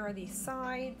hood. Here are the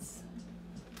sides.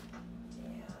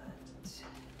 And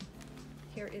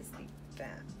here is the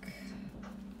back.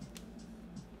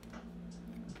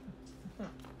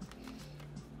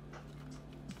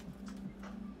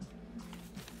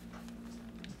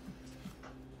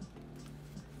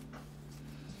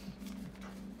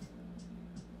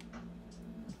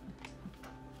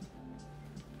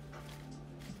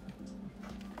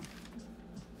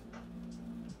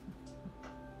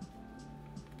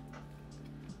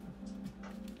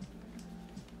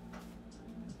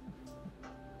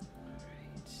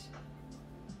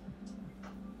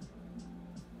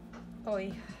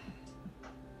 Hoi.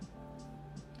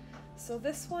 So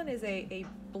this one is a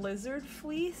blizzard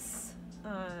fleece,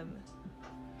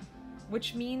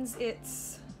 which means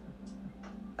it's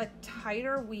a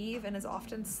tighter weave and is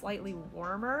often slightly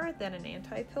warmer than an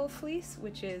anti-pill fleece,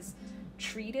 which is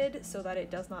treated so that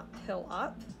it does not pill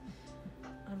up.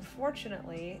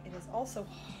 Unfortunately, it is also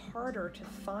harder to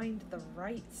find the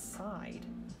right side.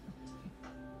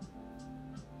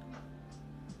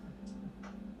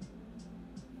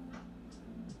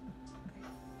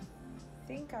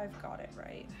 I think I've got it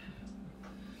right.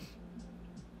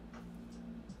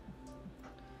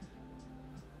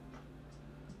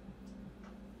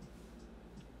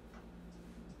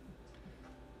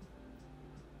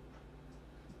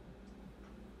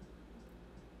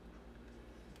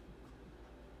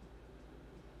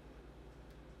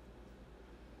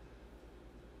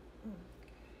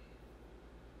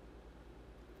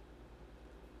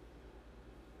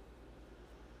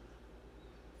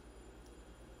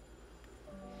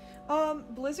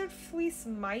 Blizzard fleece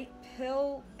might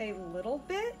pill a little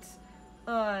bit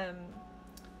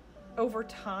over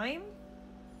time,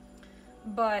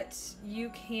 but you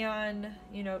can,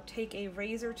 you know, take a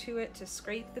razor to it to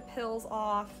scrape the pills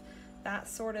off, that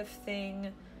sort of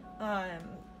thing.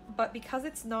 But because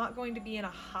it's not going to be in a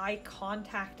high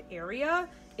contact area,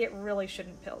 it really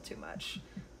shouldn't pill too much.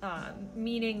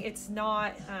 Meaning it's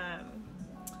not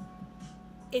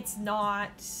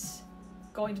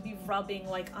going to be rubbing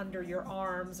like under your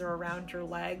arms or around your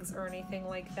legs or anything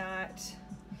like that.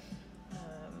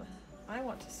 I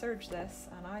want to serge this,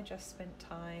 and I just spent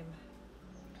time.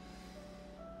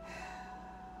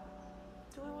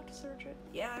 Do I want to serge it?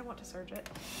 Yeah, I want to serge it.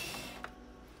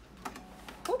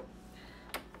 Whoop.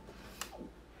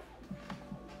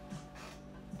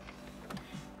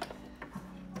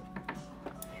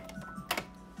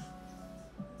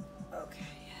 Okay.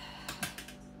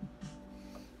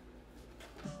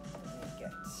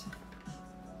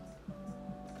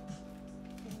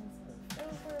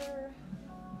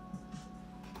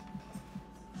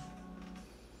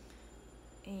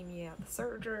 Aiming out the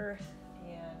serger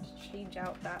and change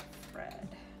out that thread.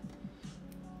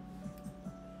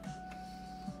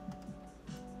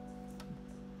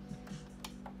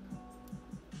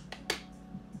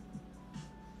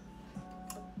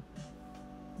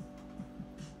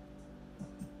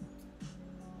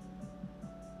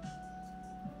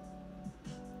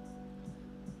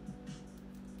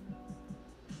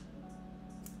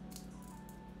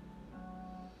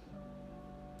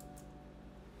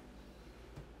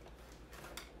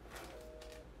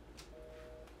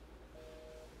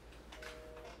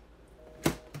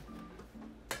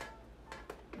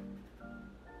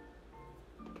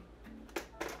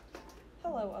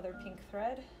 Hello, other pink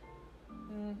thread.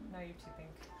 No, you're too pink.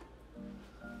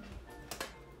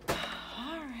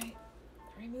 Alright,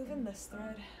 removing this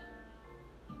thread.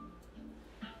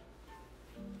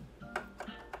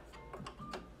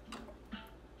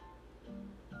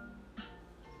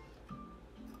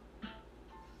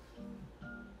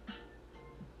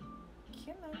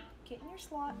 Come on, get in your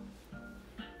slot.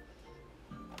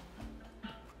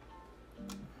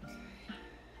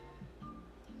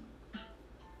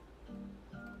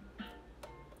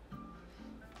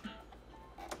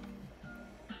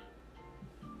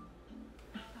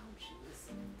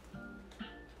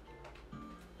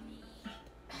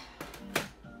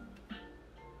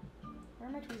 Where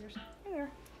are my tweezers? Hey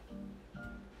there.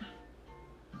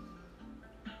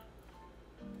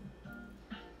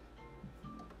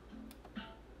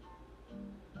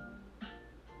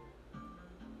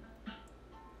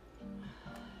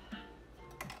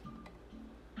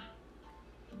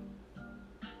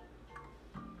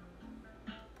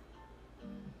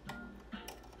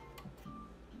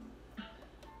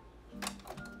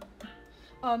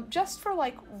 Just for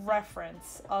like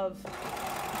reference of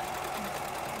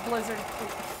blizzard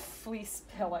fleece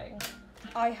pilling,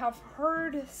 I have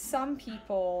heard some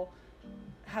people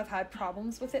have had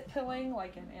problems with it pilling,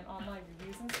 like in online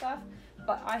reviews and stuff,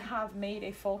 but I have made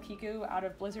a full kigu out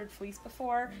of blizzard fleece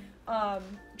before,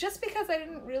 just because I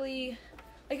didn't really,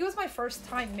 like, it was my first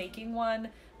time making one,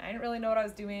 I didn't really know what I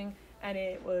was doing, and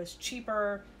it was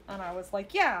cheaper, and I was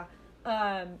like, yeah,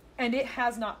 and it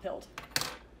has not pilled.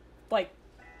 Like,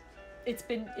 it's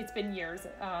been years,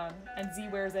 and Z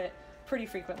wears it pretty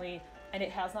frequently, and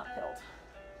it has not pilled.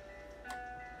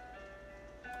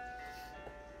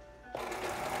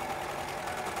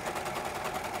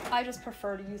 I just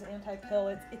prefer to use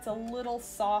anti-pill. It's a little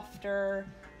softer,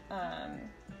 a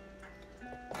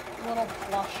little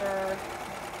plusher.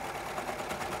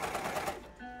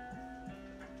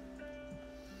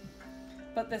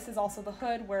 but this is also the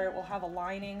hood where it will have a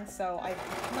lining, so I'm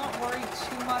not worried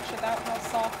too much about how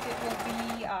soft it will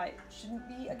be. It shouldn't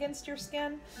be against your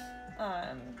skin.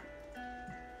 And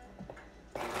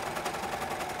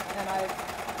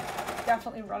I've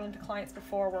definitely run into clients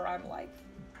before where I'm like,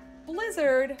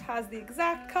 Blizzard has the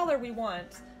exact color we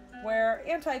want, where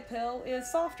anti-pill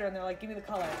is softer, and they're like, give me the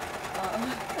color.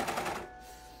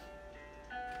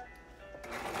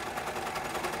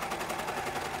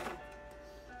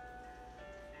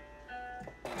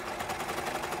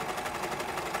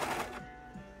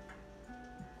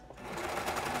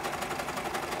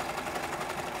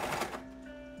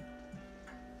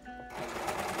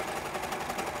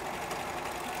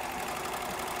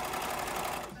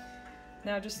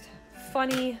 Now, just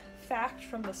funny fact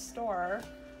from the store,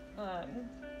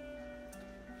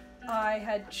 I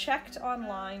had checked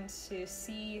online to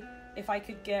see if I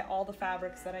could get all the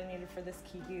fabrics that I needed for this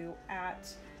Kigu at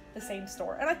the same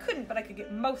store. And I couldn't, but I could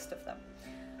get most of them.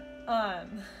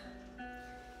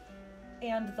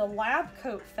 And the lab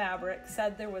coat fabric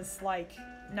said there was like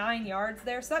 9 yards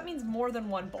there, so that means more than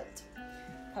one bolt,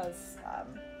 because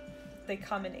they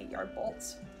come in 8-yard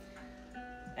bolts.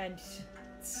 And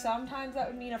sometimes that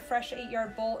would mean a fresh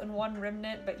 8-yard bolt and 1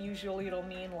 remnant, but usually it'll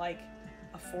mean like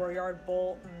a 4-yard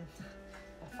bolt and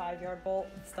a 5-yard bolt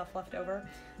and stuff left over.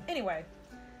 Anyway,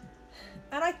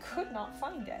 and I could not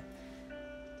find it.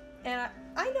 And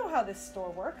I know how this store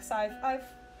works. I've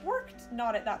worked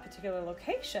not at that particular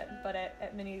location, but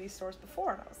at many of these stores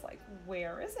before, and I was like,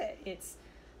 where is it? It's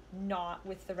not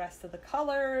with the rest of the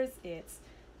colors. It's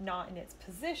not in its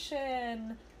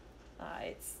position.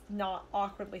 It's not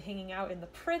awkwardly hanging out in the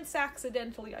prints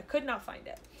accidentally. I could not find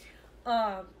it.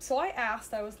 So I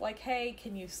asked, I was like, hey,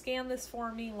 can you scan this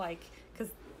for me? Like,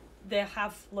 because they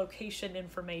have location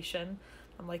information.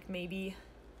 I'm like, maybe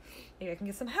I can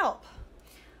get some help.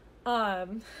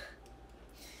 And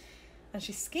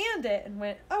she scanned it and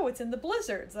went, oh, it's in the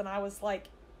Blizzards. And I was like,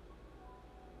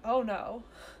 oh no,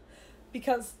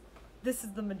 because this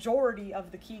is the majority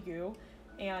of the Kigu,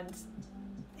 and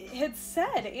it had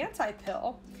said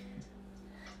anti-pill.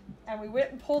 And we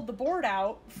went and pulled the board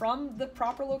out from the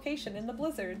proper location in the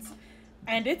Blizzards,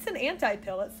 and it's an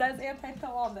anti-pill. It says anti-pill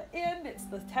on the end. It's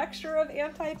the texture of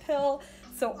anti-pill.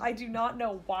 So I do not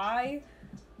know why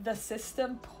the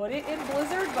system put it in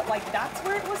Blizzard, but like that's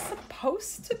where it was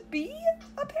supposed to be,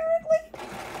 apparently.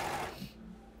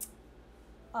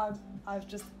 I'm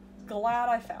just glad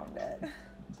I found it.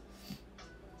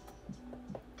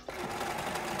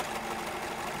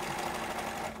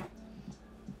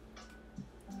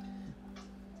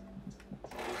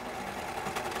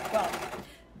 Well,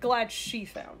 glad she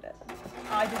found it.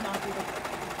 I did not do the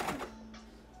work.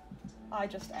 I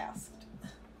just asked.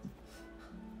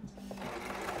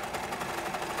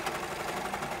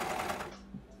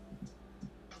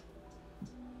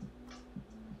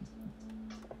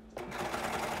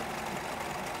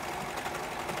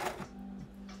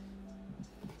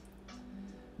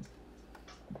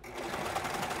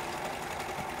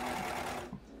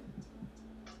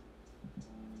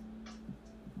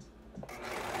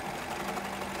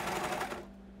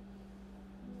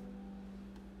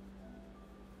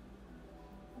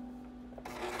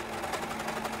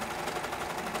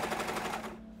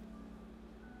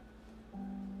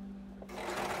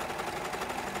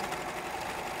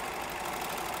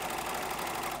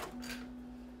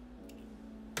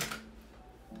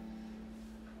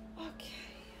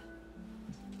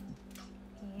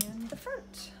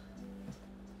 Front.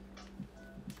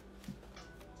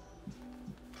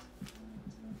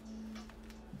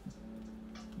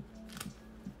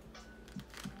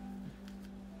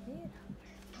 Yeah.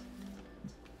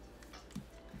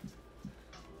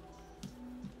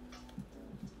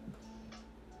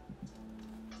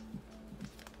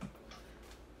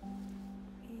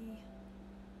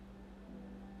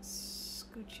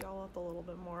 Scooch y'all up a little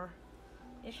bit more.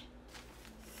 Ish.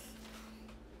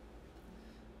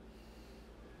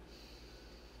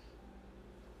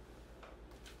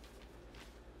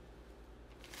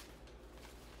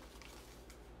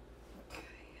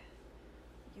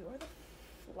 You are the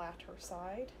flatter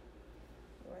side.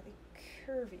 You are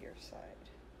the curvier side.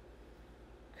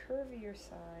 Curvier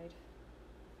side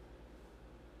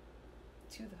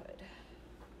to the hood.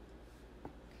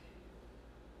 Okay.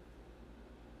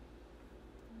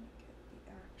 Get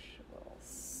the actual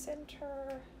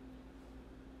center.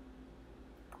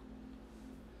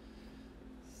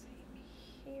 Same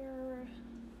here.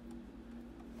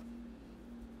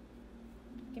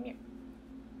 Come here.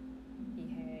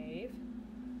 Behave.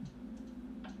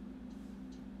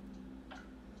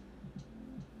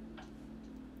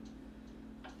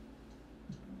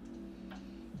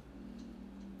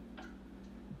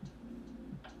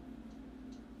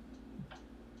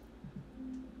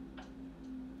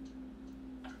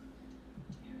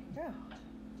 go.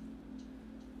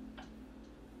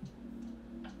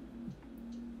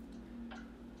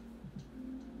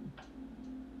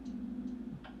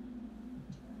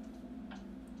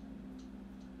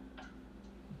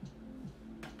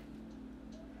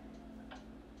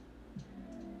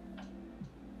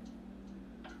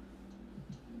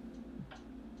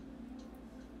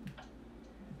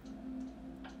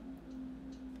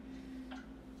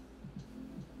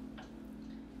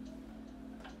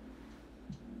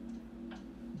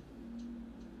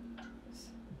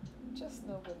 Just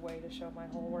no good way to show my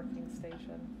whole working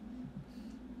station.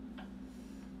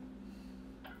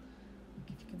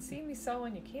 If you can see me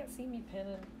sewing, you can't see me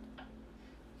pinning.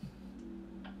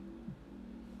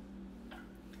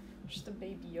 Just a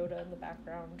baby Yoda in the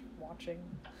background watching.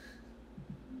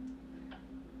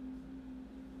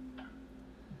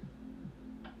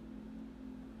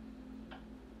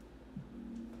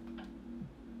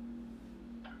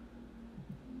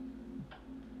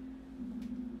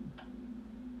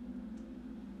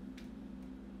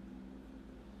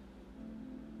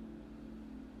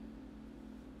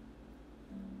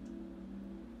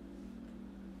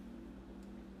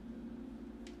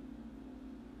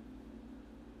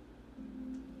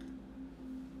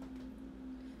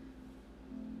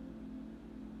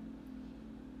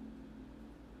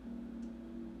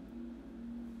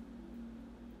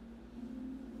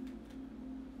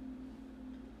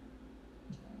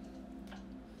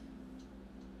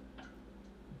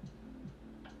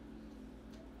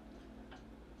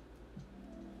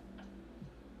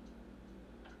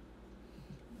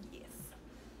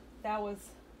 That was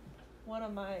one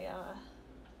of my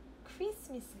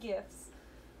Christmas gifts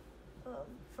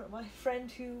from my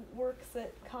friend who works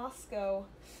at Costco,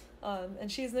 and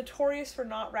she's notorious for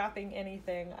not wrapping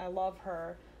anything. I love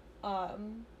her.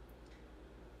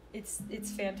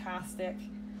 It's fantastic.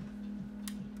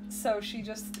 So she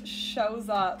just shows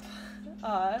up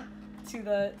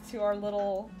to our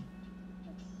little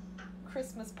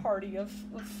Christmas party of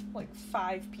like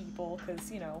 5 people, because,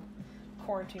 you know,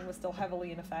 quarantine was still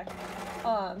heavily in effect.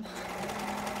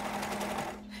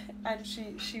 And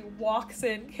she walks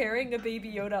in carrying a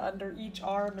baby Yoda under each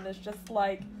arm and is just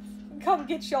like, come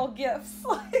get y'all gifts.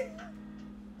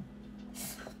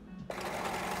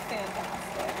 Fantastic.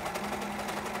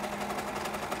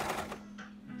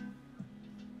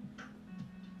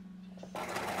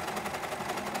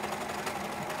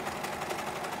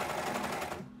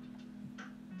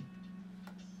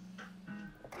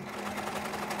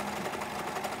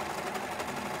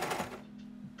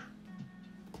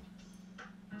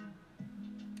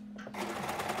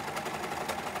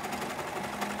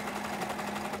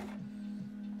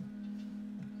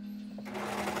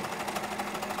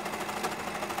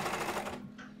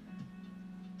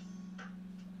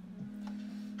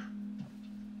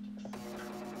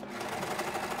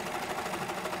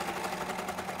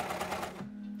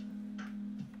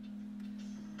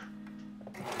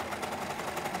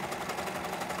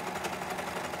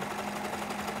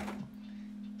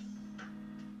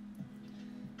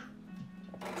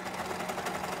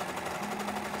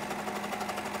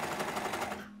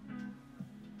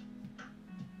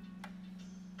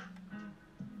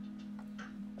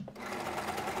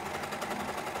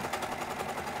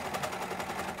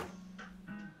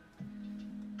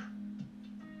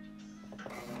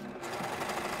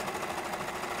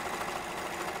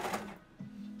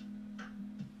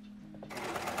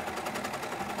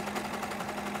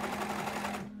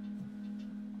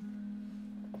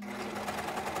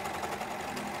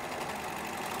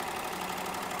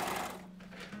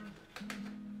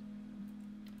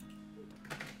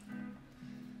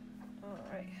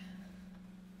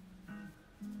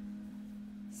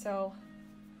 So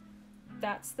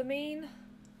that's the main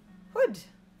hood.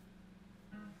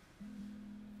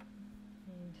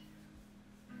 And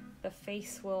the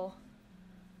face will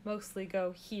mostly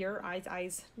go here,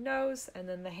 eyes, nose, and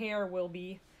then the hair will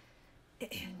be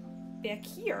back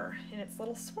here in its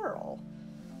little swirl.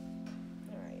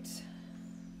 All right.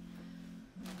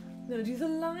 I'm gonna do the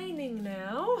lining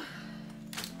now,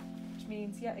 which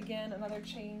means yet again another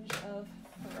change of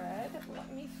thread.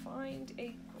 Let me find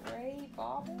a gray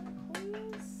bobbin,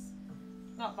 please.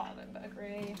 Not bobbin, but a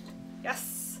gray.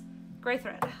 Yes, gray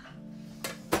thread.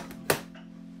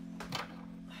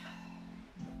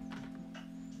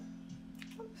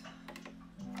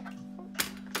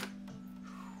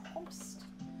 Yes.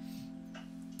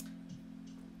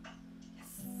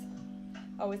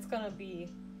 Oh, it's gonna be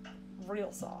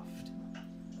real soft.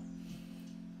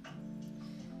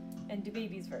 And the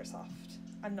baby's very soft.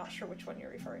 I'm not sure which one you're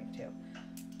referring to.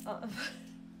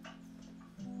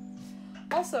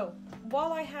 Also,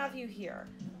 while I have you here,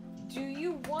 Do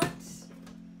you want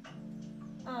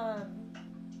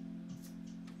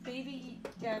baby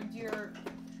and your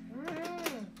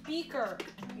Beaker,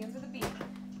 begins with a B.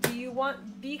 Do you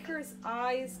want Beaker's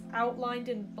eyes outlined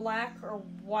in black or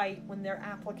white when they're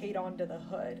appliqued onto the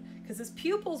hood? Because his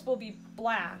pupils will be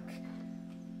black.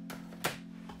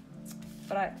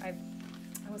 But I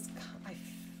was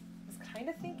kind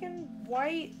of thinking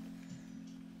white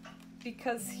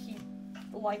because he,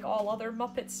 like all other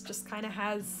Muppets, just kind of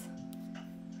has,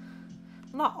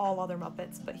 not all other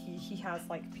Muppets, but he has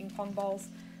like ping pong balls.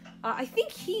 I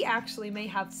think he actually may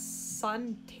have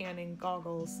sun tanning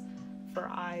goggles for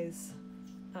eyes,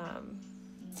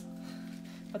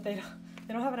 but they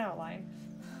don't have an outline,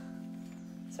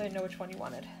 so I didn't know which one you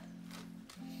wanted.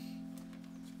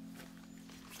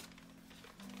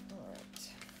 All right,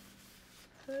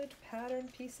 hood pattern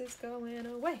pieces going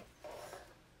away.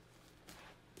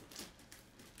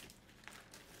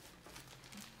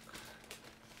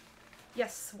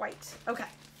 Yes, white. Okay.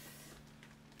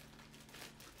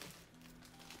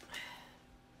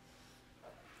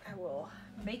 I will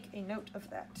make a note of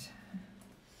that.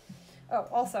 Oh,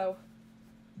 also,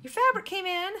 your fabric came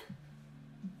in.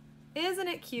 Isn't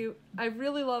it cute? I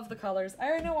really love the colors.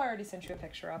 I know I already sent you a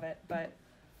picture of it, but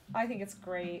I think it's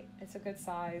great. It's a good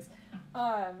size.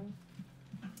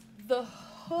 The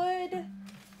hood,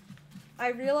 I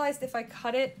realized if I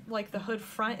cut it, like the hood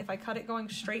front, if I cut it going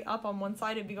straight up on one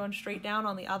side, it'd be going straight down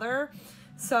on the other.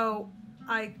 So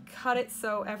I cut it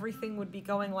so everything would be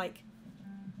going like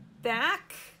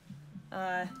back.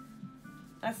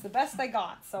 That's the best I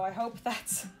got, so I hope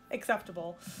that's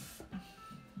acceptable.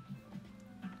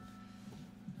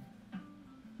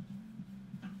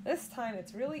 This time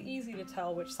it's really easy to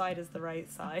tell which side is the right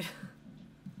side.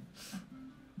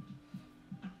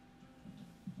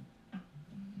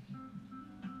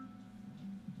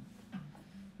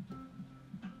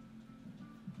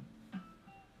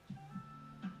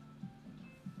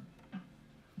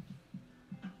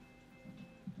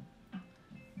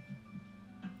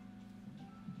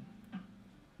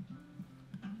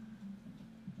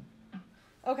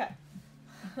 Okay,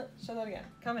 show that again,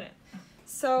 coming in.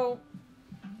 So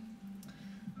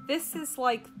this is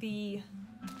like the,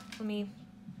 let me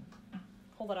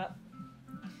hold it up.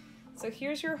 So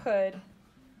here's your hood.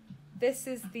 This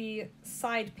is the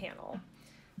side panel.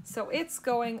 So it's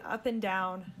going up and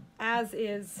down, as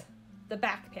is the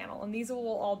back panel. And these will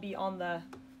all be on the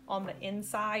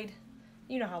inside.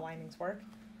 You know how linings work.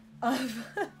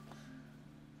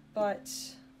 But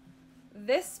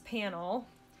this panel,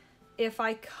 if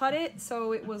I cut it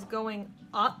so it was going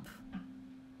up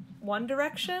one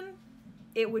direction,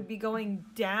 it would be going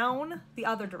down the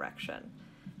other direction.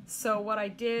 So what I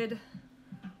did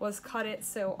was cut it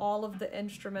so all of the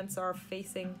instruments are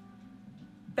facing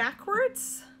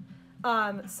backwards.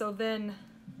 So then,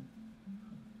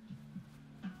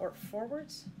 or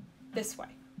forwards, this way.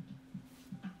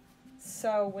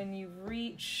 So when you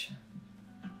reach,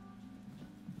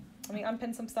 let me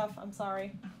unpin some stuff, I'm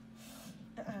sorry.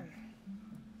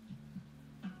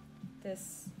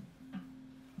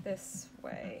 This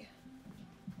way.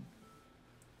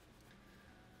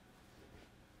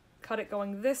 Cut it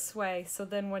going this way, so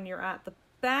then when you're at the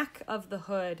back of the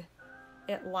hood,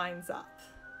 it lines up.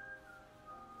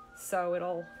 So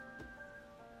it'll,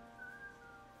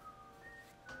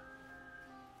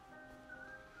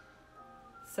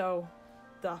 so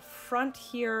the front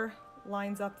here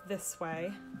lines up this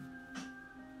way.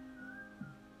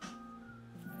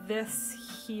 This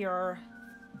here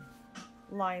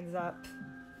lines up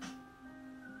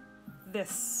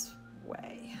this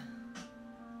way.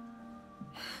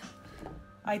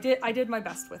 I did my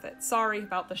best with it. Sorry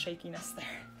about the shakiness there,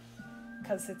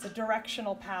 because it's a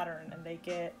directional pattern and they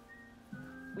get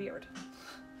weird.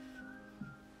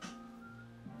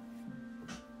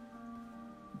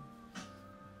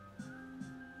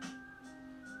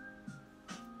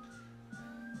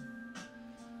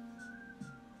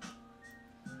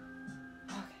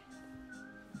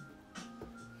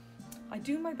 I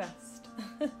do my best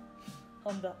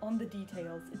on the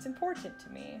details. It's important to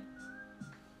me.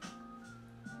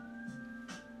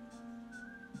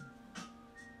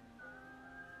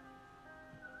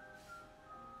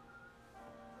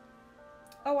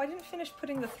 Oh, I didn't finish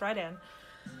putting the thread in.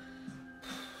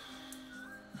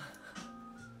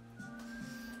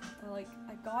 I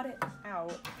got it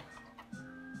out,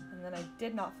 and then I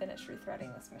did not finish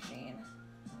rethreading this machine.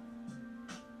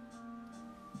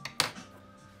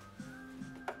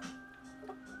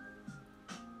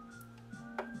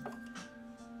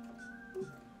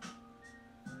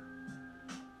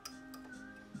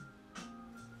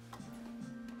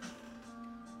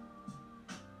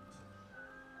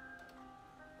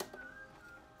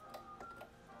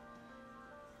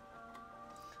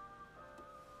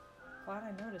 glad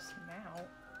I noticed now.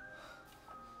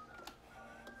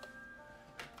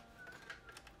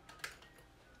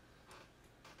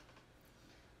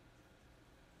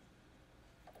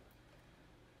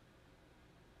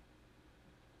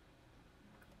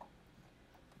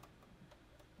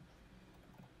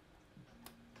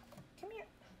 Come here.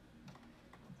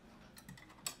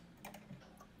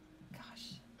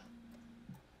 Gosh.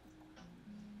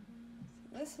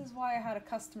 This is why I had a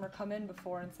customer come in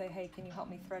before and say, hey, can you help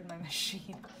me thread my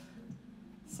machine?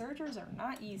 Sergers are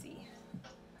not easy,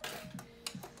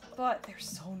 but they're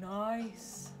so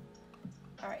nice.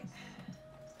 All right.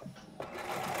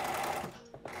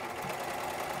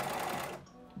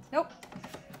 Nope,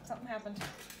 something happened.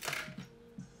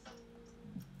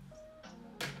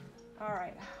 All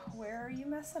right, where are you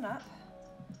messing up?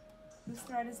 Whose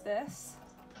thread is this?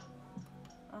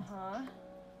 Uh-huh.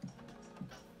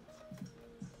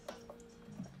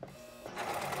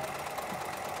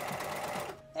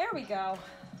 There we go.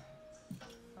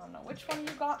 I don't know which one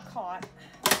you got caught.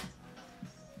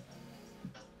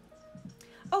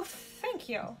 Oh, thank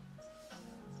you.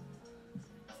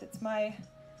 It's my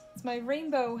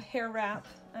rainbow hair wrap.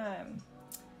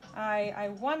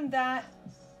 I won that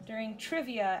during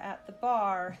trivia at the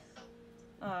bar.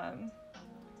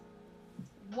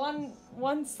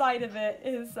 One side of it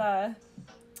is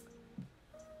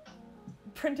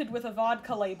printed with a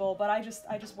vodka label, but I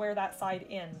just wear that side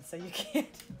in, so you can't,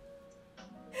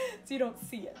 so you don't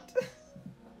see it.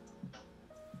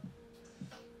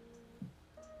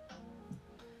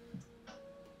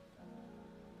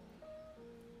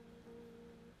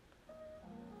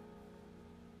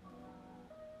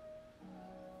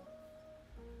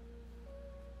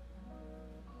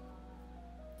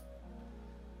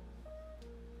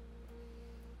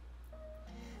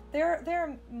 There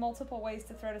are multiple ways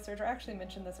to thread a serger. I actually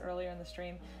mentioned this earlier in the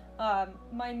stream.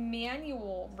 My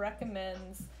manual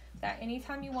recommends that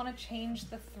anytime you want to change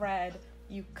the thread,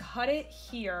 you cut it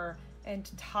here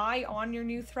and tie on your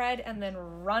new thread and then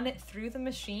run it through the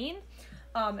machine.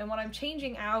 And when I'm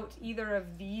changing out either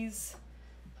of these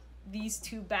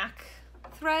two back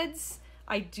threads,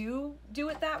 I do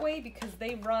it that way because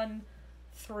they run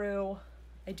through,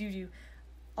 I do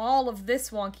all of this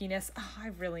wonkiness. Oh, I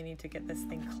really need to get this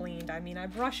thing cleaned. I mean, I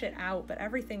brush it out, but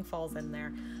everything falls in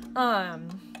there.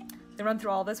 They run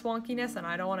through all this wonkiness and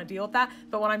I don't want to deal with that.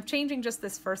 But when I'm changing just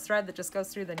this first thread that just goes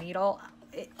through the needle,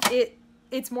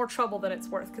 it's more trouble than it's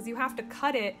worth because you have to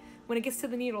cut it when it gets to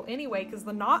the needle anyway because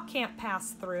the knot can't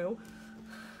pass through.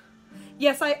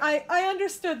 Yes, I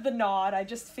understood the nod. I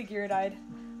just figured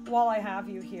while I have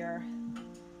you here.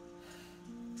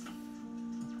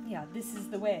 Yeah, this is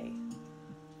the way.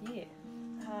 Yeah.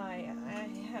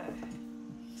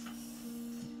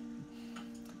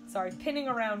 Sorry, pinning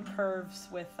around curves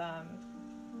with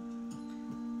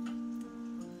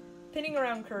pinning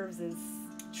around curves is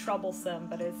troublesome,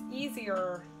 but it's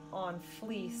easier on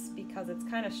fleece because it's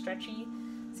kind of stretchy.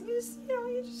 So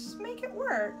you just make it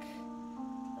work.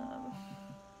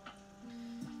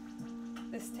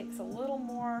 This takes a little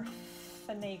more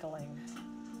finagling.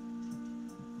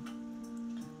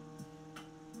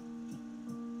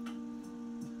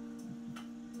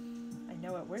 I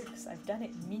know it works. I've done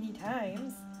it many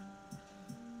times.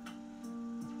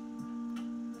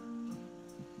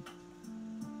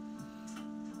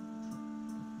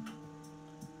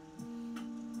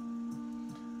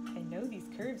 I know these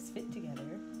curves fit together.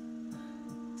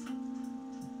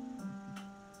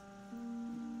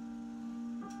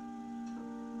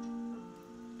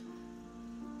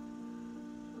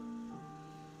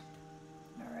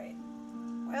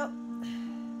 Well,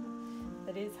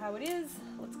 that is how it is.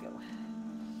 Let's go.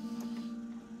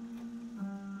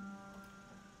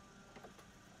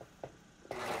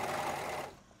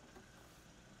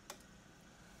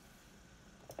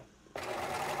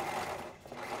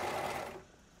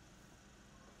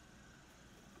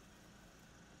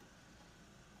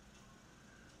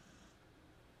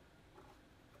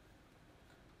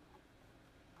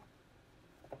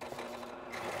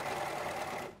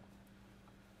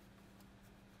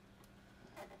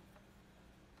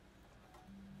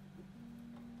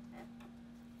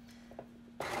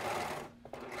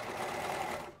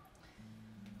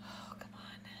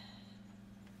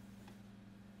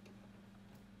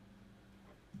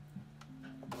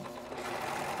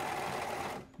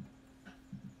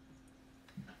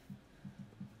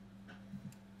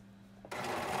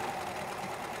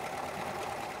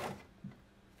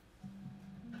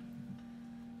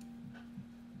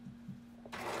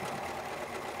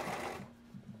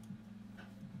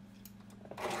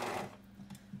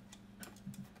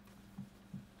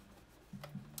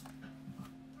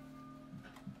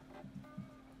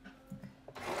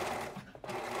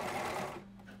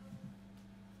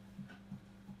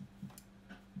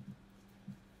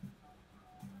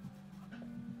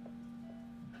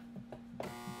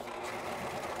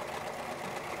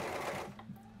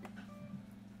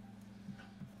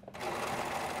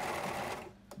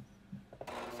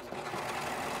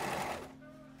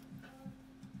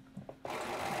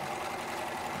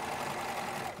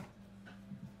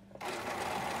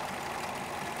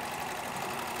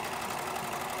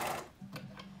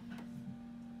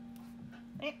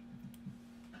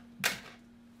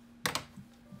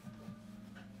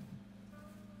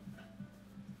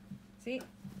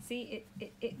 See,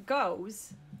 it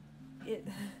goes. It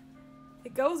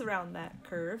goes around that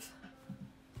curve.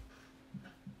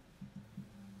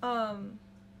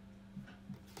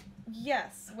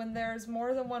 Yes, when there's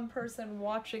more than one person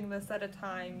watching this at a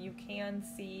time, you can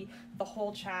see the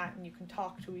whole chat and you can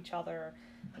talk to each other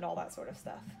and all that sort of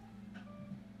stuff.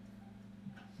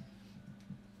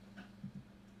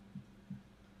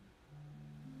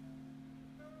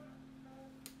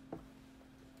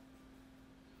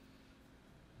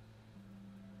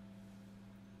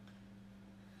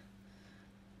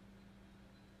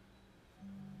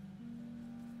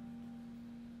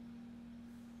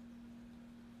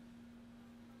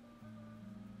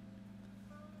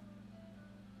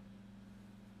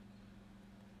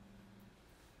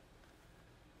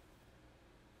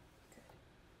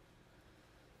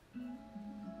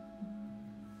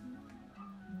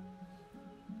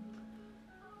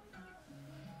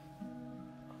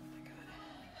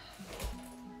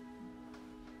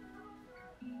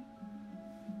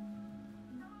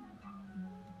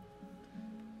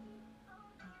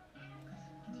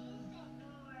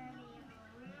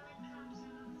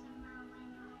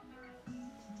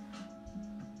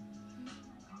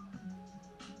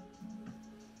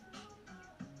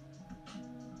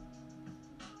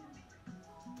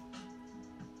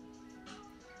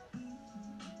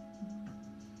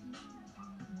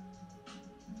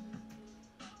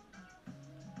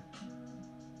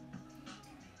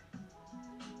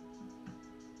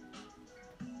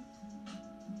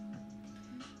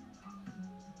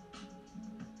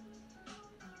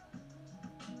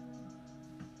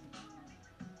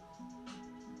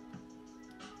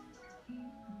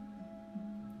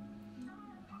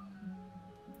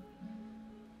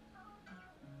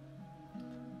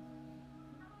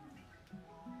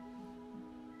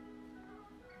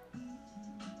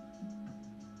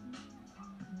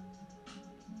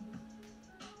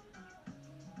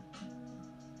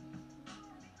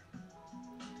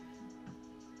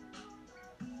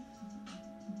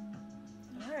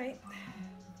 All right.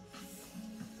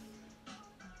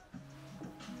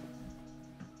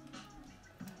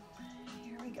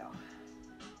 Here we go.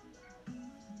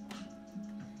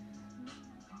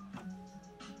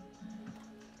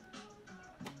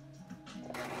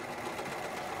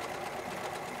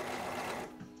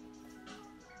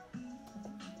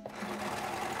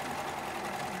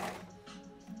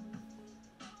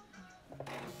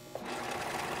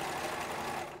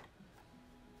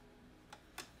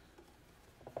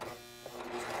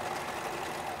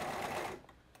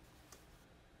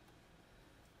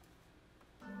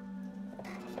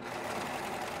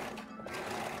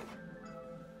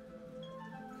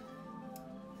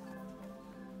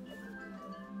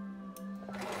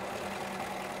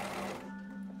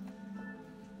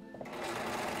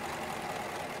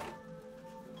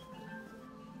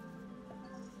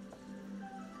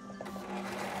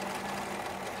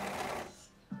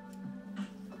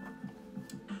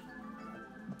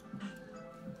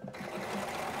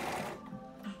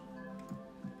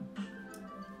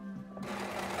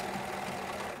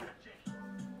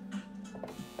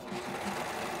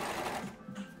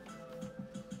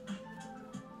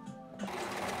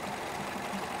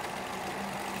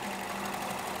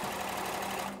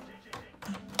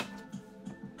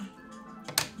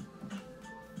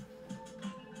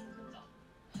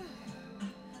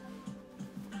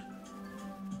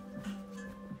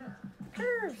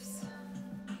 Curves.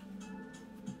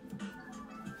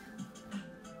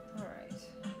 All right.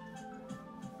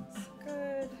 That's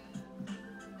good.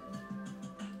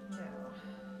 Now,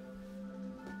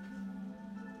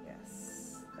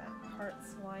 yes, that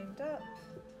part's lined up.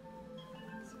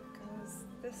 So it goes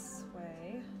this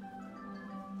way.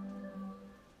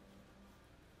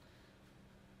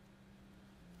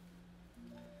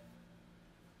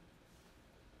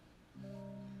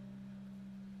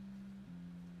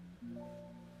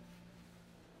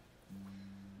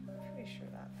 Pretty sure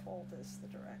that fold is the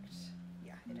direct.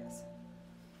 Yeah, it is.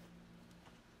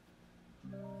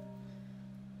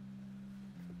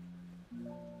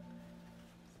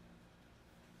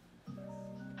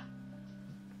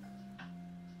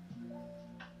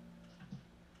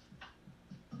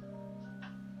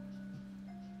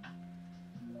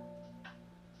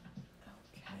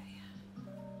 Okay.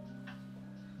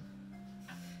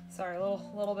 Sorry, a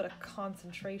little bit of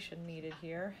concentration needed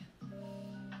here.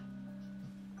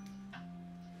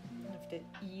 I have to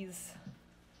ease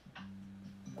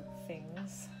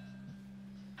things.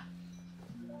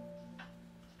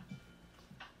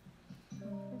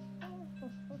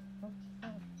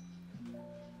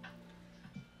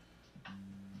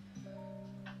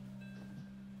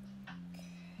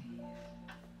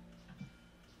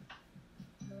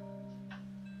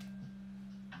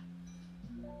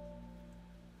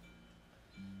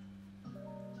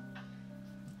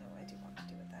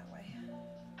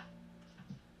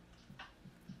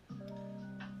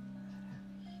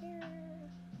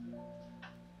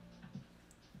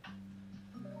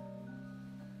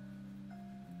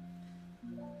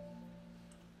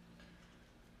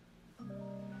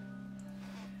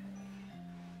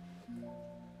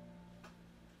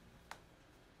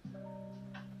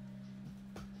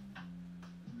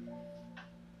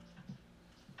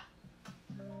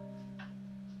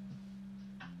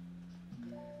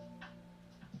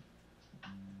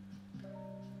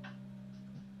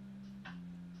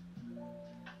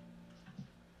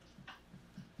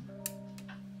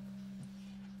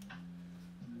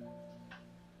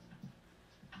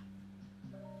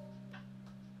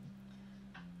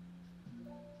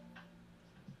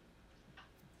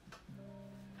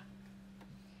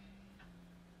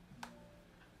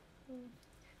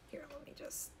 Here, let me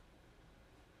just,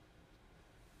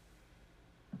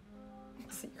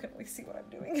 so you can at least see what I'm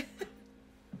doing.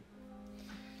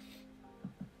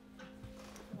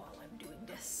 While I'm doing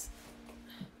this.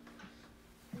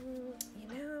 You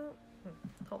know,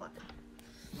 hold on.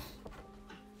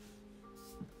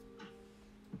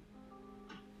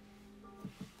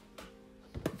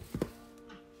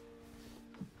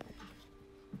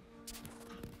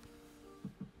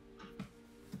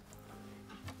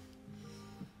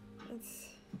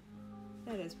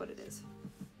 It is what it is.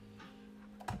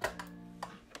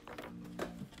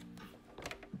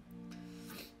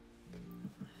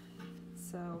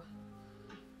 So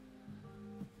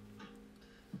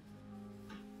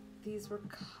these were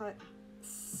cut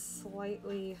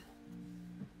slightly,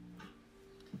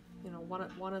 you know,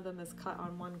 one of them is cut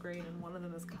on one grain and one of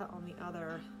them is cut on the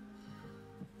other.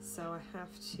 So I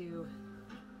have to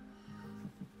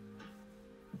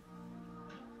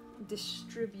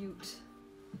distribute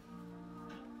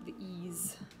the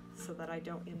ease so that I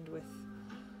don't end with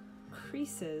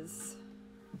creases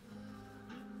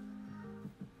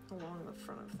along the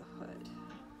front of the hood.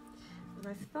 And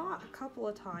I've thought a couple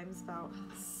of times about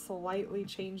slightly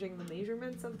changing the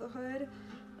measurements of the hood.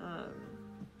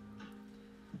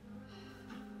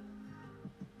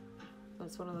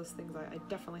 That's one of those things I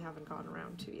definitely haven't gotten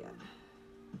around to yet.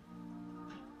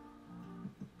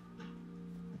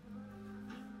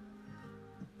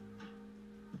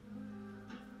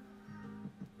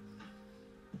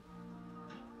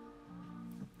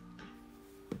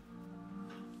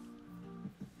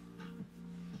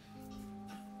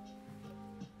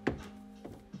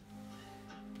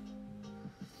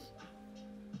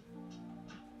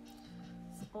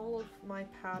 All of my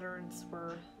patterns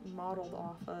were modeled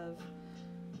off of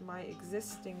my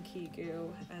existing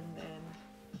Kigu and then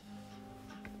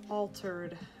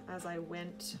altered as I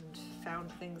went and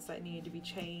found things that needed to be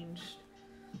changed.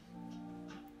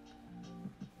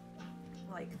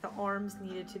 Like the arms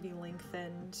needed to be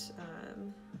lengthened,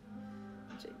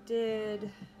 which I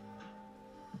did.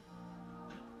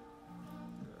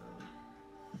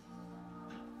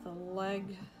 The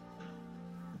leg,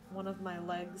 one of my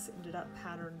legs ended up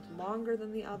patterned longer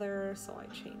than the other, so I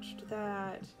changed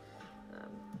that.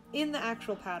 In the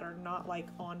actual pattern, not like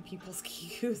on people's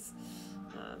Kigus.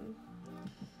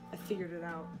 I figured it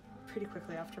out pretty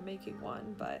quickly after making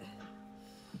one, but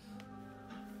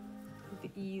the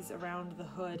ease around the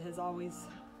hood has always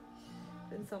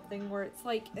been something where it's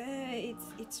like,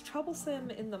 it's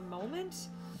troublesome in the moment,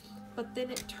 but then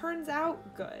it turns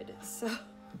out good, so is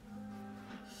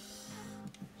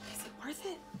it worth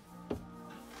it?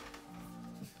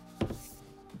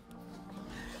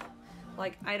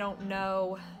 Like, I don't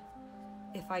know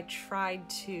if I tried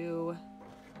to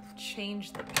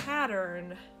change the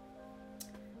pattern,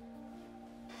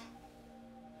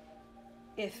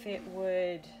 if it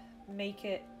would make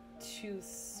it too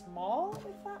small,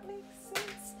 if that makes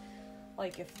sense.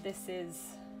 Like if this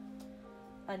is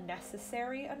a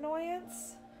necessary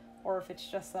annoyance, or if it's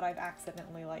just that I've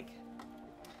accidentally like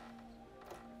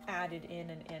added in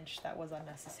an inch that was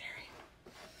unnecessary.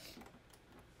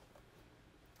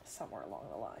 Somewhere along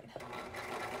the line.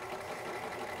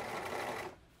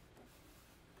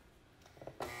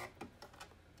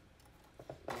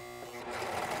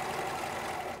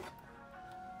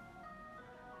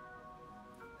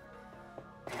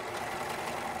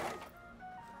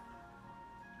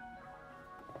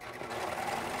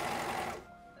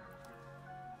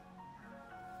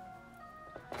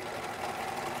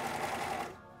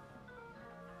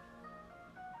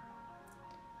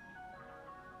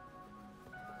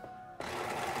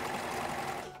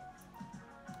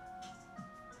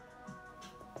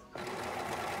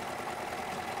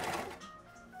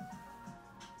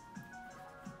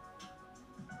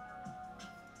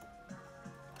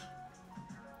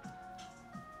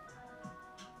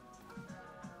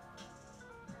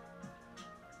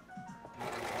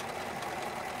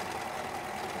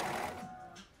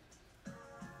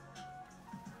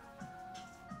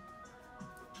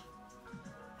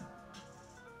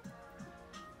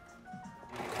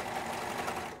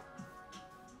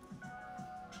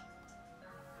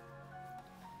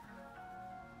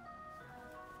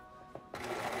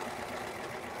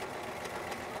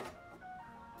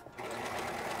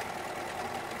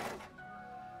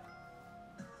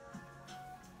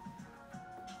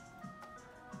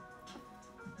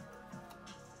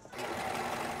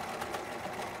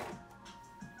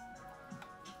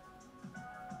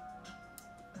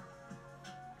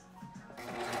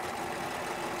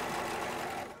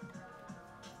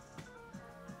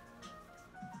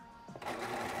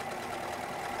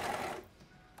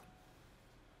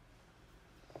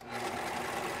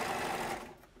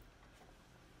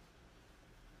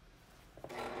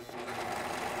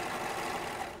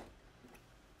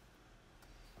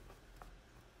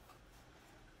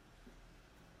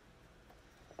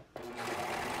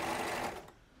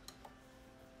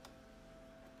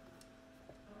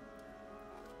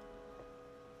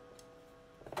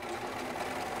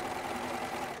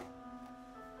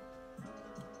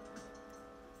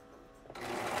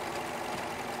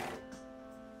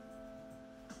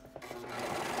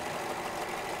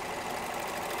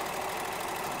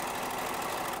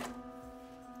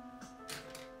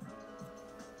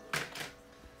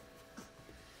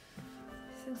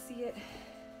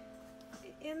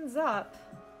 ends up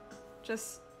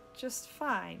just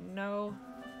fine. No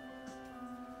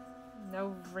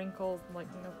wrinkles, like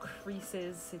no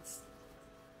creases.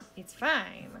 It's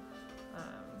fine.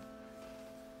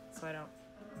 So I don't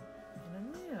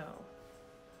know.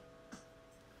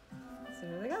 So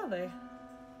here they go. They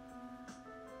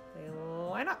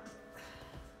line up.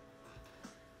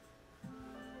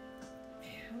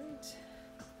 And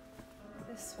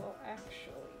this will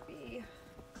actually be...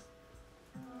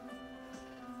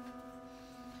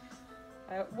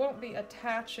 I won't be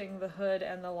attaching the hood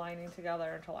and the lining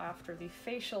together until after the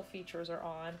facial features are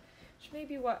on, which may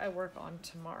be what I work on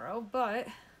tomorrow, but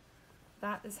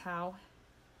that is how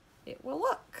it will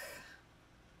look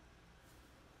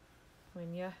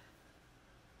when you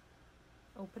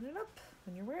open it up,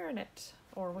 when you're wearing it,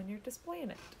 or when you're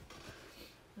displaying it.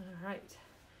 All right.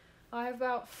 I have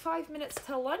about 5 minutes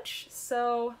till lunch,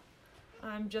 so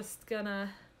I'm just gonna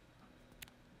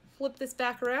flip this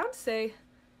back around, say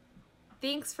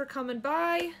thanks for coming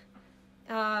by.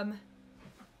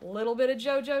 Little bit of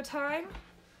JoJo time.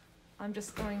 I'm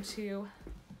just going to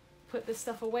put this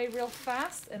stuff away real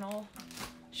fast and I'll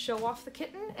show off the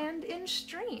kitten and in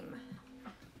stream.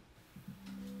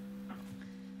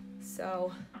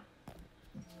 So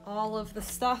all of the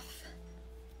stuff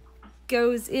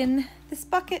goes in this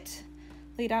bucket,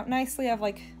 laid out nicely. I have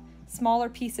like smaller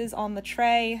pieces on the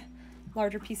tray,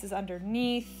 larger pieces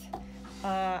underneath.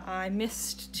 I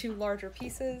missed 2 larger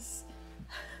pieces.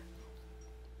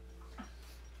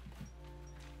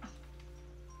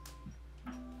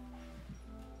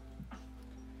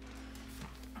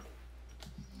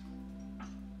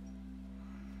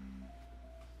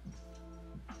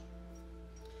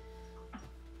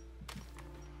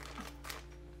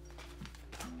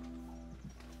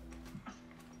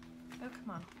 Oh, come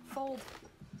on, fold.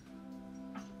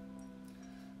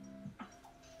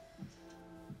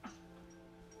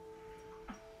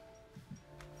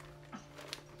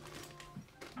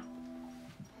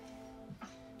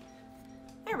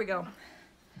 There we go.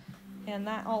 And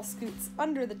that all scoots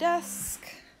under the desk.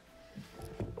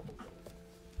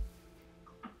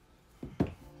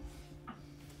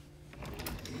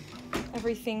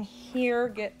 Everything here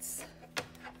gets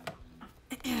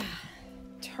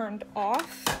turned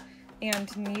off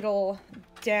and needle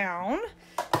down,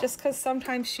 just because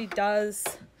sometimes she does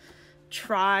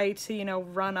try to, you know,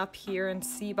 run up here and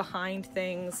see behind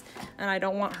things, and I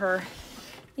don't want her,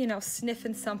 you know,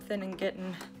 sniffing something and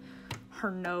getting her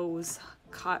nose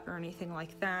cut or anything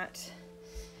like that.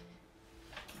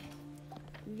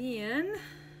 Then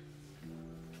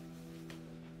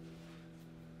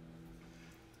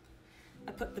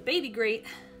I put the baby grate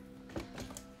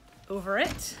over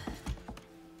it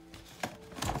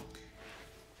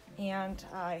and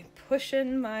I push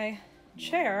in my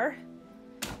chair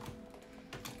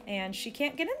and she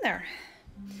can't get in there.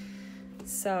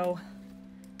 So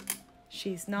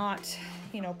she's not,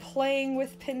 you know, playing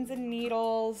with pins and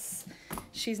needles.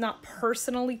 She's not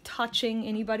personally touching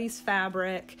anybody's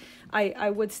fabric. I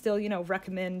would still, you know,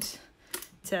 recommend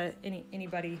to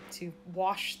anybody to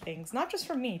wash things, not just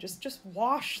for me, just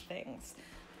wash things.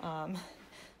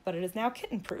 But it is now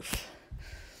kitten proof.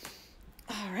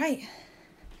 All right,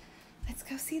 let's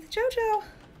go see the JoJo.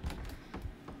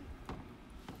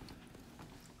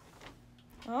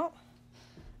 Oh,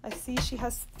 I see she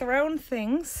has thrown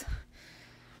things.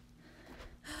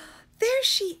 There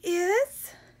she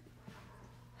is.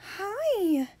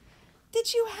 Hi.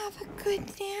 Did you have a good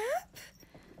nap?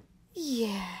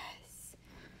 Yes.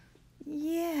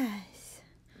 Yes.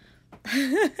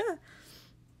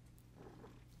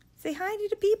 Say hi to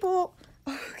the people.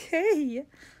 Okay.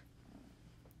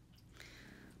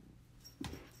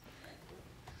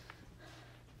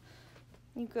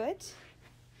 You good?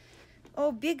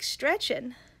 Oh, big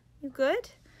stretching. You good?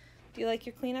 Do you like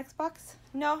your Kleenex box?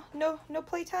 No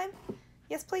playtime?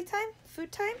 Yes, playtime?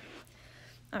 Food time?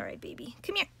 All right, baby.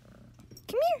 Come here.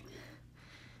 Come here.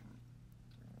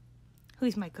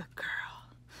 Who's my good girl?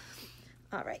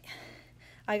 All right.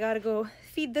 I gotta go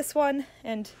feed this one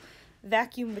and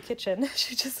vacuum the kitchen.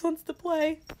 She just wants to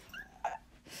play.